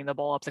Sabonis bringing the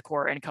ball up the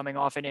court and coming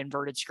off an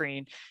inverted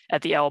screen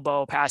at the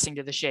elbow, passing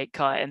to the shake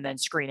cut, and then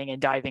screening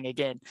and diving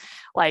again.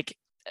 Like,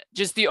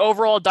 just the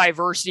overall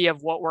diversity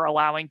of what we're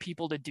allowing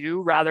people to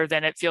do, rather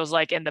than it feels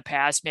like in the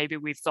past, maybe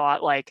we've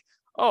thought like,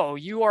 oh,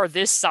 you are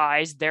this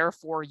size,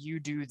 therefore you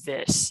do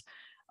this.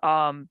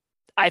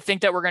 I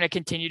think that we're going to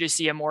continue to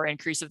see a more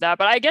increase of that.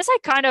 But I guess I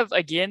kind of,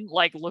 again,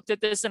 like looked at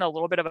this in a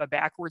little bit of a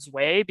backwards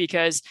way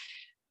because,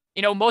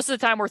 most of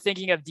the time we're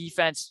thinking of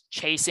defense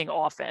chasing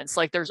offense.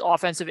 Like there's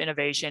offensive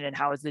innovation and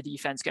how is the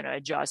defense going to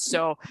adjust?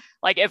 So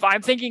like if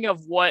I'm thinking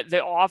of what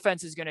the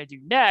offense is going to do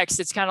next,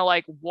 it's kind of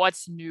like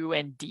what's new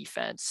in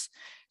defense.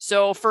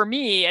 So for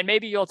me, and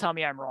maybe you'll tell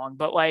me I'm wrong,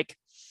 but like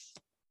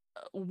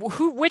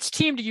which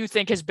team do you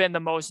think has been the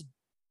most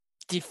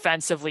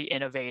defensively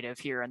innovative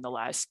here in the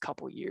last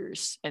couple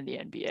years in the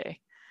NBA?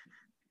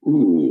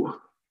 Ooh.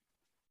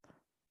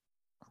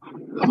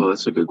 Oh,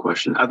 that's a good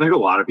question. I think a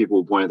lot of people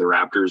will point at the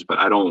Raptors, but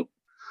I don't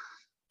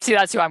see.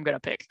 That's who I'm going to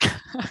pick.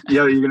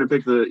 Yeah, you're going to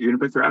pick the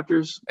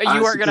Raptors.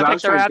 You weren't going to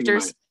pick the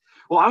Raptors.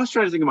 I was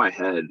trying to think in my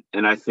head,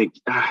 and I think,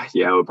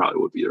 it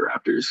probably would be the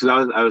Raptors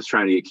because I was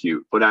trying to get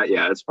cute, but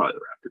it's probably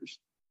the Raptors.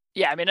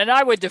 Yeah, I mean, and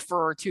I would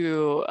defer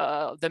to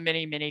the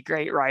many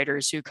great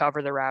writers who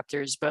cover the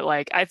Raptors, but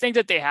like I think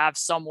that they have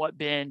somewhat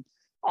been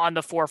on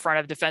the forefront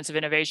of defensive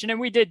innovation, and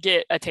we did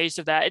get a taste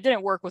of that. It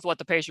didn't work with what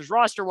the Pacers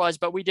roster was,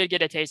 but we did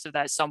get a taste of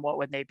that somewhat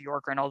with Nate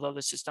Bjorkgren, although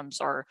the systems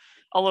are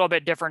a little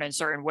bit different in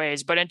certain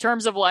ways. But in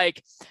terms of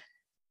like,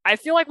 I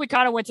feel like we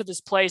kind of went to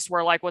this place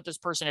where like what this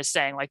person is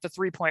saying, like the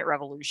 3-point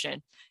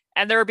revolution,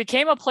 and there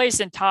became a place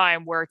in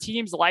time where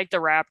teams like the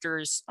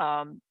Raptors,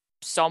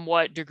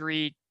 somewhat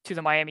degree to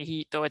the Miami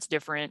Heat, though it's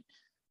different,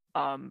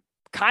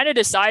 kind of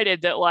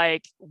decided that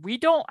like we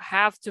don't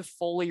have to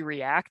fully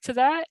react to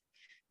that.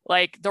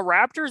 Like the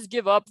Raptors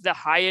give up the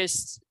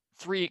highest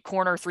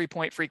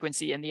 3-point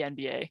frequency in the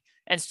NBA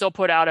and still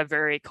put out a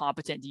very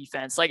competent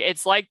defense. Like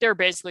it's like they're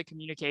basically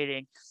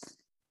communicating,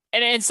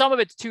 and some of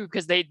it's too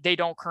because they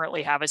don't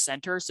currently have a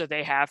center, so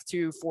they have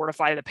to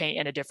fortify the paint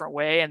in a different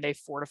way, and they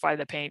fortify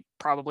the paint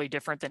probably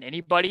different than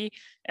anybody,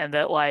 and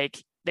that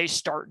like they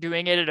start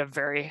doing it at a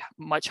very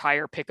much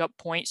higher pickup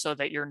point so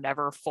that you're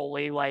never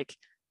fully like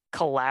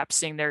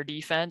collapsing their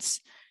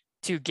defense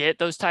to get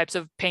those types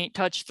of paint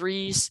touch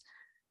threes.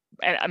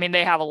 And I mean,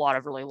 they have a lot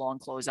of really long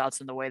closeouts,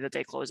 and the way that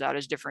they close out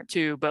is different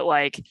too, but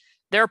like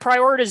their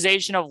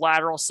prioritization of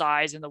lateral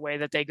size and the way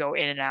that they go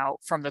in and out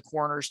from the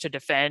corners to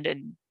defend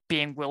and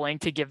being willing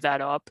to give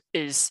that up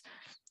is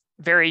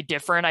very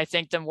different, I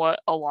think, than what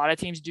a lot of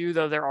teams do,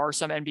 though there are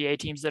some NBA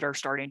teams that are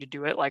starting to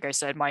do it. Like I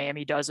said,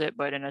 Miami does it,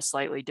 but in a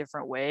slightly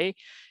different way.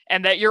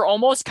 And that you're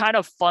almost kind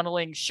of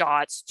funneling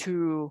shots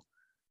to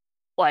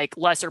like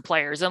lesser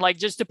players. And like,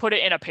 just to put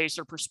it in a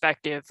Pacer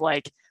perspective,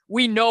 like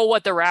we know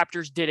what the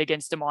Raptors did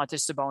against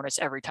Domantas Sabonis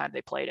every time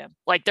they played him.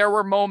 Like there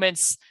were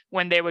moments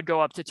when they would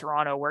go up to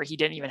Toronto where he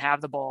didn't even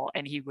have the ball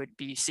and he would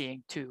be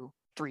seeing 2-3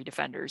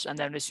 defenders. And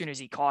then as soon as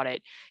he caught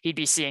it, he'd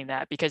be seeing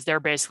that because they're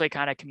basically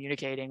kind of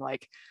communicating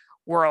like,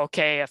 we're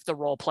okay if the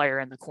role player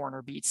in the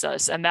corner beats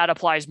us. And that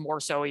applies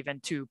more so even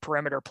to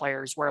perimeter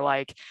players where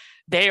like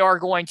they are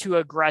going to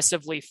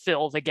aggressively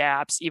fill the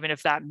gaps, even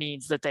if that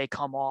means that they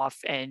come off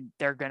and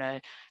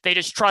they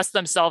just trust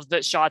themselves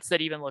that shots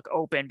that even look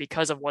open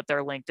because of what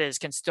their length is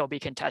can still be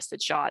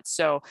contested shots.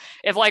 So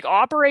if like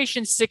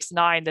Operation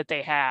 6-9 that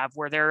they have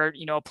where they're,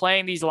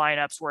 playing these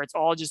lineups where it's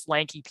all just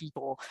lanky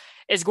people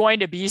is going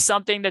to be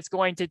something that's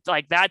going to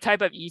like that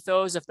type of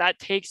ethos. If that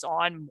takes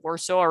on more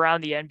so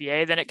around the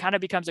NBA, then it kind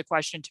of becomes a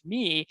question to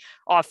me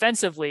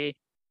offensively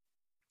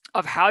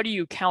of how do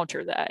you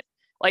counter that?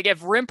 Like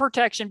if rim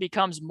protection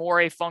becomes more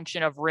a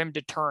function of rim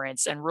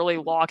deterrence and really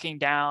locking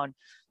down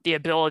the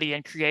ability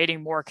and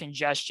creating more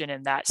congestion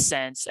in that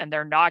sense, and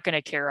they're not going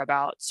to care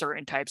about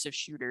certain types of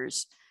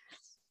shooters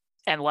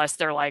unless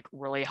they're like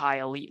really high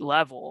elite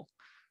level,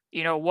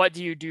 what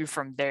do you do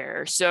from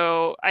there?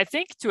 So I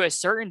think to a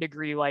certain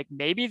degree, like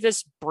maybe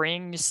this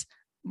brings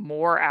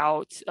more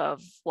out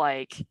of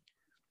like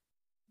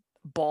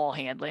ball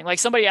handling. Like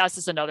somebody asked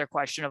us another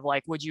question of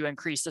like, would you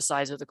increase the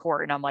size of the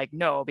court? And I'm like,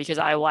 no, because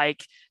I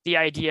like the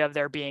idea of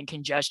there being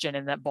congestion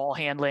and that ball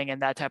handling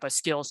and that type of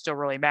skill still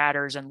really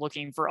matters, and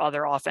looking for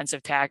other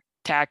offensive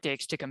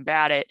tactics to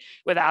combat it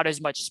without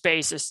as much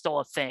space is still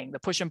a thing. The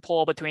push and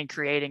pull between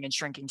creating and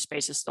shrinking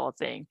space is still a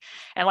thing.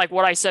 And like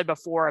what I said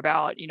before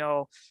about,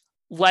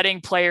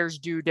 letting players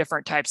do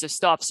different types of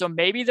stuff. So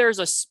maybe there's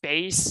a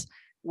space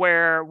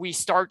where we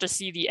start to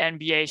see the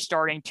NBA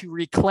starting to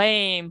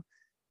reclaim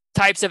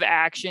types of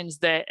actions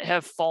that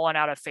have fallen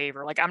out of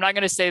favor. Like I'm not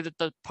going to say that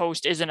the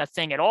post isn't a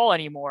thing at all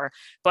anymore,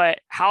 but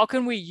how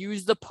can we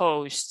use the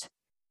post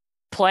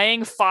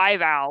playing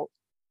 5 out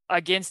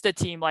against a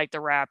team like the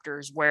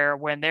Raptors, where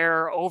when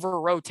they're over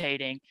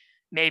rotating,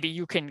 maybe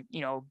you can,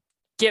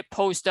 get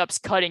post ups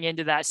cutting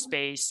into that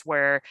space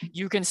where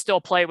you can still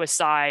play with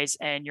size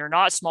and you're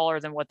not smaller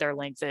than what their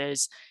length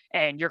is.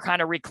 And you're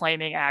kind of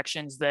reclaiming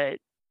actions that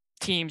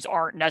teams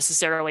aren't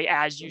necessarily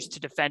as used to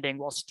defending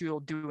while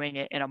still doing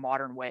it in a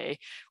modern way.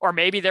 Or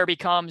maybe there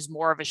becomes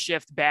more of a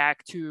shift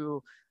back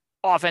to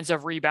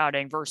offensive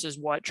rebounding versus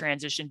what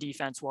transition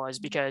defense was,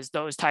 because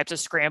those types of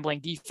scrambling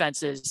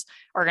defenses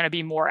are going to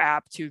be more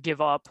apt to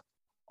give up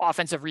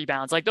offensive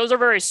rebounds. Like, those are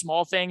very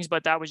small things,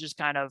 but that was just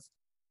kind of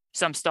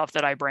some stuff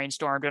that I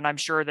brainstormed. And I'm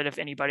sure that if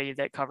anybody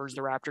that covers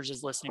the Raptors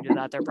is listening to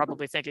that, they're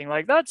probably thinking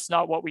like, that's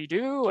not what we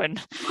do. And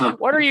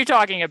what are you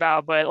talking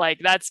about? But like,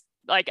 that's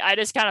like, I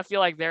just kind of feel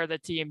like they're the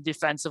team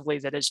defensively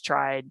that has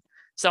tried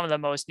some of the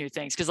most new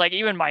things. Cause like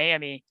even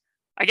Miami,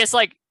 I guess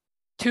like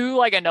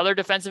another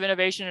defensive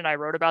innovation, and I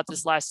wrote about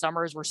this last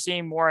summer, is we're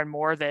seeing more and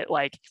more that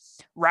like,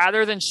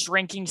 rather than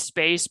shrinking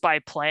space by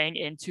playing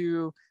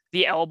into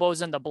the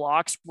elbows and the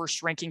blocks, we're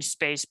shrinking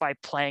space by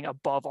playing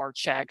above our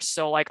checks.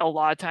 So like a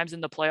lot of times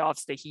in the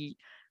playoffs, the Heat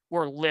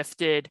were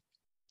lifted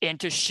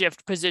into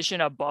shift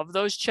position above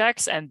those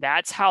checks, and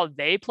that's how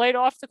they played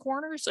off the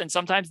corners. And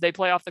sometimes they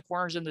play off the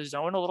corners in the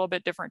zone a little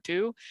bit different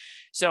too.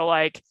 So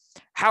like,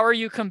 how are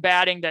you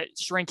combating that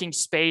shrinking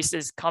space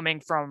is coming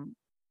from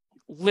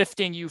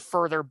lifting you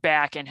further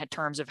back in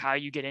terms of how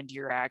you get into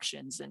your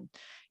actions? And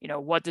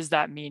what does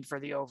that mean for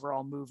the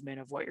overall movement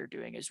of what you're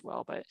doing as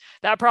well? But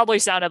that probably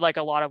sounded like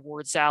a lot of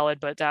word salad,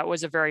 but that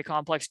was a very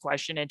complex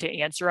question. And to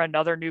answer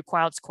another new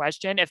Quounce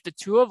question, if the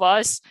two of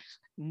us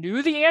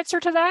knew the answer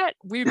to that,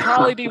 we'd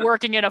probably be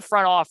working in a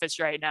front office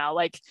right now.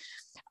 Like,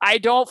 I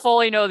don't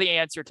fully know the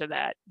answer to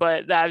that,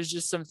 but that was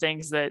just some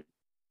things that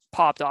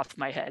popped off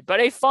my head.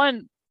 But a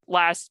fun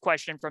last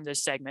question from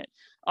this segment.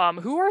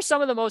 Who are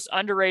some of the most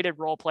underrated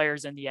role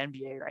players in the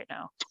NBA right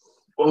now?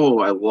 Oh,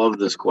 I love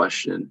this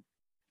question.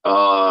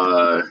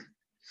 I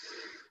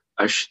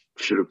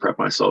should have prepped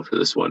myself for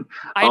this one.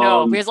 I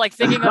know, because like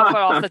thinking of it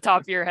off the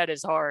top of your head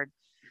is hard.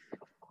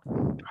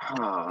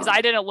 Because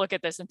I didn't look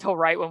at this until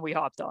right when we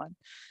hopped on.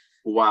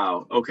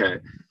 Wow. Okay.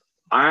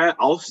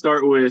 I'll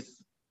start with,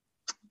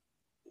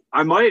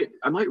 I might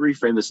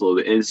reframe this a little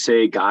bit and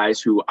say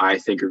guys who I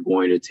think are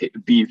going to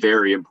be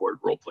very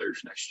important role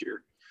players next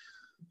year.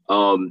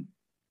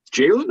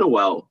 Jalen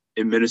Noel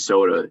in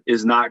Minnesota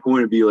is not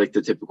going to be like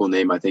the typical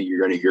name I think you're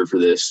going to hear for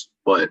this,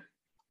 but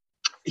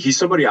he's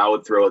somebody I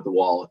would throw at the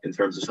wall in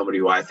terms of somebody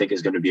who I think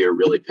is going to be a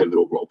really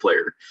pivotal role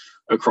player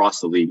across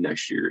the league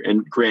next year.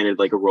 And granted,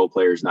 like, a role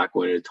player is not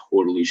going to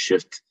totally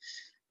shift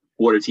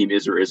what a team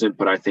is or isn't,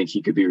 but I think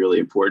he could be really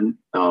important.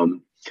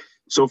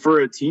 So for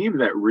a team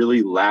that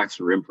really lacks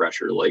rim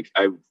pressure, like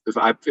if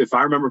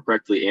I remember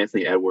correctly,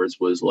 Anthony Edwards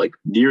was like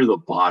near the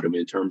bottom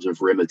in terms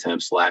of rim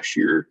attempts last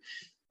year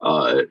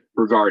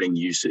regarding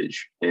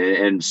usage,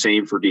 and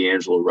same for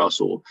D'Angelo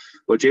Russell.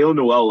 But Jalen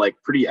Noel like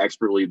pretty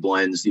expertly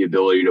blends the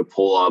ability to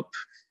pull up,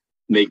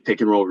 make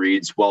pick and roll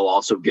reads while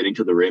also getting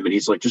to the rim. And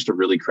he's like just a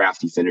really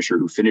crafty finisher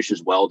who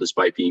finishes well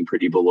despite being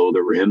pretty below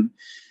the rim.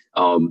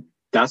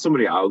 That's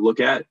somebody I would look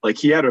at. Like,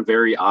 he had a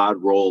very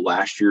odd role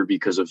last year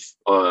because of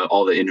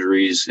all the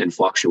injuries and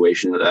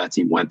fluctuation that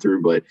team went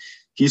through. But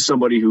he's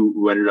somebody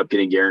who ended up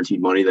getting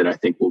guaranteed money that I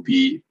think will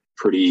be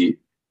pretty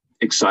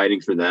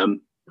exciting for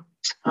them.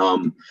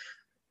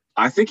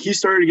 I think he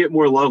started to get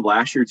more love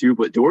last year too,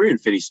 but Dorian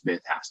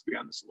Finney-Smith has to be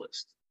on this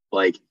list.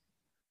 Like,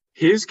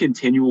 his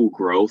continual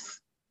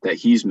growth that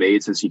he's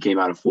made since he came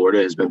out of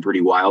Florida has been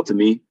pretty wild to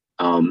me.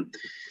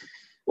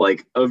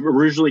 Like,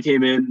 originally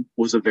came in,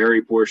 was a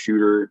very poor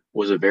shooter,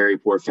 was a very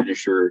poor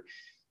finisher,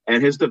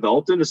 and has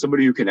developed into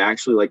somebody who can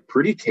actually like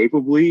pretty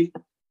capably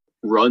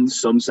run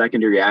some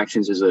secondary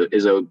actions, is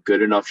a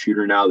good enough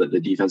shooter now that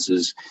that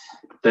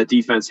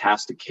defense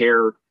has to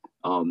care,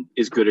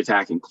 is good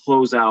attacking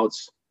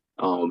closeouts.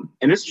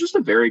 And it's just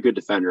a very good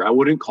defender. I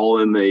wouldn't call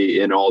him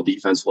an all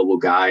defense level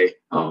guy.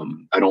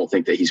 I don't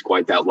think that he's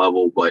quite that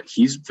level, but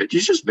he's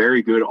just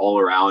very good all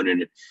around,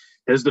 and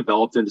has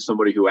developed into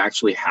somebody who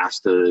actually has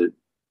to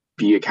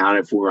be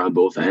accounted for on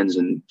both ends.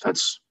 And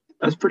that's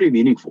pretty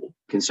meaningful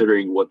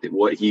considering what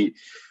he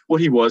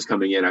was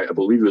coming in. I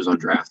believe he was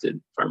undrafted,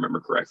 if I remember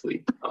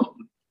correctly.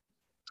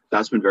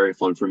 That's been very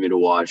fun for me to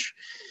watch.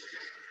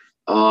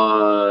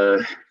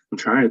 I'm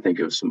trying to think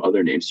of some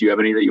other names. Do you have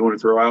any that you want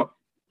to throw out?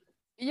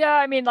 Yeah,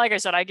 I mean, like I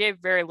said, I gave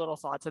very little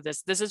thought to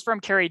this. This is from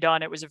Carrie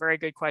Dunn. It was a very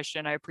good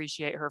question. I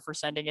appreciate her for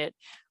sending it.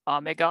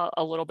 It got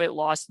a little bit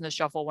lost in the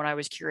shuffle when I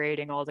was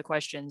curating all the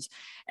questions.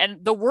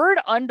 And the word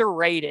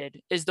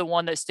underrated is the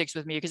one that sticks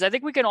with me, because I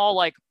think we can all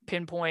like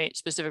pinpoint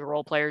specific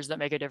role players that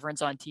make a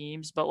difference on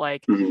teams. But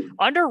like,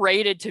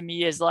 underrated to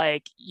me is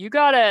like, you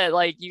gotta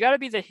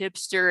be the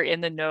hipster in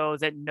the know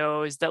that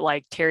knows that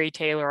like Terry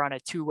Taylor on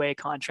a 2-way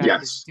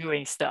contract is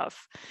doing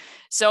stuff.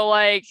 So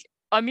like,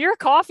 Amir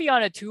Coffey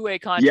on a two-way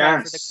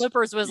contract for the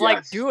Clippers was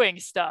like doing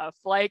stuff.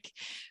 Like,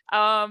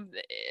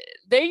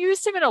 they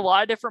used him in a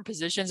lot of different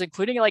positions,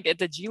 including like at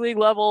the G League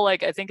level.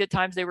 Like, I think at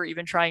times they were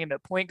even trying him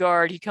at point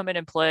guard. He come in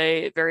and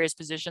play various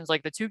positions.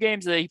 Like the 2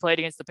 games that he played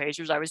against the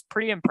Pacers, I was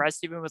pretty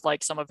impressed even with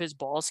like some of his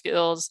ball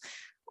skills.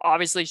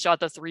 Obviously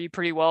shot the 3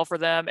 pretty well for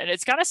them. And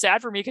it's kind of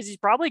sad for me because he's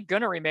probably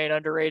going to remain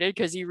underrated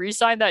because he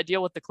re-signed that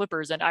deal with the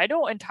Clippers. And I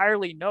don't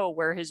entirely know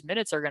where his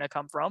minutes are going to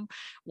come from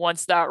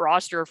once that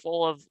roster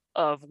full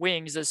of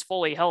wings is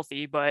fully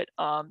healthy. But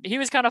he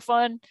was kind of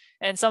fun.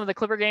 And some of the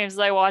Clipper games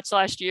that I watched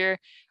last year,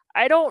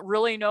 I don't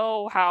really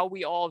know how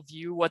we all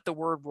view what the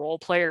word role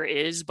player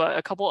is, but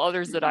a couple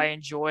others that I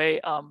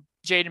enjoy,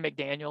 Jaden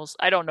McDaniels.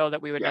 I don't know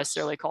that we would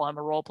necessarily call him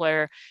a role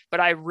player,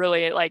 but I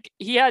really like,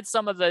 he had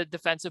some of the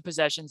defensive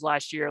possessions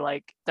last year,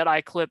 like that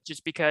I clipped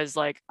just because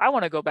like, I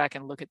want to go back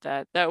and look at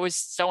that. That was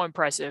so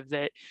impressive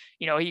that,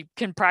 you know, he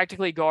can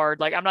practically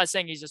guard. Like, I'm not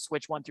saying he's a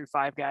switch 1 through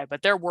 5 guy,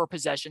 but there were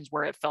possessions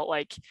where it felt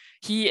like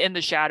he in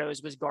the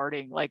shadows was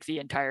guarding like the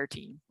entire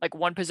team. Like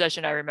one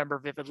possession I remember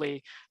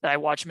vividly that I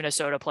watched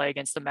Minnesota play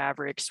against the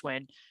Mavericks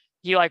when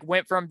he like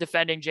went from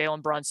defending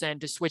Jalen Brunson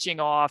to switching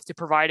off to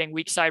providing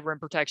weak side rim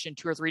protection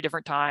 2 or 3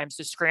 different times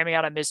to scramming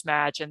out a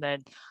mismatch and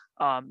then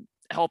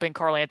helping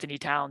Karl Anthony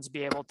Towns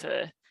be able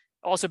to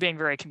also being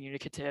very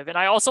communicative. And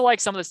I also like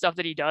some of the stuff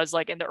that he does,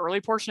 like in the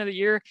early portion of the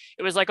year,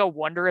 it was like a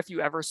wonder if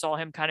you ever saw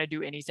him kind of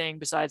do anything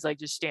besides like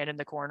just stand in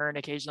the corner and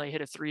occasionally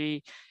hit a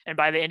 3. And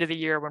by the end of the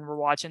year, when we're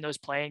watching those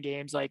playing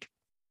games, like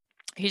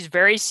he's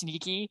very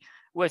sneaky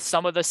with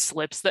some of the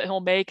slips that he'll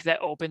make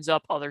that opens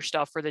up other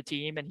stuff for the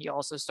team. And he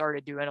also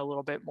started doing a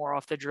little bit more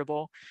off the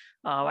dribble.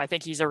 I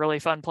think he's a really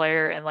fun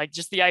player. And like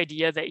just the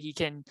idea that he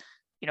can,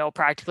 you know,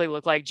 practically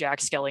look like Jack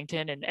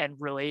Skellington and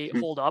really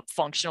hold up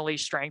functionally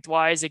strength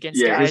wise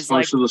against guys. His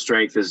functional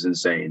strength is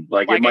insane.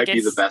 Like it might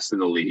be the best in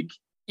the league.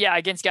 Yeah.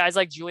 Against guys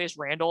like Julius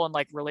Randle and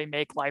like really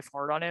make life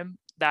hard on him.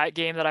 That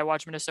game that I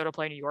watched Minnesota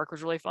play New York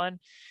was really fun.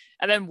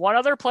 And then one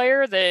other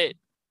player that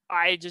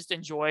I just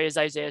enjoy is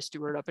Isaiah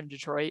Stewart up in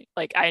Detroit.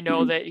 Like, I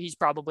know that he's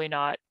probably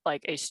not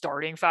like a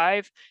starting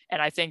 5.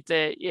 And I think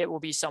that it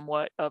will be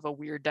somewhat of a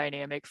weird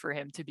dynamic for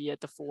him to be at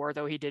the 4,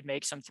 though he did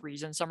make some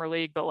 3s in summer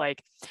league, but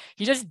like,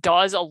 he just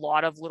does a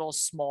lot of little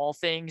small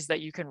things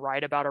that you can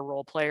write about a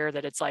role player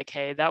that it's like,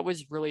 hey, that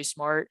was really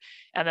smart.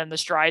 And then the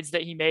strides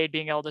that he made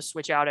being able to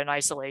switch out in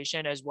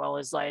isolation, as well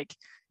as like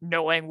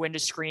knowing when to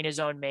screen his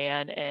own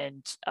man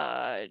and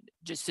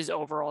just his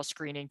overall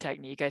screening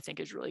technique, I think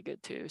is really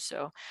good too.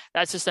 So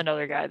that's just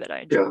another guy that I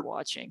enjoy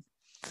watching.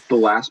 The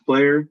last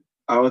player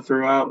I would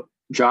throw out,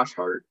 Josh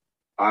Hart.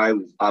 I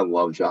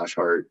love Josh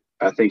Hart.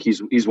 I think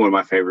he's one of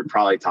my favorite,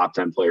 probably top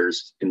 10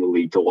 players in the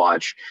league to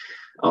watch.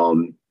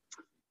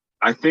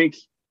 I think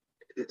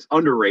it's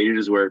underrated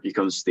is where it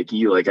becomes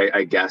sticky. Like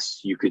I guess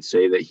you could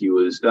say that he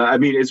was. I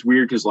mean, it's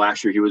weird because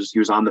last year he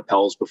was on the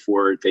Pels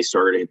before they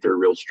started to hit their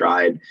real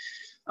stride.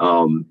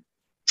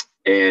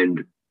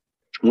 And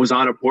was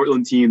on a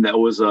Portland team that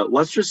was,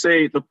 let's just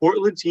say the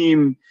Portland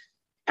team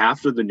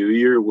after the new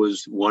year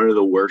was one of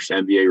the worst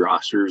NBA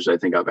rosters I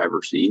think I've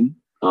ever seen.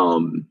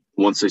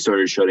 Once they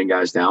started shutting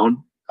guys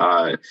down.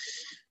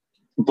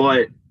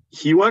 But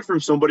he went from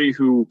somebody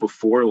who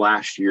before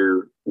last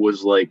year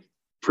was like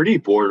pretty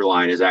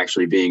borderline as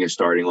actually being a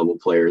starting level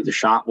player. The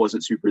shot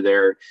wasn't super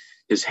there.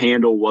 His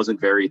handle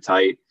wasn't very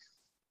tight.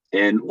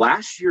 And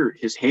last year,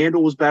 his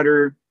handle was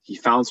better. He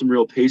found some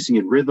real pacing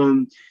and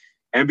rhythm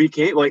and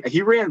became like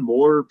he ran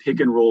more pick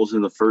and rolls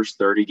in the first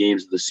 30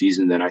 games of the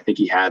season than I think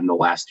he had in the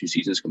last 2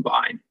 seasons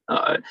combined.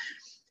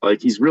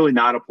 Like he's really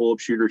not a pull-up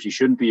shooter. He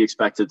shouldn't be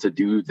expected to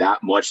do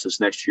that much this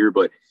next year,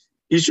 but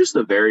he's just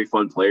a very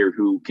fun player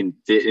who can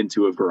fit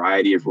into a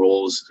variety of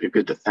roles, a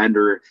good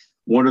defender,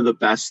 one of the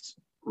best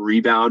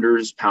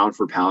rebounders pound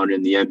for pound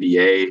in the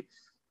NBA.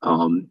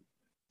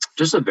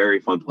 Just a very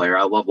fun player.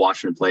 I love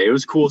watching him play. It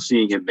was cool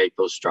seeing him make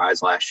those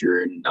strides last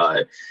year. And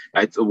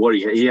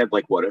he had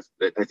like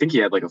I think he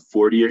had like a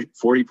 40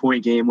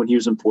 point game when he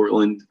was in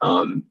Portland.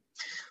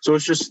 So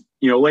it's just,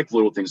 like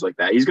little things like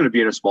that. He's going to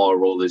be in a smaller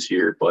role this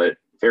year, but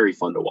very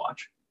fun to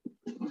watch.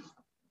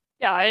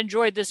 Yeah, I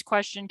enjoyed this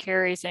question,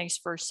 Carrie. Thanks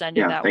for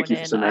sending that one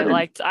in.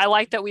 I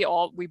liked that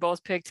we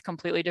both picked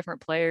completely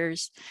different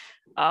players.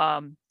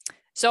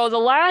 So the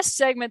last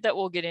segment that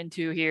we'll get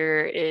into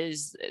here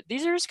is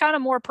these are just kind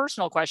of more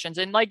personal questions.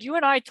 And like you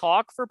and I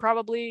talk for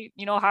probably,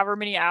 however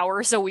many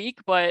hours a week,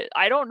 but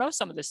I don't know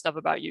some of this stuff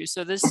about you.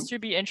 So this should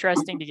be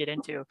interesting to get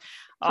into.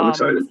 I'm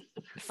excited.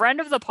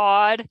 Friend of the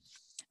pod,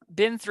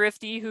 Ben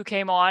Thrifty, who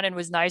came on and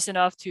was nice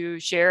enough to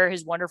share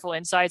his wonderful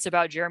insights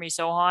about Jeremy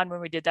Sohan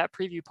when we did that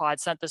preview pod,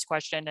 sent this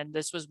question. And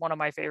this was one of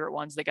my favorite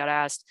ones that got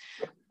asked.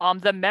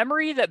 The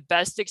memory that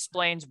best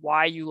explains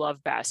why you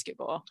love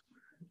basketball.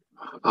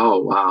 Oh,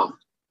 wow.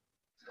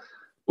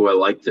 Oh, I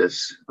like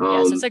this.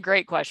 Yes, it's a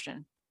great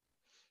question.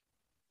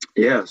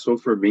 Yeah. So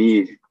for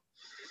me,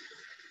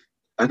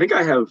 I think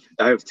I have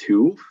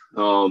 2.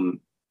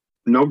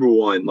 Number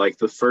one, like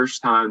the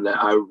first time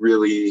that I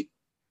really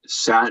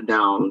sat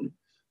down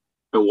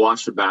and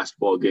watched a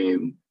basketball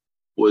game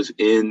was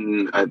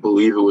in, I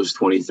believe it was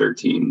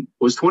 2013.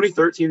 Was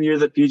 2013 the year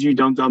that PG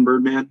dunked on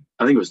Birdman?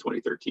 I think it was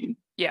 2013.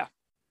 Yeah.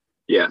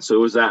 Yeah, so it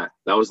was that.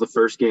 That was the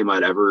first game I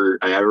ever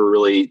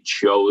really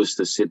chose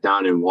to sit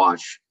down and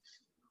watch,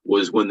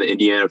 was when the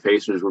Indiana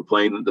Pacers were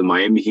playing the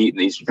Miami Heat in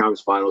the Eastern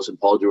Conference Finals, and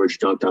Paul George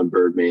dunked on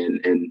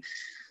Birdman. And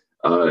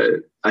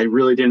I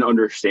really didn't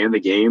understand the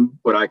game,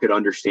 but I could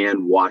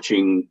understand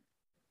watching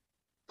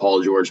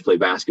Paul George play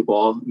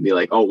basketball and be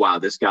like, oh, wow,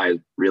 this guy is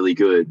really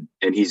good,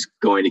 and he's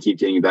going to keep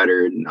getting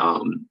better. And,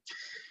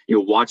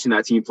 watching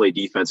that team play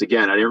defense,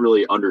 again, I didn't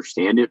really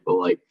understand it, but,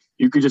 like,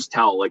 you could just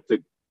tell, like,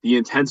 the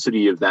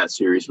intensity of that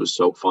series was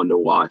so fun to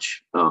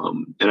watch.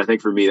 And I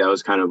think for me, that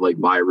was kind of like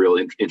my real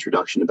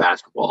introduction to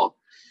basketball,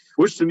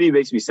 which to me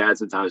makes me sad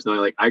sometimes,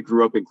 knowing, like, I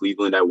grew up in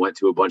Cleveland. I went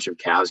to a bunch of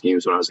Cavs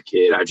games when I was a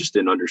kid. I just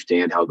didn't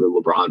understand how good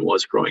LeBron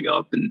was growing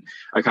up. And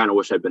I kind of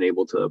wish I'd been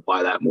able to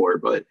apply that more.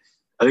 But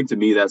I think to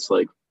me, that's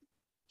like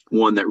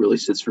one that really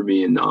sits for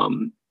me.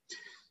 And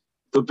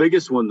the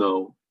biggest one,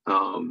 though,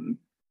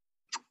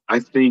 I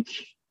think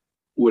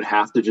would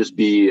have to just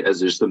be, as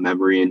just a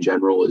memory in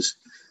general, is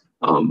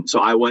so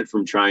I went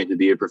from trying to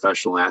be a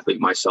professional athlete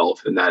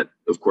myself, and that,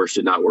 of course,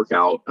 did not work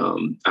out.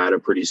 I had a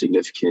pretty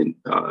significant,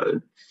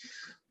 let's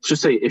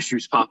just say,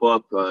 issues pop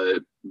up,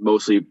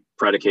 mostly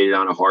predicated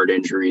on a heart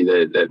injury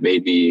that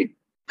made me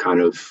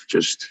kind of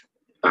just,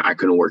 I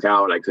couldn't work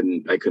out. I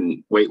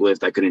couldn't weight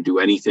lift. I couldn't do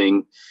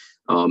anything.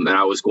 And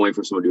I was going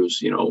from somebody who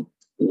was,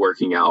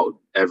 working out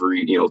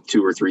every,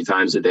 2 or 3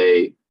 times a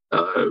day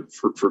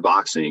for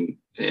boxing.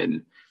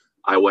 And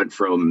I went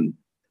from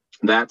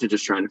that to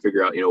just trying to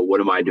figure out,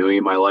 what am I doing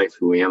in my life?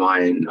 Who am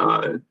I? And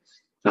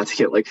not to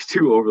get like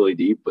too overly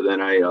deep, but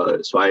then I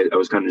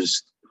was kind of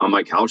just on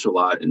my couch a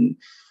lot, and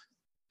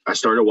I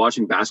started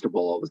watching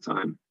basketball all the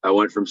time. I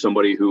went from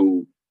somebody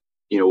who,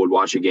 would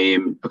watch a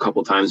game a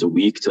couple times a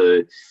week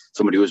to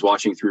somebody who was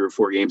watching 3 or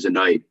 4 games a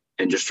night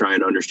and just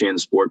trying to understand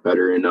the sport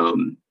better.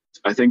 And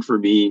I think for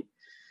me,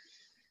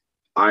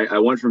 I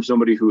went from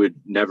somebody who had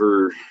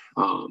never,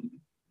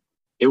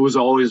 it was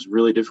always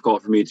really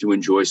difficult for me to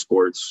enjoy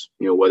sports,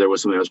 whether it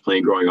was something I was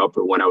playing growing up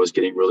or when I was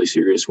getting really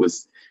serious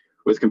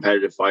with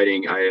competitive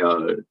fighting.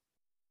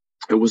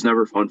 It was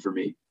never fun for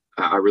me.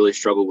 I really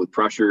struggled with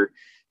pressure.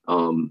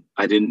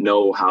 I didn't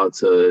know how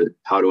to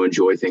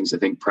enjoy things. I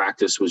think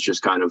practice was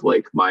just kind of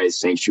like my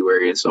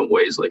sanctuary in some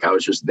ways. Like, I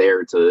was just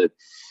there to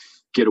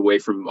get away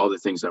from other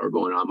things that were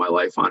going on in my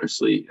life,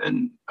 honestly.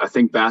 And I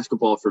think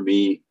basketball for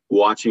me,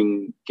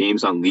 watching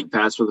games on League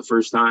Pass for the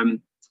first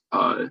time,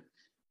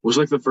 was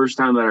like the first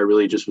time that I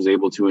really just was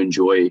able to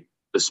enjoy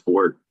the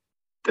sport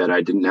that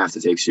I didn't have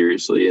to take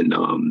seriously.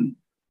 And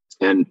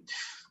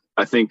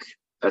I think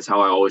that's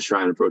how I always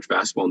try and approach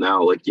basketball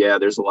now. Like, yeah,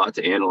 there's a lot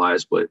to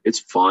analyze, but it's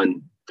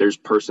fun. There's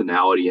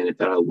personality in it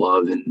that I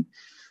love. And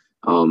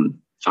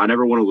I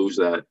never want to lose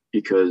that,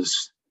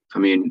 because, I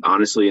mean,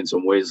 honestly, in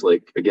some ways,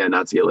 like, again,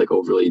 not to get like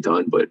overly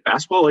done, but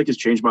basketball, like, has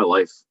changed my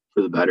life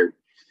for the better.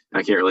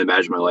 I can't really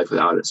imagine my life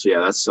without it. So yeah,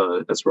 that's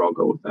where I'll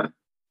go with that.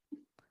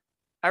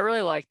 I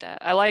really like that.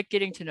 I like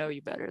getting to know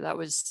you better.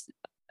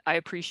 I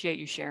appreciate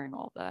you sharing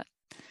all that.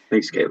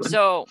 Thanks, Caitlin.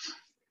 So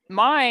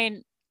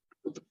mine,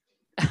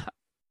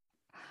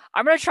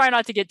 I'm going to try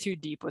not to get too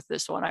deep with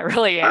this one. I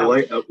really am.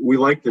 We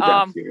like the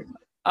depth here.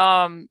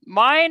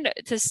 Mine,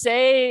 to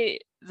say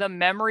the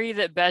memory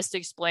that best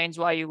explains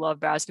why you love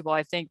basketball,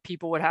 I think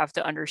people would have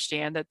to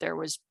understand that there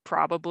was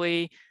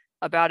probably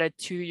about a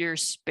 2-year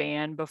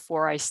span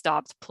before I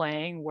stopped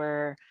playing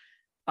where,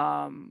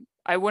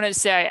 I wouldn't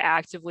say I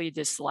actively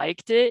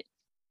disliked it,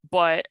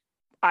 but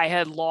I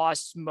had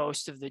lost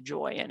most of the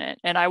joy in it.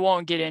 And I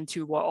won't get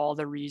into what all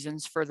the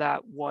reasons for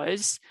that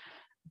was,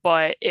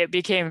 but it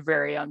became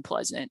very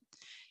unpleasant.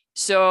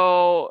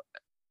 So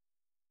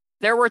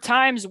there were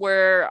times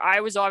where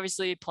I was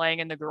obviously playing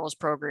in the girls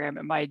program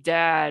and my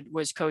dad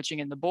was coaching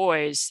in the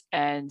boys,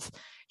 and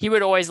he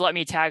would always let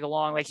me tag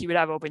along. Like, he would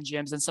have open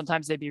gyms, and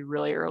sometimes they'd be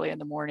really early in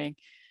the morning.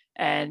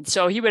 And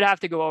so he would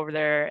have to go over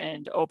there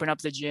and open up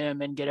the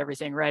gym and get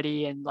everything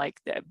ready. And like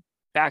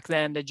back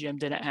then, the gym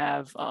didn't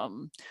have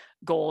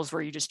goals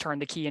where you just turn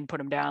the key and put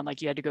them down.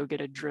 Like, you had to go get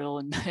a drill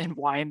and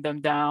wind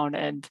them down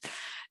and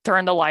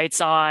turn the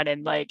lights on.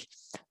 And like,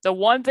 the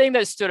one thing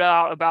that stood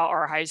out about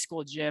our high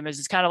school gym is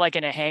it's kind of like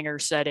in a hangar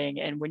setting.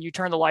 And when you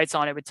turn the lights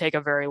on, it would take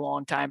a very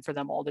long time for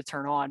them all to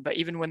turn on. But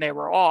even when they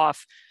were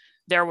off,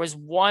 there was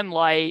one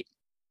light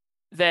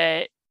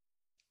that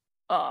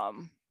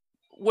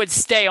would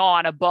stay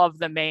on above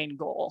the main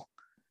goal.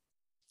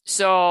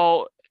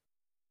 So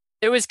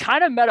it was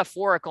kind of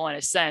metaphorical in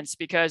a sense,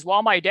 because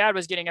while my dad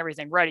was getting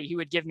everything ready, he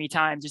would give me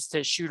time just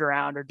to shoot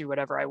around or do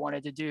whatever I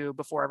wanted to do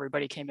before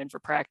everybody came in for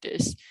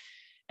practice.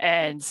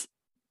 And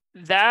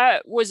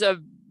that was a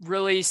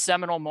really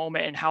seminal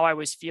moment in how I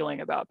was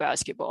feeling about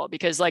basketball,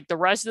 because like the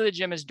rest of the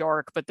gym is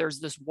dark, but there's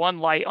this one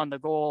light on the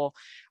goal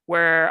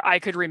where I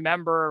could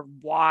remember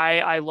why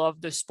I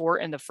loved the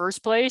sport in the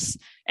first place.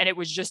 And it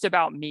was just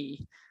about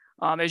me.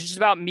 It was just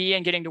about me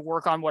and getting to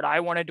work on what I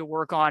wanted to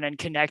work on and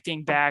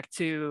connecting back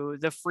to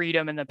the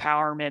freedom and the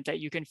empowerment that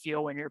you can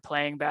feel when you're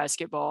playing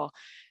basketball.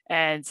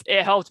 And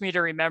it helped me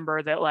to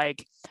remember that,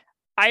 like,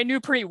 I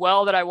knew pretty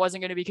well that I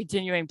wasn't going to be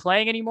continuing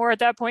playing anymore at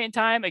that point in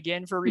time,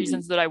 again, for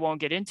reasons that I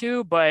won't get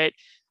into, but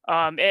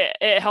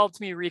it helped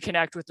me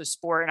reconnect with the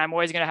sport. And I'm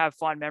always going to have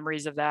fond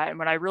memories of that. And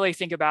when I really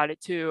think about it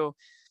too,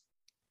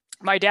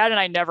 my dad and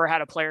I never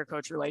had a player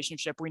coach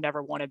relationship. We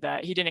never wanted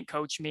that. He didn't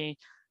coach me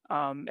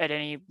at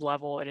any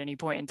level at any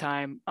point in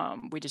time.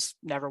 We just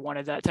never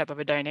wanted that type of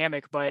a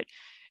dynamic, but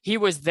he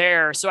was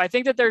there. So I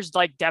think that there's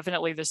like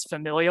definitely this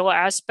familial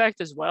aspect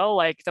as well.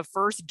 Like the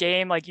first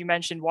game, like you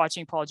mentioned,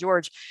 watching Paul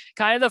George,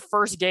 kind of the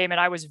first game, and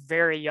I was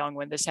very young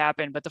when this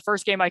happened, but the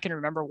first game I can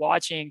remember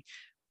watching,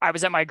 I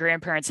was at my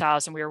grandparents'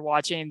 house and we were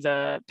watching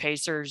the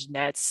Pacers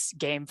Nets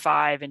game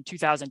 5 in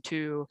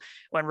 2002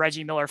 when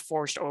Reggie Miller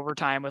forced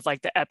overtime with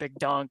like the epic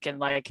dunk. And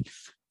like,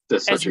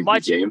 that's such a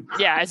good game.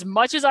 Yeah. As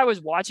much as I was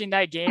watching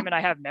that game and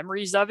I have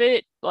memories of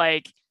it,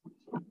 like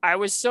I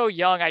was so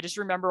young. I just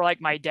remember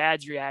like my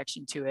dad's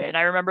reaction to it. And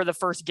I remember the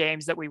first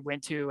games that we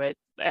went to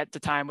at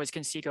the time was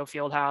Conseco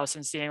Fieldhouse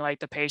and seeing like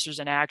the Pacers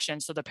in action.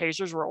 So the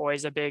Pacers were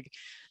always a big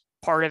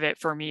part of it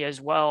for me as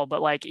well.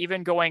 But like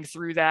even going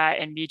through that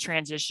and me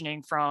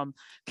transitioning from,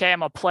 okay,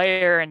 I'm a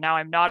player and now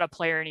I'm not a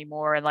player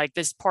anymore. And like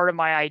this part of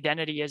my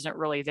identity isn't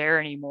really there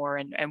anymore.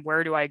 And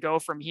where do I go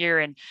from here?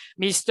 And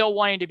me still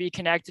wanting to be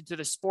connected to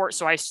the sport.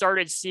 So I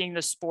started seeing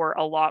the sport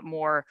a lot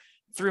more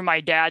through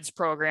my dad's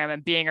program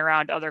and being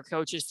around other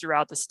coaches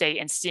throughout the state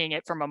and seeing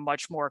it from a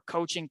much more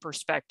coaching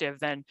perspective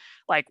than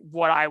like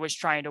what I was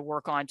trying to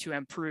work on to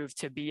improve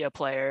to be a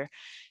player.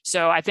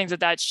 So I think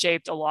that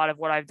shaped a lot of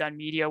what I've done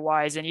media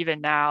wise. And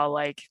even now,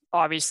 like,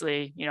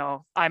 obviously, you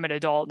know, I'm an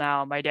adult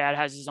now. My dad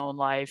has his own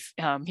life.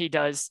 He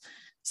does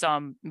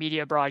some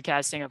media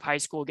broadcasting of high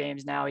school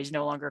games now. He's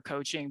no longer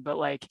coaching, but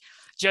like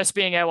just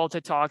being able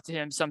to talk to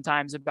him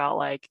sometimes about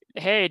like,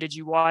 hey, did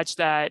you watch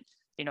that,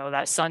 you know,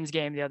 that Suns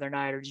game the other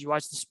night, or did you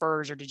watch the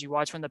Spurs, or did you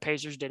watch when the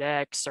Pacers did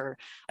X? Or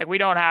like, we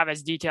don't have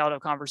as detailed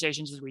of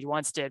conversations as we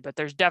once did, but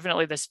there's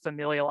definitely this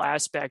familial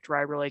aspect where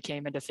I really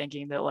came into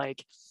thinking that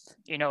like,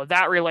 you know,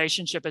 that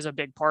relationship is a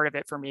big part of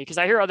it for me. Cause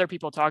I hear other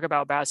people talk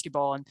about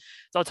basketball and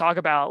they'll talk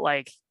about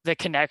like the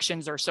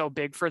connections are so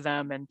big for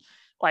them. And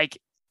like,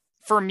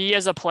 for me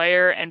as a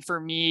player and for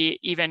me,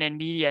 even in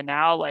media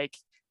now, like,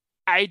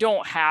 I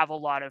don't have a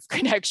lot of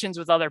connections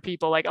with other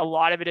people. Like a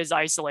lot of it is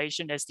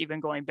isolationist, even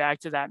going back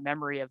to that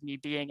memory of me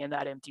being in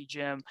that empty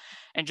gym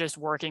and just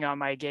working on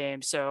my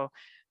game. So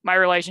my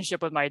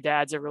relationship with my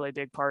dad's a really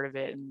big part of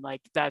it. And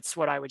like, that's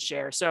what I would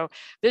share. So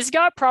this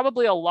got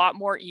probably a lot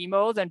more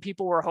emo than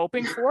people were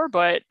hoping for,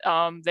 but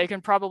they can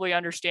probably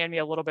understand me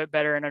a little bit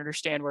better and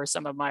understand where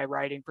some of my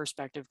writing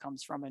perspective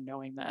comes from and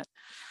knowing that.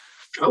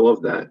 I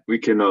love that. We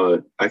can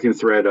I can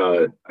thread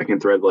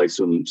like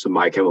some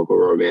My Chemical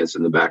Romance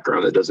in the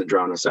background that doesn't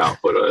drown us out,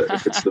 but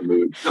if it's the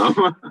mood.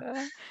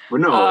 But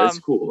no, it's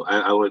cool.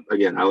 I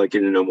like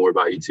getting to know more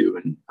about you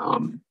too.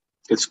 And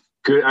it's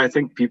good. I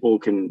think people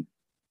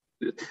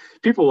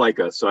like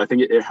us. So I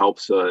think it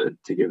helps to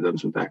give them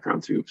some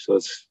background too. So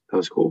that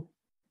was cool.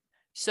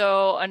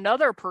 So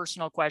another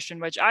personal question,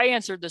 which I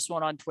answered this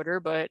one on Twitter,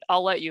 but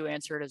I'll let you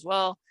answer it as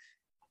well.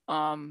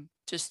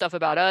 Just stuff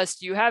about us.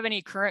 Do you have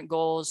any current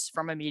goals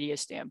from a media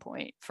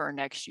standpoint for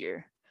next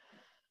year?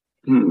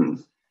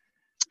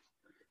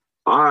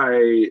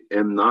 I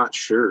am not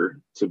sure,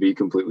 to be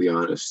completely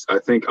honest. I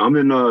think I'm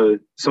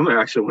in something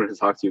I actually wanted to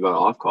talk to you about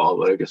off call,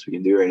 but I guess we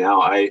can do right now.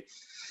 I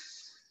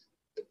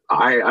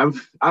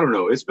don't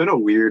know. It's been a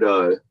weird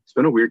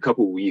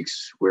couple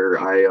weeks where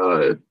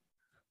I'm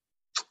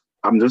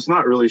just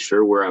not really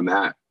sure where I'm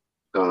at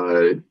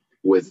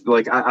with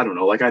like, I don't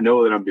know, like I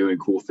know that I'm doing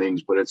cool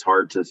things, but it's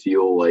hard to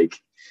feel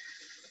like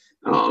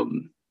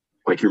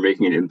you're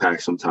making an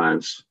impact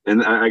sometimes.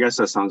 And I guess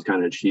that sounds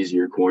kind of cheesy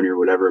or corny or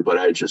whatever, but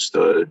I just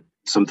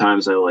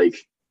sometimes I like,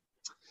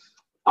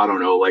 I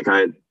don't know, like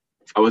I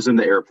was in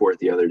the airport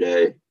the other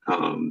day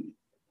when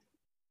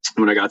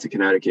I got to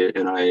Connecticut,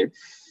 and I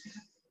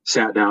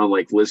sat down,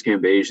 like Liz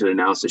Cambage had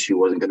announced that she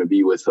wasn't going to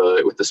be with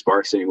the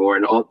Sparks anymore.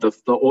 And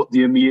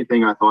the immediate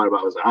thing I thought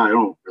about was, I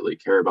don't really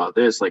care about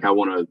this. Like I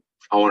want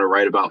to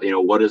write about, you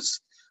know, what does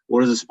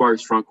the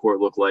Sparks front court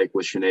look like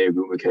with Shanae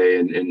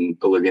Ogwumike and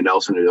Olivia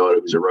Nelson,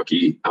 who was a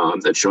rookie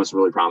that's shown some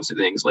really promising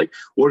things. Like,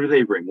 what do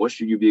they bring? What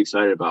should you be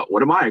excited about?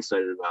 What am I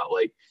excited about?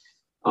 Like,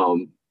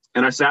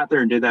 and I sat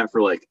there and did that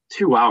for like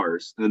 2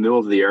 hours in the middle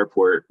of the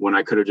airport when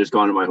I could have just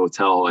gone to my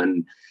hotel.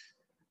 And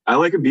I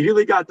like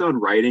immediately got done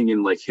writing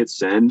and like hit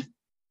send.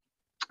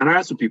 And I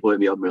had some people hit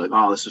me up and be like,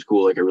 oh, this is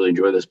cool. Like, I really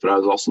enjoy this. But I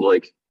was also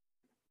like,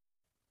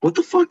 what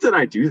the fuck did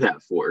I do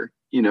that for?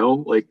 You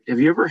know, like, have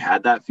you ever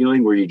had that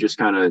feeling where you just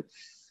kind of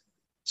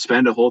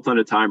spend a whole ton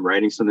of time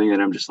writing something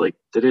and I'm just like,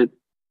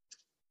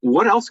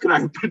 what else could I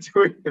have been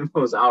doing in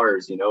those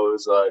hours? You know, it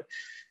was,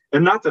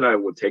 and not that I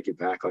would take it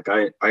back. Like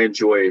I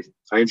enjoy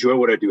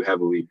what I do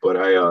heavily, but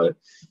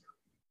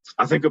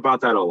I think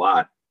about that a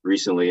lot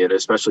recently, and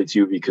especially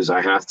too, because I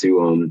have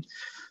to,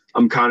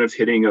 I'm kind of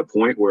hitting a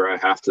point where I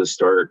have to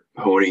start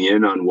honing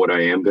in on what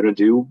I am going to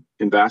do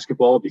in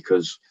basketball,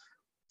 because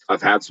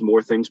I've had some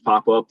more things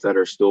pop up that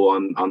are still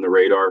on the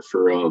radar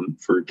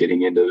for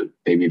getting into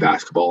maybe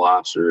basketball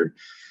ops or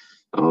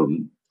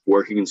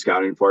working in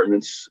scouting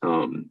departments.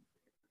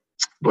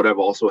 But I've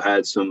also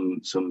had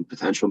some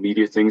potential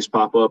media things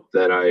pop up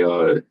that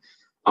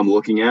I'm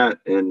looking at,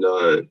 and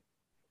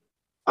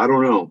I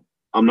don't know.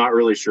 I'm not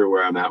really sure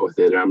where I'm at with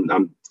it.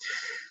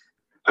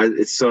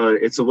 It's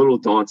a little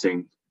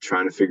daunting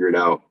trying to figure it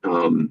out.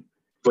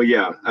 But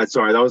yeah,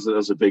 sorry, that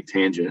was a big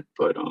tangent,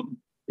 but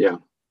yeah.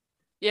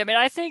 Yeah, I mean,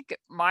 I think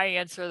my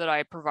answer that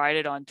I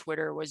provided on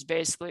Twitter was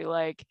basically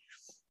like,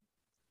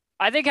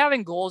 I think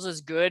having goals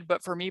is good,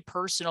 but for me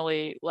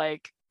personally,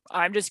 like,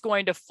 I'm just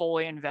going to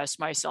fully invest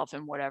myself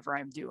in whatever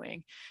I'm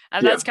doing.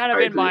 And that's kind of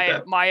been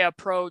my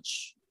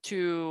approach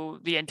to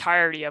the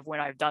entirety of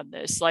when I've done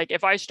this. Like,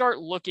 if I start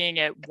looking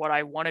at what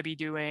I want to be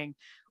doing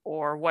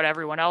or what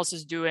everyone else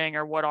is doing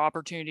or what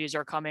opportunities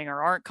are coming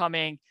or aren't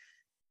coming,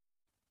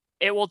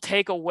 it will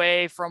take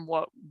away from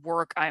what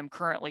work I'm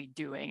currently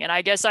doing. And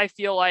I guess I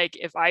feel like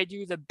if I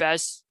do the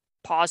best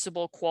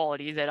possible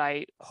quality that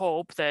I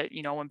hope that,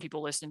 you know, when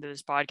people listen to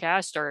this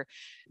podcast or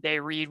they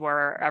read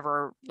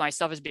wherever my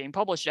stuff is being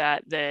published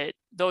at, that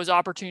those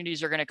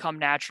opportunities are going to come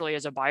naturally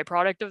as a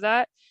byproduct of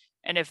that.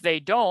 And if they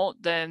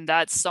don't, then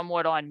that's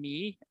somewhat on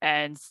me.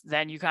 And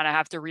then you kind of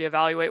have to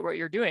reevaluate what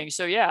you're doing.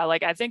 So yeah,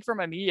 like I think from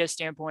a media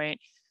standpoint,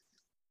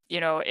 you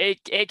know,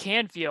 it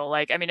can feel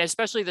like, I mean,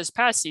 especially this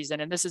past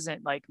season, and this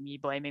isn't like me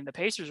blaming the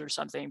Pacers or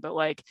something, but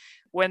like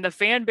when the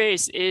fan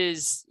base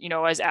is, you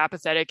know, as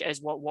apathetic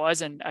as what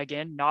was, and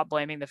again, not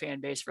blaming the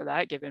fan base for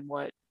that, given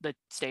what the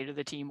state of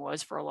the team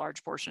was for a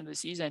large portion of the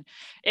season,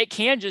 it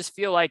can just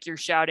feel like you're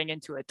shouting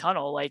into a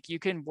tunnel. Like you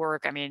can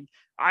work. I mean,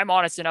 I'm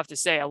honest enough to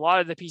say a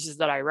lot of the pieces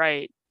that I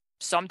write,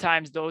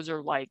 sometimes those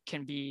are like,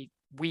 can be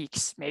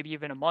weeks, maybe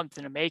even a month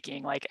in the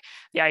making. Like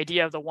the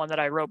idea of the one that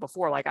I wrote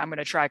before, like I'm going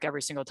to track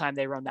every single time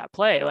they run that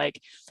play.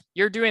 Like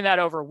you're doing that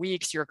over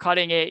weeks, you're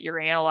cutting it, you're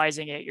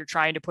analyzing it, you're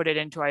trying to put it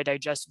into a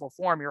digestible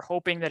form. You're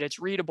hoping that it's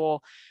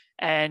readable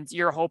and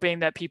you're hoping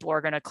that people are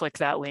going to click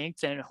that link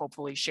and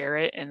hopefully share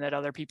it and that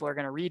other people are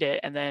going to read it.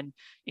 And then,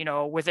 you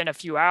know, within a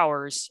few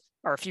hours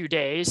or a few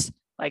days,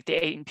 like the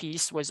Aiton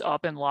piece was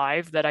up and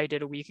live that I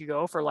did a week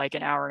ago for like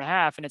an hour and a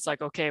half. And it's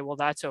like, okay, well,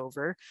 that's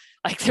over.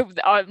 Like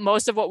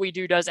most of what we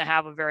do doesn't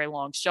have a very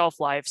long shelf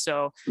life.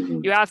 So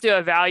you have to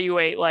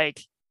evaluate, like,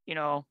 you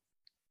know,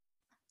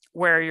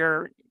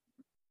 where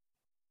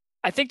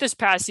I think this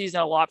past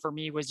season, a lot for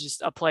me was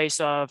just a place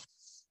of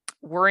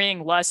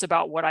worrying less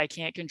about what I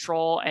can't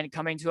control and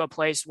coming to a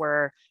place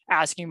where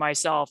asking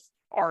myself,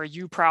 are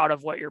you proud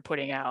of what you're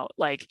putting out?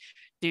 Like,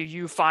 do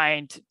you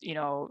find, you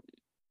know,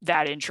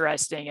 that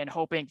interesting, and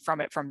hoping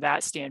from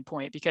that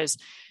standpoint? Because,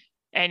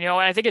 and, you know,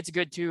 I think it's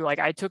good too. Like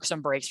I took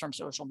some breaks from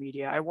social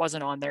media. I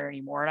wasn't on there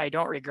anymore. And I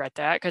don't regret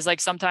that. Cause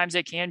like sometimes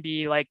it can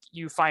be like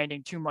you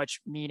finding too much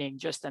meaning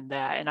just in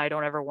that. And I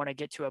don't ever want to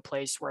get to a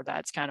place where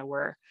that's kind of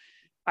where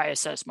I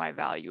assess my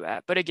value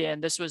at. But again,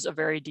 this was a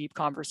very deep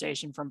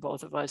conversation from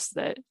both of us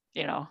that,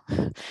 you know,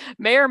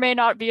 may or may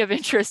not be of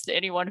interest to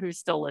anyone who's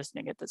still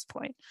listening at this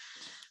point.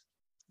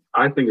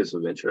 I think it's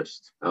of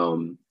interest.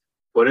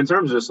 But in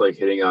terms of just like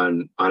hitting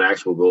on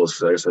actual goals,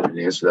 because I guess I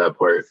didn't answer that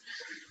part.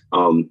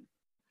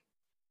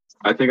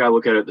 I think I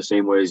look at it the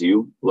same way as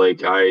you.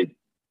 Like I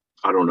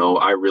don't know.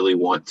 I really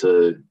want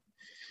to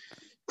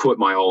put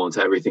my all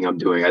into everything I'm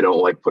doing. I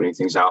don't like putting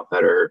things out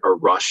that are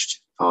rushed,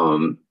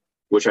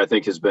 which I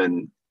think has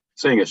been,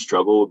 saying a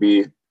struggle would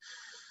be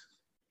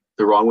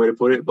the wrong way to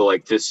put it. But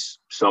like this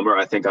summer,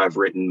 I think I've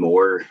written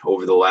more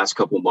over the last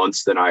couple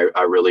months than I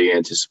really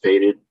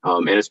anticipated.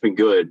 And it's been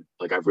good.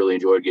 Like I've really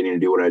enjoyed getting to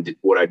do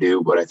what I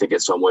do. But I think in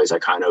some ways I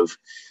kind of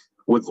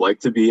would like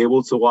to be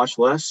able to watch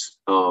less.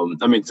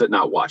 I mean, to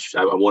not watch,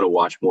 I want to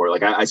watch more.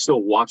 Like I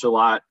still watch a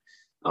lot.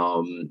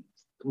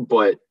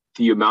 But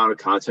the amount of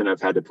content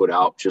I've had to put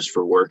out just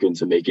for work and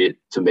to make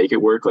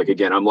it work. Like,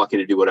 again, I'm lucky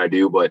to do what I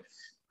do, but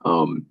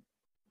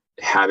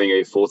having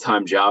a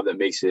full-time job that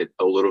makes it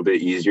a little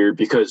bit easier,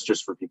 because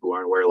just for people who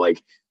aren't aware,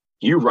 like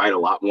you write a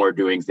lot more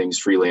doing things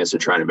freelance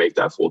and trying to make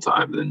that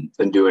full-time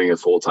than doing a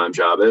full-time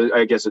job.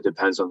 I guess it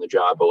depends on the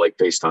job, but like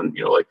based on,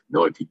 you know, like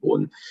knowing people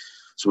in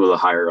some of the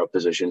higher up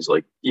positions,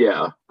 like,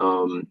 yeah.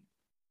 And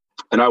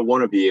I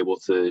want to be able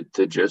to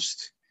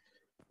just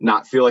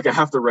not feel like I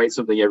have to write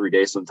something every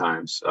day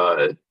sometimes,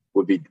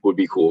 would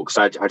be cool. Cause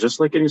I just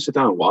like getting to sit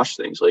down and watch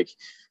things. Like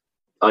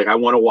I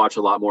want to watch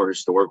a lot more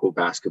historical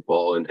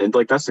basketball. And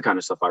like, that's the kind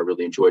of stuff I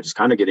really enjoy, just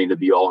kind of getting to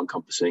be all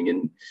encompassing.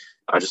 And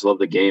I just love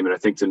the game. And I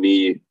think to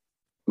me,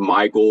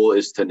 my goal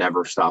is to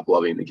never stop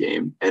loving the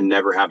game and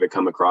never have it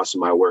come across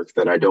in my work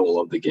that I don't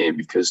love the game,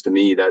 because to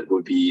me, that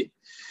would be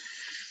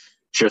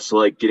just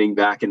like getting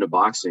back into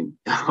boxing.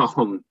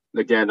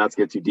 Again, not to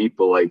get too deep,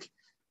 but like,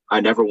 I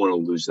never want to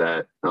lose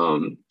that.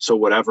 So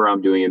whatever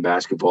I'm doing in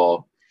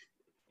basketball,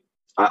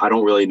 I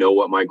don't really know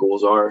what my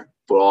goals are,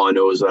 but all I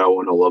know is that I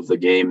want to love the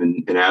game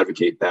and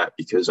advocate that,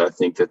 because I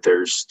think that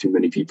there's too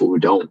many people who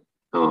don't.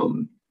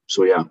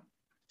 So, yeah.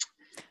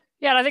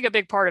 Yeah. And I think a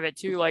big part of it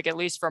too, like, at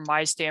least from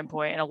my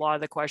standpoint, and a lot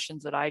of the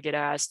questions that I get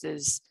asked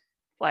is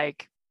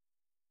like,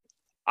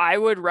 I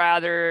would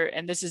rather,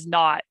 and this is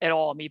not at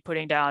all me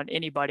putting down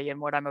anybody in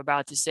what I'm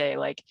about to say,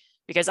 like,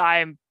 because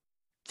I'm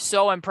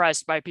so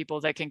impressed by people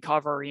that can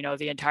cover,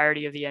 the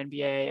entirety of the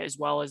NBA as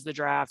well as the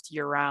draft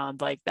year round.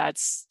 Like,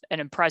 that's an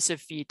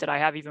impressive feat that I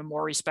have even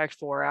more respect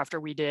for after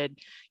we did,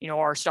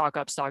 our stock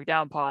up, stock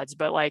down pods.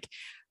 But like,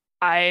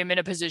 I'm in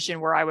a position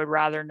where I would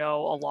rather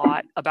know a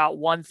lot about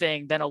one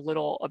thing than a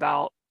little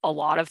about a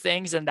lot of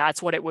things. And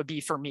that's what it would be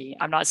for me.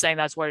 I'm not saying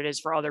that's what it is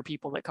for other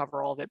people that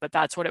cover all of it, but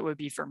that's what it would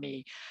be for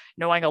me,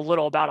 knowing a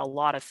little about a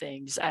lot of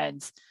things.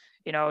 And,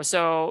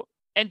 so,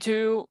 and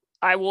two,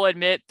 I will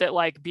admit that,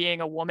 like,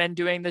 being a woman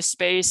doing this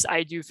space,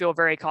 I do feel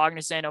very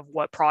cognizant of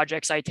what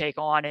projects I take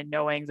on, and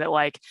knowing that,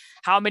 like,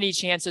 how many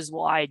chances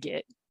will I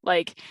get?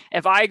 Like,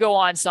 if I go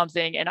on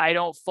something and I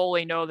don't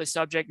fully know the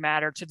subject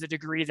matter to the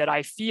degree that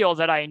I feel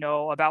that I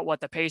know about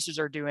what the Pacers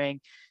are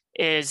doing,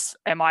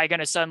 am I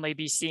going to suddenly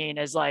be seen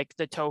as like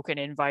the token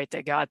invite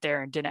that got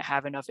there and didn't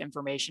have enough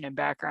information and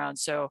background?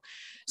 So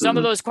some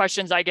of those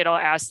questions I get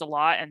asked a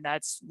lot, and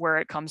that's where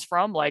it comes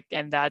from. Like,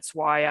 and that's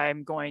why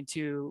I'm going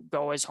to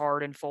go as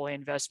hard and fully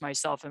invest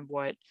myself in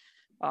what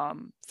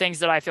things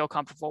that I feel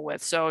comfortable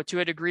with. So to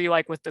a degree,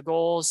 like with the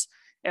goals,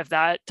 if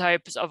that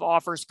types of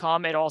offers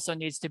come, it also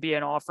needs to be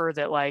an offer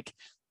that, like,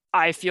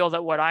 I feel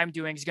that what I'm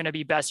doing is going to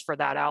be best for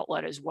that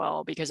outlet as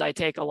well, because I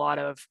take a lot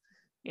of,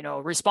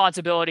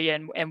 responsibility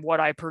and what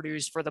I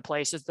produce for the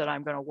places that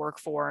I'm going to work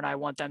for. And I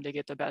want them to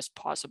get the best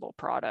possible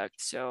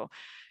product. So,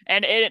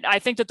 and I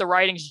think that the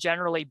writing's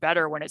generally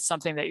better when it's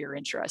something that you're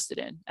interested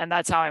in. And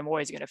that's how I'm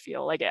always going to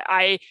feel. Like,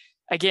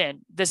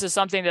 again, this is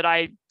something that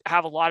I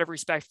have a lot of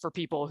respect for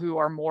people who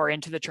are more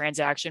into the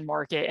transaction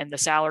market and the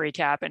salary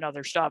cap and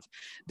other stuff.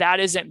 That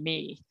isn't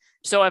me.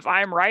 So if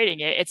I'm writing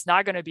it, it's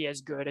not going to be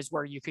as good as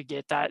where you could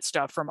get that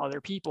stuff from other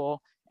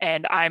people.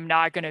 And I'm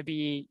not going to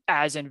be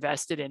as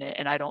invested in it.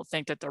 And I don't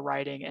think that the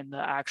writing and the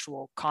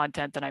actual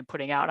content that I'm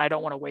putting out, I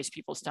don't want to waste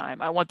people's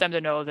time. I want them to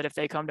know that if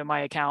they come to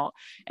my account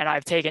and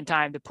I've taken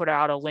time to put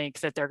out a link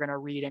that they're going to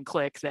read and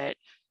click, that,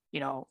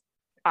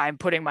 I'm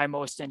putting my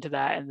most into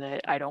that, and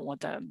that I don't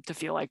want them to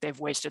feel like they've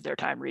wasted their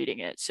time reading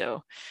it.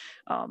 So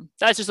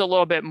that's just a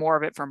little bit more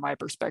of it from my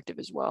perspective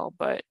as well.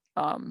 But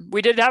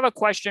we did have a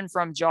question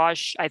from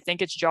Josh. I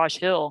think it's Josh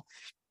Hill,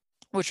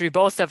 which we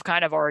both have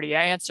kind of already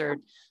answered.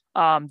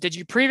 Did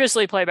you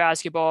previously play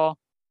basketball,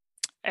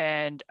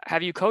 and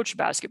have you coached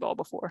basketball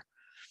before?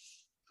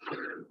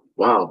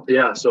 Wow.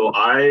 Yeah. So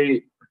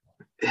I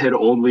had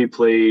only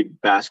played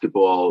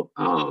basketball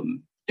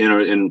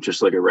in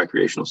just like a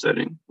recreational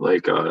setting.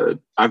 Like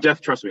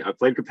trust me, I've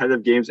played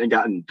competitive games and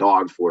gotten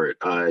dogged for it.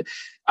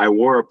 I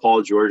wore a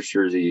Paul George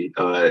jersey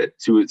to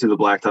the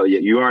blacktop. Yeah,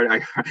 you are.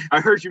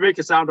 I heard you make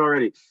a sound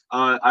already.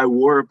 I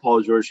wore a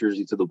Paul George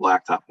jersey to the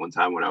blacktop one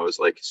time when I was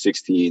like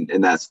 16,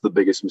 and that's the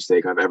biggest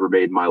mistake I've ever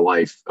made in my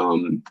life.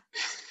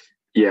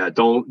 Yeah,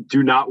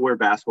 do not wear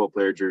basketball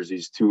player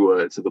jerseys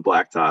to the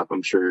blacktop.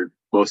 I'm sure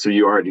most of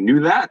you already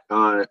knew that.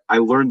 I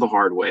learned the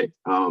hard way.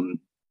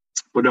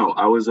 But no,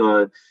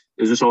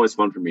 it was just always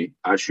fun for me.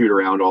 I shoot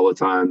around all the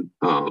time.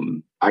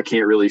 I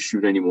can't really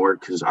shoot anymore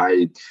because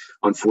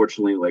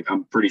unfortunately, like,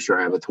 I'm pretty sure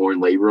I have a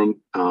torn labrum.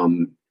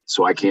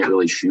 So I can't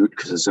really shoot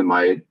because it's in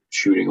my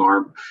shooting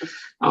arm.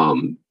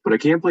 But I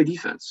can play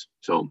defense.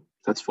 So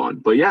that's fun.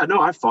 But yeah,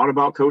 no, I've thought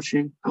about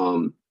coaching.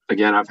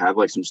 Again, I've had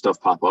like some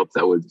stuff pop up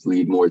that would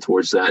lead more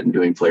towards that and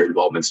doing player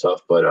development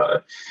stuff.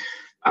 But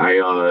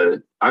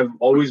I've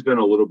always been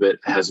a little bit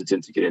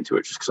hesitant to get into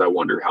it just because I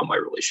wonder how my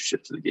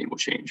relationship to the game will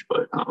change.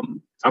 But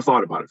I've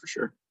thought about it for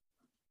sure.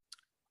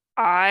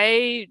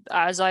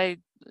 As I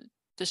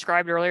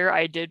described earlier,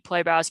 I did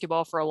play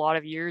basketball for a lot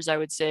of years. I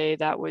would say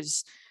that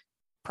was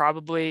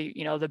probably,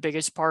 the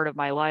biggest part of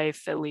my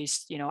life, at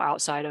least,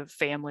 outside of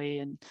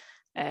family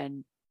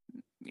and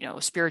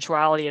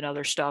spirituality and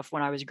other stuff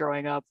when I was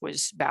growing up,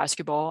 was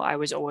basketball. I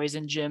was always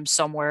in gym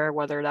somewhere,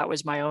 whether that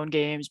was my own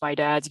games, my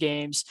dad's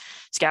games,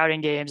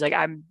 scouting games. Like,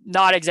 I'm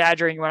not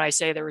exaggerating when I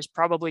say there was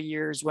probably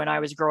years when I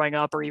was growing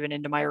up or even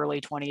into my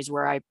early 20s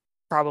where I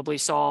probably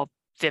saw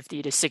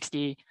 50 to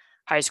 60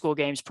 high school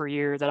games per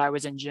year that I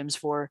was in gyms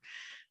for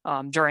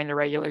during the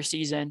regular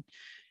season.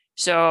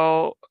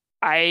 So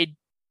I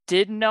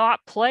did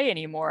not play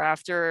anymore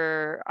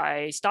after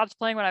I stopped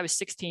playing when I was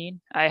 16.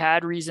 I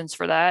had reasons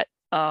for that.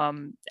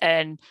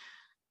 And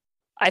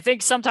I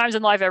think sometimes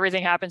in life,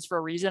 everything happens for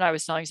a reason. I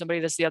was telling somebody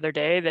this the other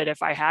day, that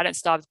if I hadn't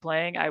stopped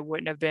playing, I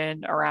wouldn't have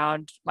been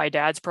around my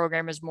dad's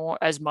program as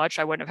much.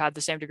 I wouldn't have had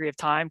the same degree of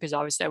time, because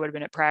obviously I would have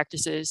been at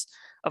practices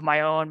of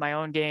my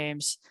own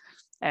games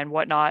and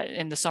whatnot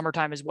in the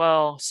summertime as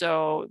well.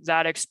 So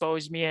that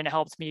exposed me and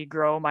helped me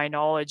grow my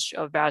knowledge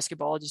of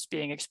basketball, just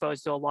being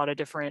exposed to a lot of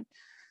different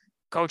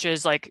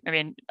coaches. Like, I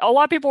mean, a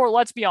lot of people were,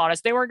 let's be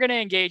honest, they weren't going to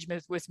engage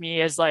with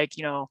me as like,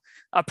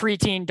 a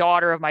preteen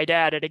daughter of my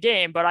dad at a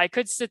game, but I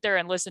could sit there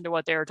and listen to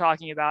what they were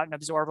talking about and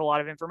absorb a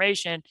lot of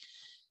information.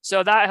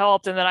 So that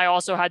helped. And then I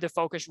also had to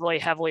focus really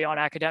heavily on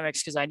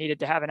academics because I needed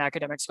to have an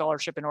academic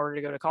scholarship in order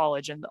to go to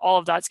college. And all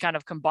of that's kind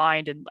of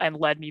combined and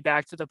led me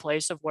back to the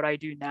place of what I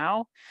do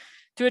now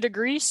to a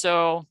degree.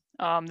 So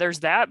There's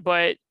that.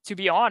 But to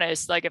be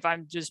honest, like if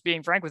I'm just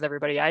being frank with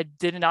everybody, I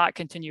did not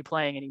continue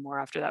playing anymore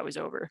after that was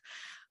over.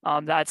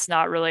 That's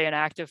not really an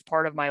active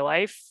part of my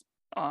life.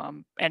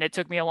 And it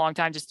took me a long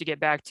time just to get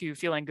back to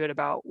feeling good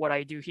about what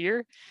I do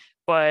here.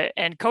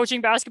 And coaching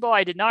basketball,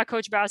 I did not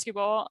coach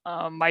basketball.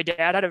 My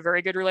dad had a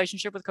very good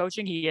relationship with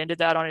coaching. He ended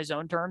that on his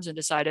own terms and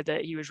decided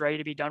that he was ready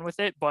to be done with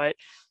it. But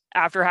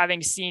after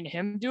having seen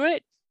him do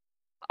it,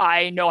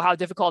 I know how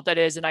difficult that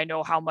is. And I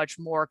know how much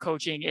more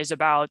coaching is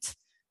about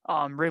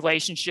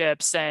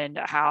relationships and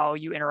how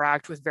you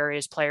interact with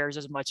various players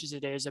as much as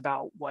it is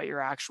about what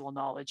your actual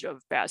knowledge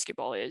of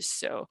basketball is.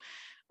 So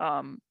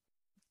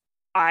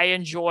I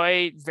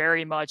enjoy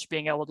very much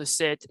being able to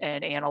sit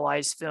and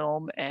analyze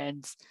film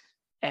and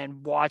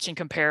watch and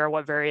compare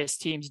what various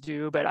teams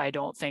do, but I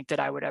don't think that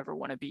I would ever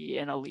want to be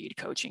in a lead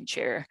coaching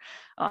chair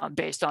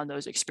based on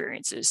those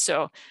experiences.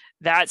 So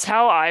that's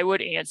how I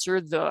would answer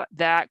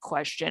that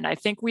question. I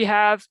think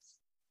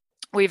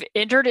we've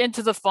entered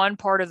into the fun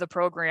part of the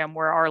program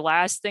where our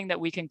last thing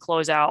that we can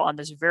close out on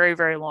this very,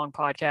 very long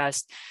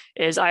podcast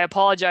is, I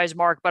apologize,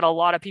 Mark, but a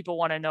lot of people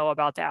want to know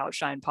about the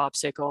Outshine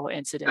Popsicle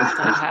incident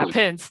that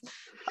happened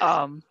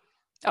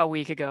a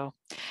week ago.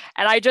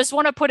 And I just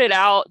want to put it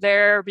out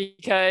there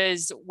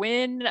because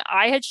when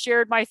I had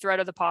shared my thread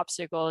of the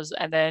popsicles,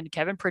 and then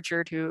Kevin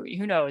Pritchard, who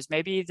knows,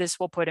 maybe this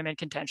will put him in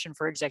contention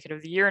for Executive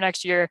of the Year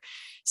next year,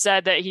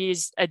 said that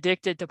he's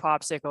addicted to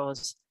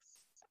popsicles.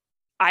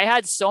 I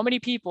had so many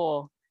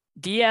people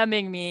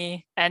DMing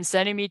me and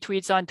sending me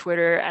tweets on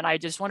Twitter, and I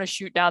just want to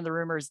shoot down the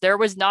rumors. There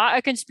was not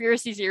a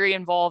conspiracy theory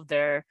involved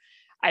there.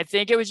 I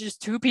think it was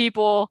just two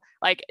people,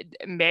 like,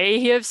 may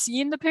have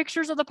seen the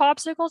pictures of the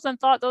popsicles and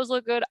thought those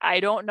look good. I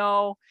don't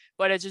know,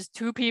 but it's just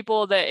two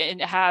people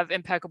that have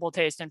impeccable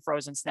taste in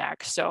frozen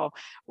snacks. So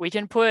we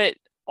can put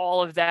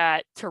all of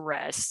that to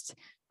rest.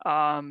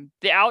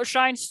 The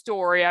Outshine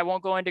story, I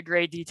won't go into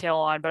great detail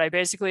on, but I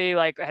basically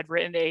had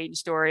written the Ayton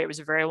story. It was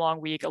a very long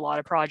week, a lot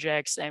of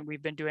projects, and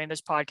we've been doing this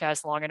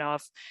podcast long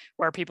enough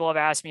where people have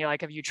asked me,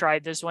 have you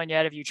tried this one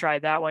yet? Have you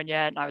tried that one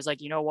yet? And I was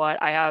like, you know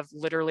what? I have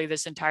literally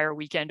this entire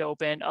weekend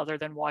open other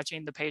than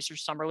watching the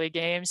Pacers Summer League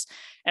games,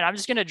 and I'm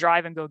just going to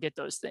drive and go get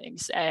those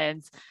things.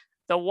 And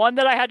the one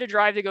that I had to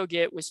drive to go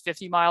get was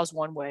 50 miles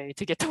one way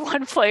to get to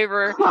one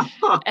flavor.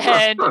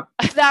 And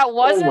that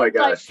wasn't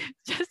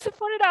just to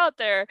put it out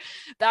there,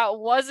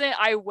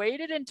 I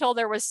waited until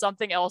there was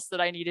something else that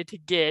I needed to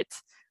get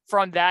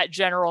from that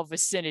general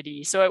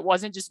vicinity. So it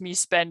wasn't just me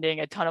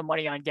spending a ton of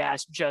money on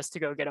gas just to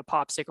go get a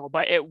popsicle,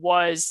 but it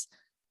was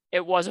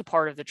a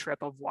part of the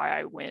trip of why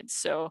I went.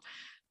 So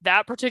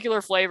that particular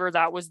flavor,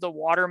 that was the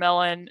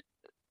watermelon.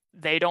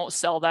 They don't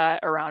sell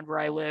that around where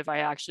I live. I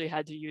actually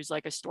had to use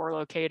a store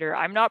locator.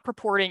 I'm not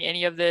purporting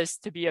any of this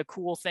to be a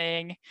cool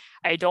thing.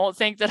 I don't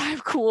think that I'm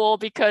cool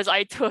because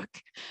I took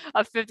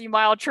a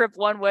 50-mile trip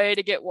one way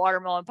to get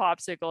watermelon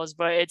popsicles,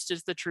 but it's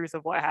just the truth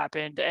of what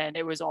happened. And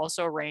it was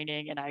also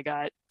raining and I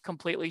got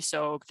completely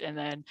soaked, and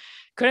then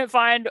couldn't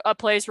find a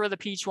place where the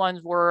peach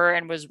ones were,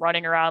 and was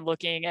running around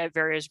looking at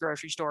various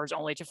grocery stores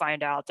only to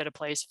find out that a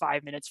place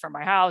 5 minutes from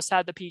my house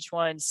had the peach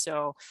ones.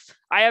 So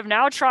I have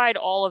now tried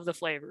all of the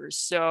flavors.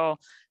 So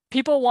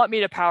people want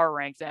me to power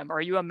rank them.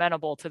 Are you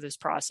amenable to this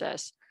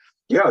process?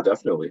 Yeah,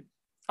 definitely.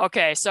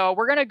 Okay, so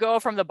we're going to go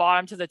from the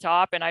bottom to the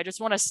top. And I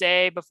just want to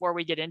say before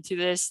we get into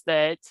this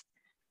that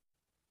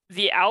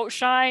the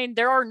Outshine,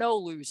 there are no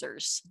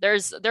losers.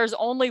 There's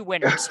only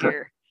winners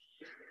here.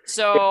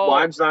 So if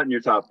Lime's not in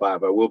your top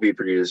 5, I will be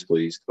pretty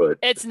displeased, but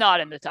it's not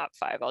in the top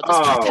 5. I'll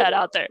just put that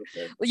out there.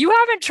 Okay. You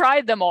haven't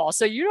tried them all,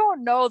 so you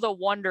don't know the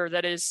wonder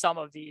that is some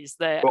of these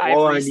that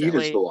all I need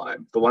is the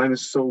lime. The lime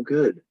is so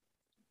good.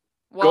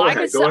 Well, I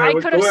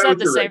could have said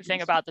the same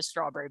thing about the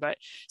strawberry, but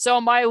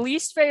so my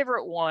least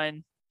favorite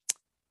one,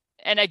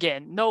 and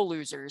again, no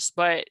losers,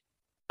 but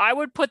I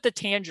would put the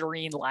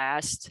tangerine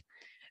last,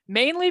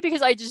 mainly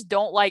because I just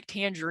don't like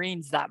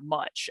tangerines that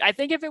much. I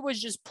think if it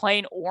was just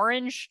plain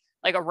orange,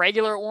 like a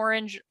regular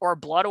orange or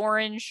blood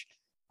orange,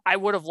 I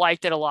would have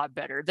liked it a lot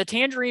better. The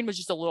tangerine was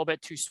just a little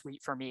bit too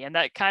sweet for me. And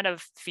that kind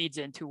of feeds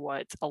into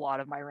what a lot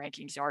of my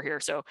rankings are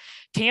here. So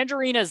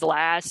tangerine is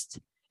last.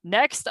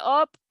 Next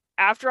up,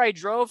 after I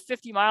drove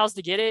 50 miles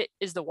to get it,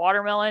 is the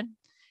watermelon.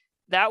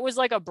 That was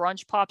like a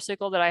brunch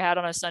popsicle that I had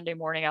on a Sunday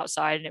morning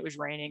outside and it was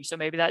raining. So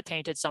maybe that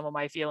tainted some of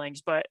my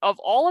feelings. But of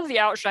all of the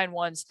Outshine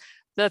ones,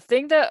 the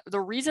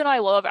reason I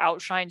love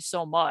Outshine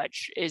so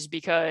much is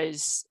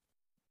because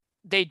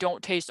they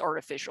don't taste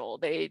artificial.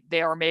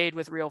 They are made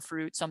with real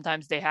fruit.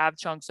 Sometimes they have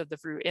chunks of the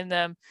fruit in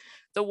them.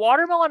 The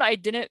watermelon, I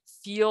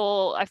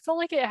felt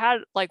like it had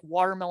like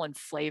watermelon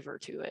flavor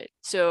to it.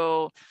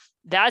 So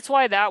that's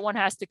why that one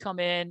has to come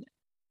in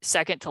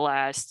second to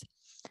last.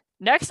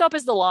 Next up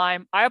is the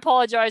lime. I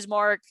apologize,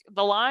 Mark.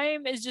 The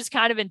lime is just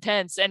kind of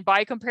intense. And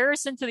by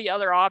comparison to the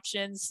other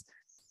options,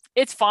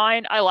 it's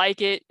fine. I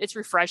like it. It's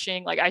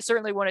refreshing. I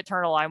certainly wouldn't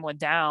turn a lime one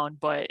down,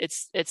 but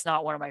it's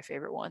not one of my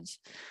favorite ones.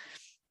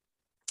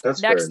 That's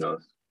fair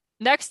enough.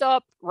 Next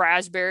up,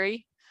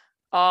 raspberry.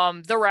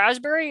 The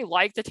raspberry,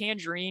 like the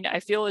tangerine, I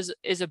feel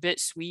is a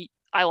bit sweet.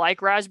 I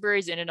like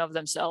raspberries in and of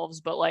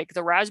themselves, but like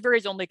the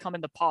raspberries only come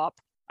in the pop.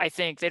 I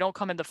think they don't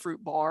come in the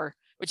fruit bar,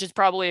 which is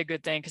probably a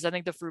good thing because I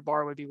think the fruit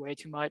bar would be way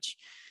too much.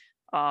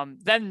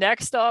 Then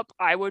next up,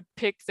 I would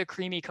pick the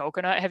creamy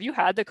coconut. Have you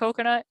had the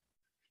coconut?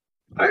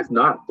 I have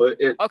not, but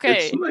it's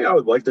something I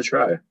would like to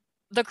try.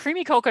 The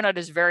creamy coconut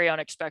is very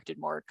unexpected,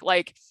 Mark.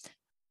 Like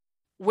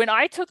when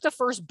I took the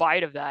first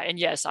bite of that, and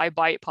yes, I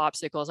bite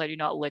popsicles. I do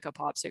not lick a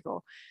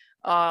popsicle.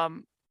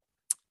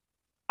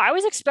 I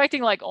was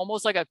expecting like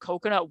almost like a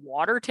coconut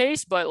water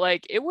taste, but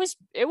like it was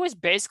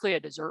basically a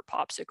dessert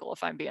popsicle,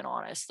 if I'm being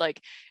honest.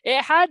 Like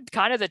it had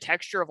kind of the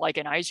texture of like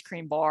an ice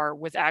cream bar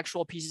with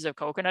actual pieces of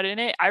coconut in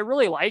it. I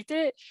really liked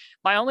it.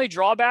 My only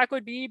drawback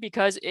would be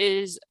because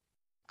it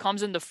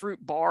comes in the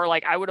fruit bar.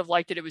 Like I would have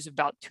liked it was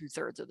about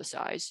 2/3 of the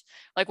size.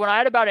 Like when I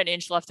had about an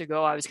inch left to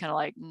go, I was kind of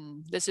like,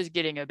 this is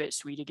getting a bit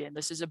sweet again.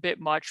 This is a bit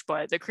much,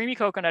 but the creamy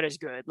coconut is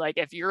good. Like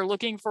if you're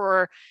looking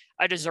for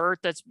a dessert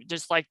that's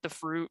just like the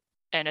fruit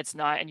and it's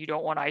not, and you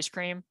don't want ice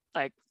cream,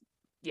 like,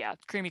 yeah,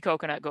 creamy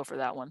coconut, go for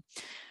that one.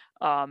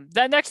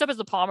 Then next up is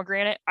the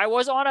pomegranate. I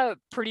was on a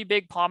pretty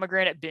big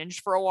pomegranate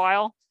binge for a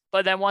while,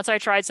 but then once I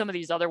tried some of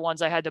these other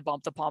ones, I had to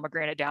bump the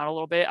pomegranate down a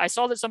little bit. I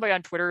saw that somebody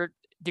on Twitter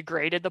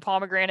degraded the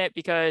pomegranate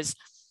because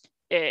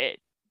it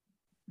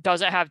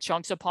doesn't have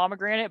chunks of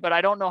pomegranate, but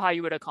I don't know how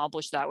you would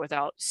accomplish that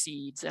without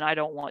seeds, and I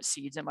don't want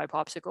seeds in my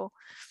popsicle.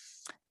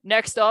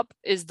 Next up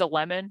is the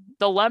lemon.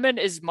 The lemon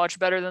is much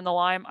better than the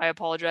lime. I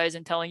apologize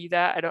in telling you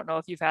that. I don't know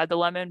if you've had the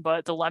lemon,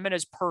 but the lemon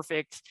is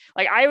perfect.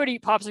 Like I would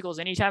eat popsicles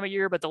any time of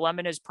year, but the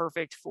lemon is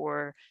perfect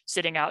for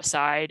sitting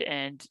outside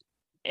and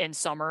in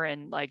summer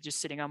and like just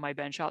sitting on my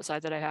bench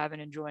outside that I have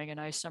and enjoying a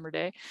nice summer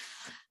day.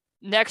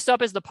 Next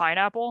up is the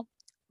pineapple.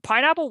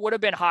 Pineapple would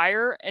have been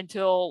higher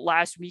until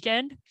last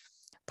weekend.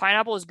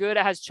 Pineapple is good.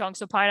 It has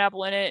chunks of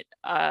pineapple in it.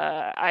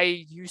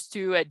 I used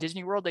to, at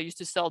Disney World, they used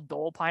to sell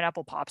Dole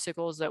pineapple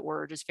popsicles that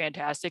were just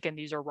fantastic. And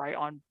these are right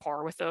on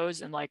par with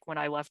those. And like when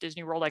I left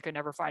Disney World, I could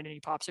never find any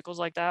popsicles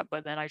like that.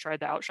 But then I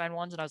tried the Outshine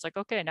ones and I was like,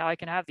 okay, now I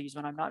can have these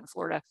when I'm not in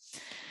Florida.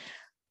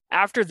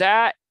 After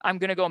that, I'm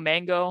going to go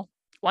mango.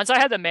 Once I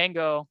had the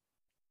mango,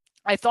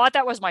 I thought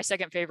that was my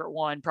second favorite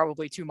one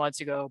probably 2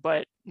 months ago,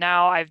 but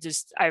now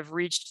I've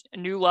reached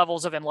new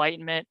levels of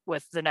enlightenment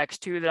with the next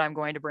two that I'm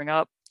going to bring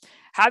up.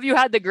 Have you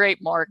had the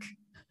grape, Mark?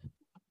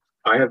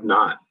 I have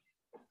not.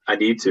 I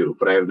need to,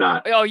 but I have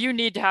not. Oh, you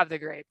need to have the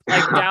grape.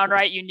 Like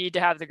downright, you need to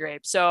have the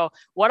grape. So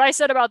what I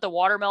said about the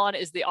watermelon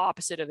is the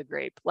opposite of the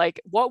grape. Like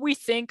what we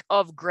think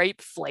of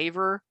grape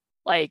flavor,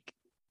 like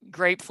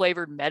grape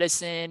flavored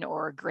medicine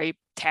or grape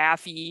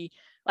taffy,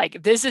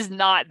 like this is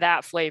not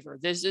that flavor.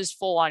 This is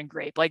full on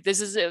grape. Like this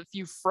is if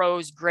you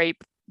froze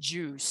grape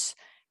juice,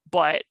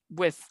 but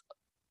with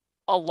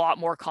a lot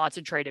more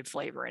concentrated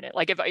flavor in it.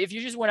 Like if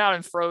you just went out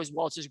and froze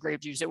Welch's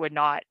grape juice, it would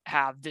not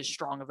have this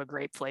strong of a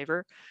grape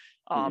flavor.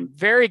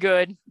 Very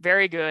good.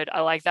 Very good.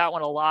 I like that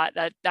one a lot.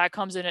 That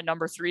comes in at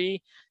number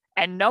 3.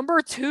 And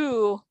number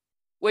 2,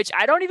 which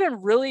I don't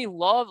even really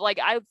love. Like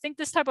I think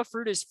this type of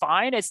fruit is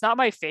fine. It's not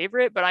my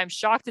favorite, but I'm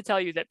shocked to tell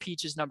you that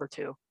peach is number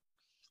 2.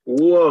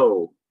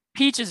 Whoa.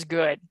 Peach is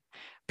good.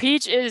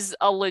 Peach is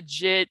a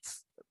legit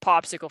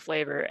popsicle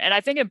flavor. And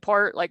I think in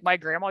part, like my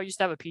grandma used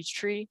to have a peach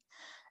tree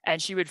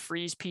and she would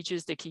freeze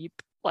peaches to keep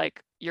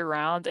like year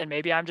round. And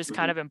maybe I'm just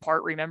kind of in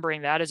part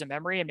remembering that as a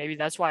memory. And maybe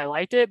that's why I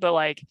liked it. But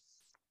like,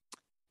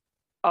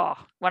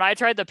 when I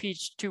tried the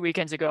peach 2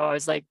 weekends ago, I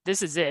was like,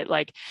 this is it.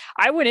 Like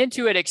I went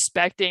into it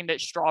expecting that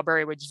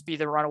strawberry would just be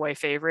the runaway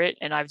favorite.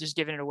 And I've just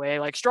given it away.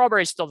 Like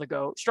strawberry is still the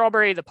GOAT.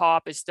 Strawberry, the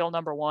pop is still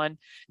number 1.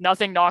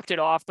 Nothing knocked it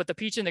off, but the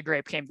peach and the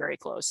grape came very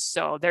close.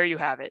 So there you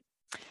have it.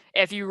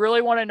 If you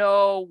really want to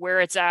know where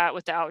it's at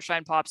with the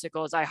Outshine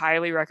popsicles, I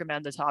highly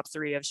recommend the top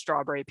 3 of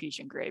strawberry, peach,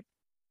 and grape.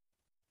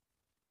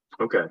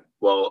 Okay.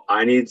 Well,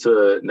 I need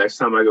to, next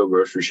time I go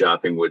grocery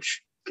shopping,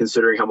 which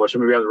considering how much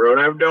I'm going to be on the road,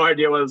 I have no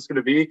idea what it's going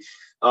to be.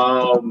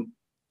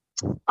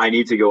 I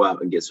need to go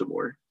out and get some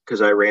more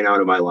because I ran out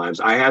of my limes.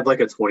 I had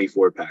like a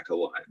 24 pack of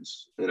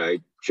limes and I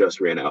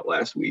just ran out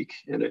last week.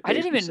 And I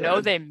didn't even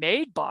know they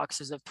made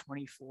boxes of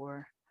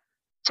 24.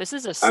 This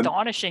is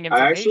astonishing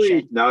information. I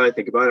actually, now that I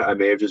think about it, I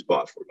may have just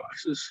bought 4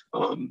 boxes.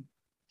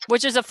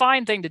 Which is a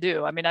fine thing to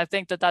do. I mean, I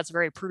think that that's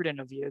very prudent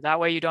of you. That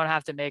way you don't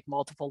have to make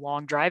multiple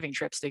long driving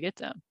trips to get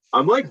them.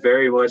 I'm like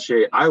very much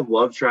I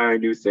love trying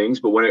new things,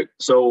 but when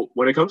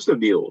it comes to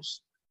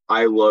meals,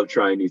 I love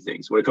trying new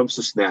things. When it comes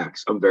to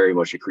snacks, I'm very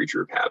much a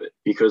creature of habit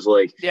because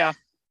like, yeah,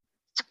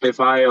 if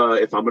I'm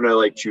going to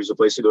like choose a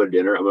place to go to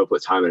dinner, I'm going to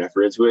put time and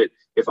effort into it.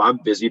 If I'm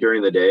busy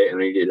during the day and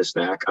I need a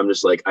snack, I'm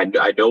just like, I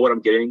know what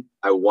I'm getting.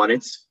 I want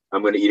it.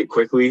 I'm going to eat it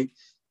quickly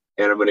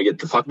and I'm going to get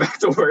the fuck back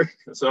to work.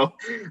 So,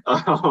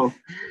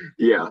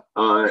 yeah,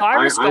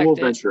 I will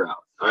venture out.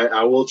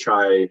 I will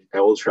try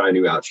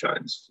new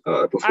Outshines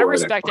before I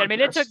respect it. I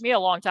mean, it took me a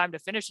long time to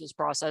finish this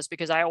process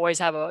because I always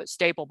have a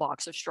staple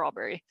box of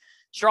strawberry.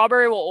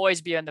 Strawberry will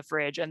always be in the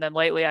fridge. And then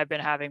lately I've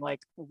been having like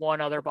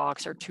 1 other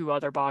box or 2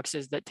 other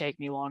boxes that take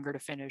me longer to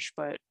finish.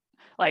 But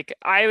like,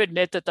 I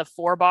admit that the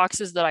 4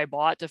 boxes that I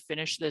bought to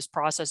finish this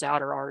process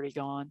out are already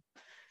gone.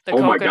 The oh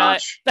coconut, my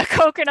gosh. the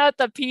coconut,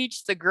 the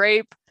peach, the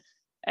grape,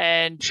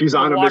 and she's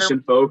on a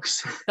mission,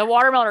 folks. The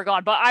watermelon are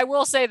gone, but I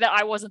will say that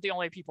I wasn't the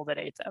only people that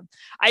ate them.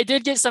 I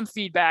did get some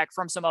feedback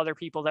from some other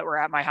people that were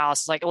at my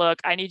house. Like, look,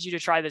 I need you to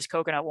try this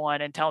coconut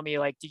one and tell me,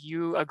 like, do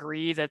you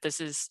agree that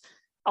this is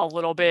a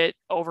little bit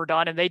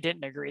overdone? And they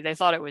didn't agree. They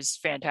thought it was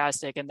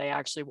fantastic and they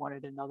actually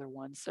wanted another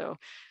one. So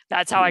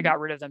that's how I got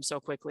rid of them so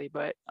quickly.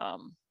 But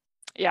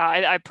yeah,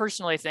 I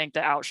personally think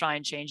that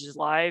Outshine changes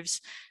lives.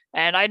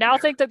 And I now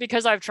think that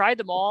because I've tried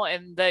them all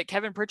and that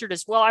Kevin Pritchard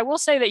as well, I will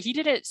say that he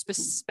didn't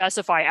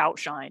specify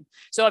Outshine.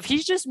 So if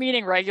he's just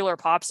meaning regular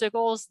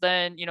popsicles,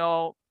 then, you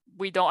know,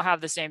 we don't have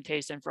the same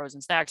taste in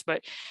frozen snacks.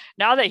 But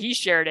now that he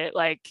shared it,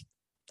 like,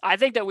 I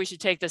think that we should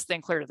take this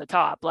thing clear to the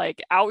top.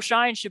 Like,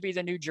 Outshine should be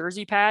the New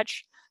Jersey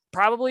patch.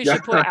 Probably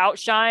should put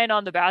Outshine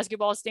on the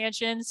basketball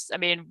stanchions. I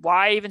mean,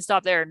 why even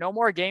stop there? No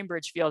more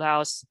Gamebridge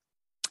Fieldhouse.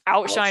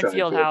 Outshine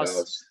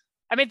Fieldhouse.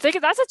 I mean,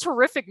 that's a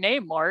terrific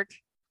name, Mark.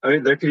 I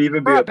mean, there could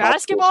even be a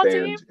basketball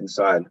team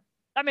inside.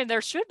 I mean,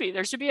 there should be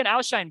an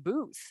Outshine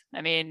booth.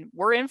 I mean,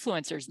 we're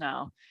influencers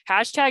now.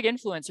 Hashtag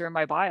influencer in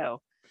my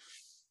bio.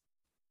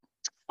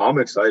 I'm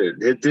excited.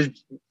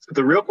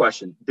 The real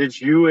question,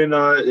 did you hit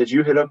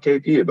up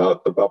KP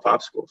about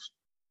popsicles?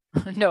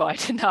 No, I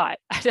did not.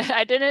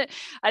 I didn't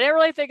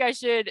really think I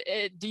should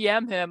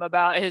DM him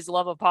about his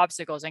love of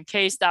popsicles in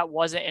case that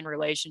wasn't in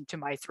relation to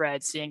my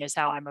thread, seeing as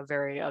how I'm a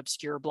very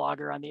obscure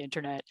blogger on the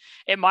internet.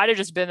 It might have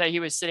just been that he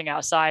was sitting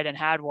outside and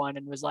had one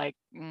and was like,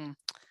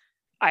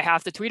 I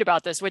have to tweet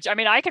about this, which, I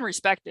mean, I can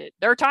respect it.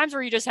 There are times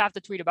where you just have to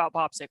tweet about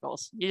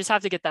popsicles. You just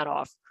have to get that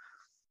off.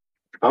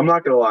 I'm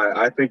not going to lie.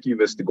 I think you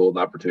missed the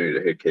golden opportunity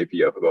to hit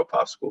KP up about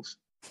popsicles.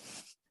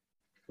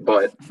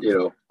 But, you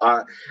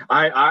know,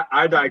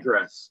 I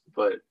digress.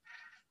 But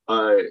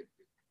that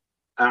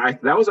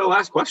was our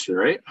last question,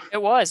 right?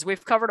 It was.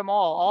 We've covered them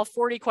all. All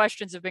 40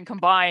 questions have been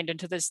combined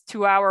into this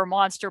 2-hour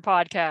monster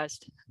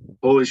podcast.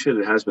 Holy shit,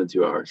 it has been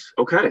 2 hours.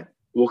 Okay.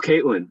 Well,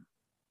 Caitlin,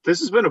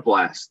 this has been a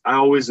blast. I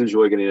always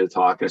enjoy getting to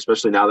talk,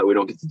 especially now that we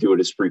don't get to do it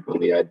as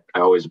frequently. I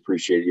always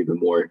appreciate it even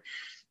more.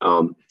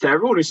 To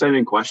everyone who sent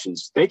in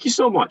questions, thank you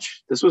so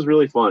much. This was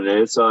really fun.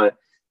 And it's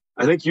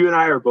I think you and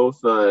I are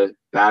both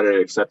bad at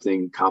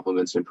accepting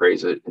compliments and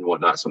praise and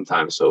whatnot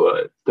sometimes.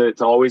 So to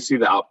always see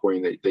the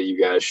outpouring that you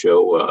guys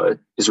show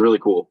is really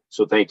cool.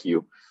 So thank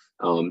you.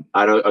 I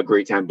had a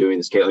great time doing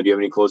this. Caitlin, do you have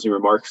any closing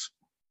remarks?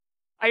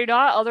 I do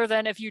not, other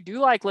than if you do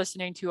like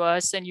listening to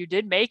us and you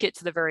did make it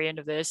to the very end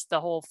of this,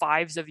 the whole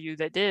 5s of you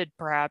that did,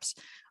 perhaps,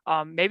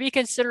 maybe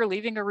consider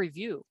leaving a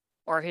review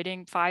or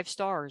hitting 5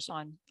 stars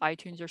on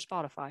iTunes or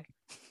Spotify.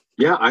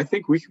 Yeah, I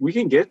think we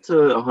can get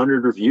to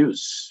 100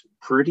 reviews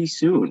pretty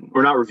soon.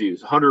 Or not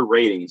reviews, 100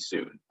 ratings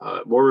soon.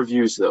 More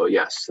reviews, though,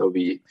 yes, that'll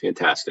be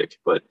fantastic.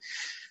 But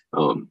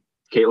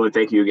Caitlin,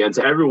 thank you again.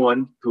 To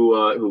everyone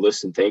who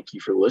listened, thank you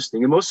for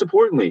listening. And most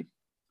importantly,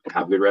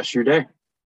 have a good rest of your day.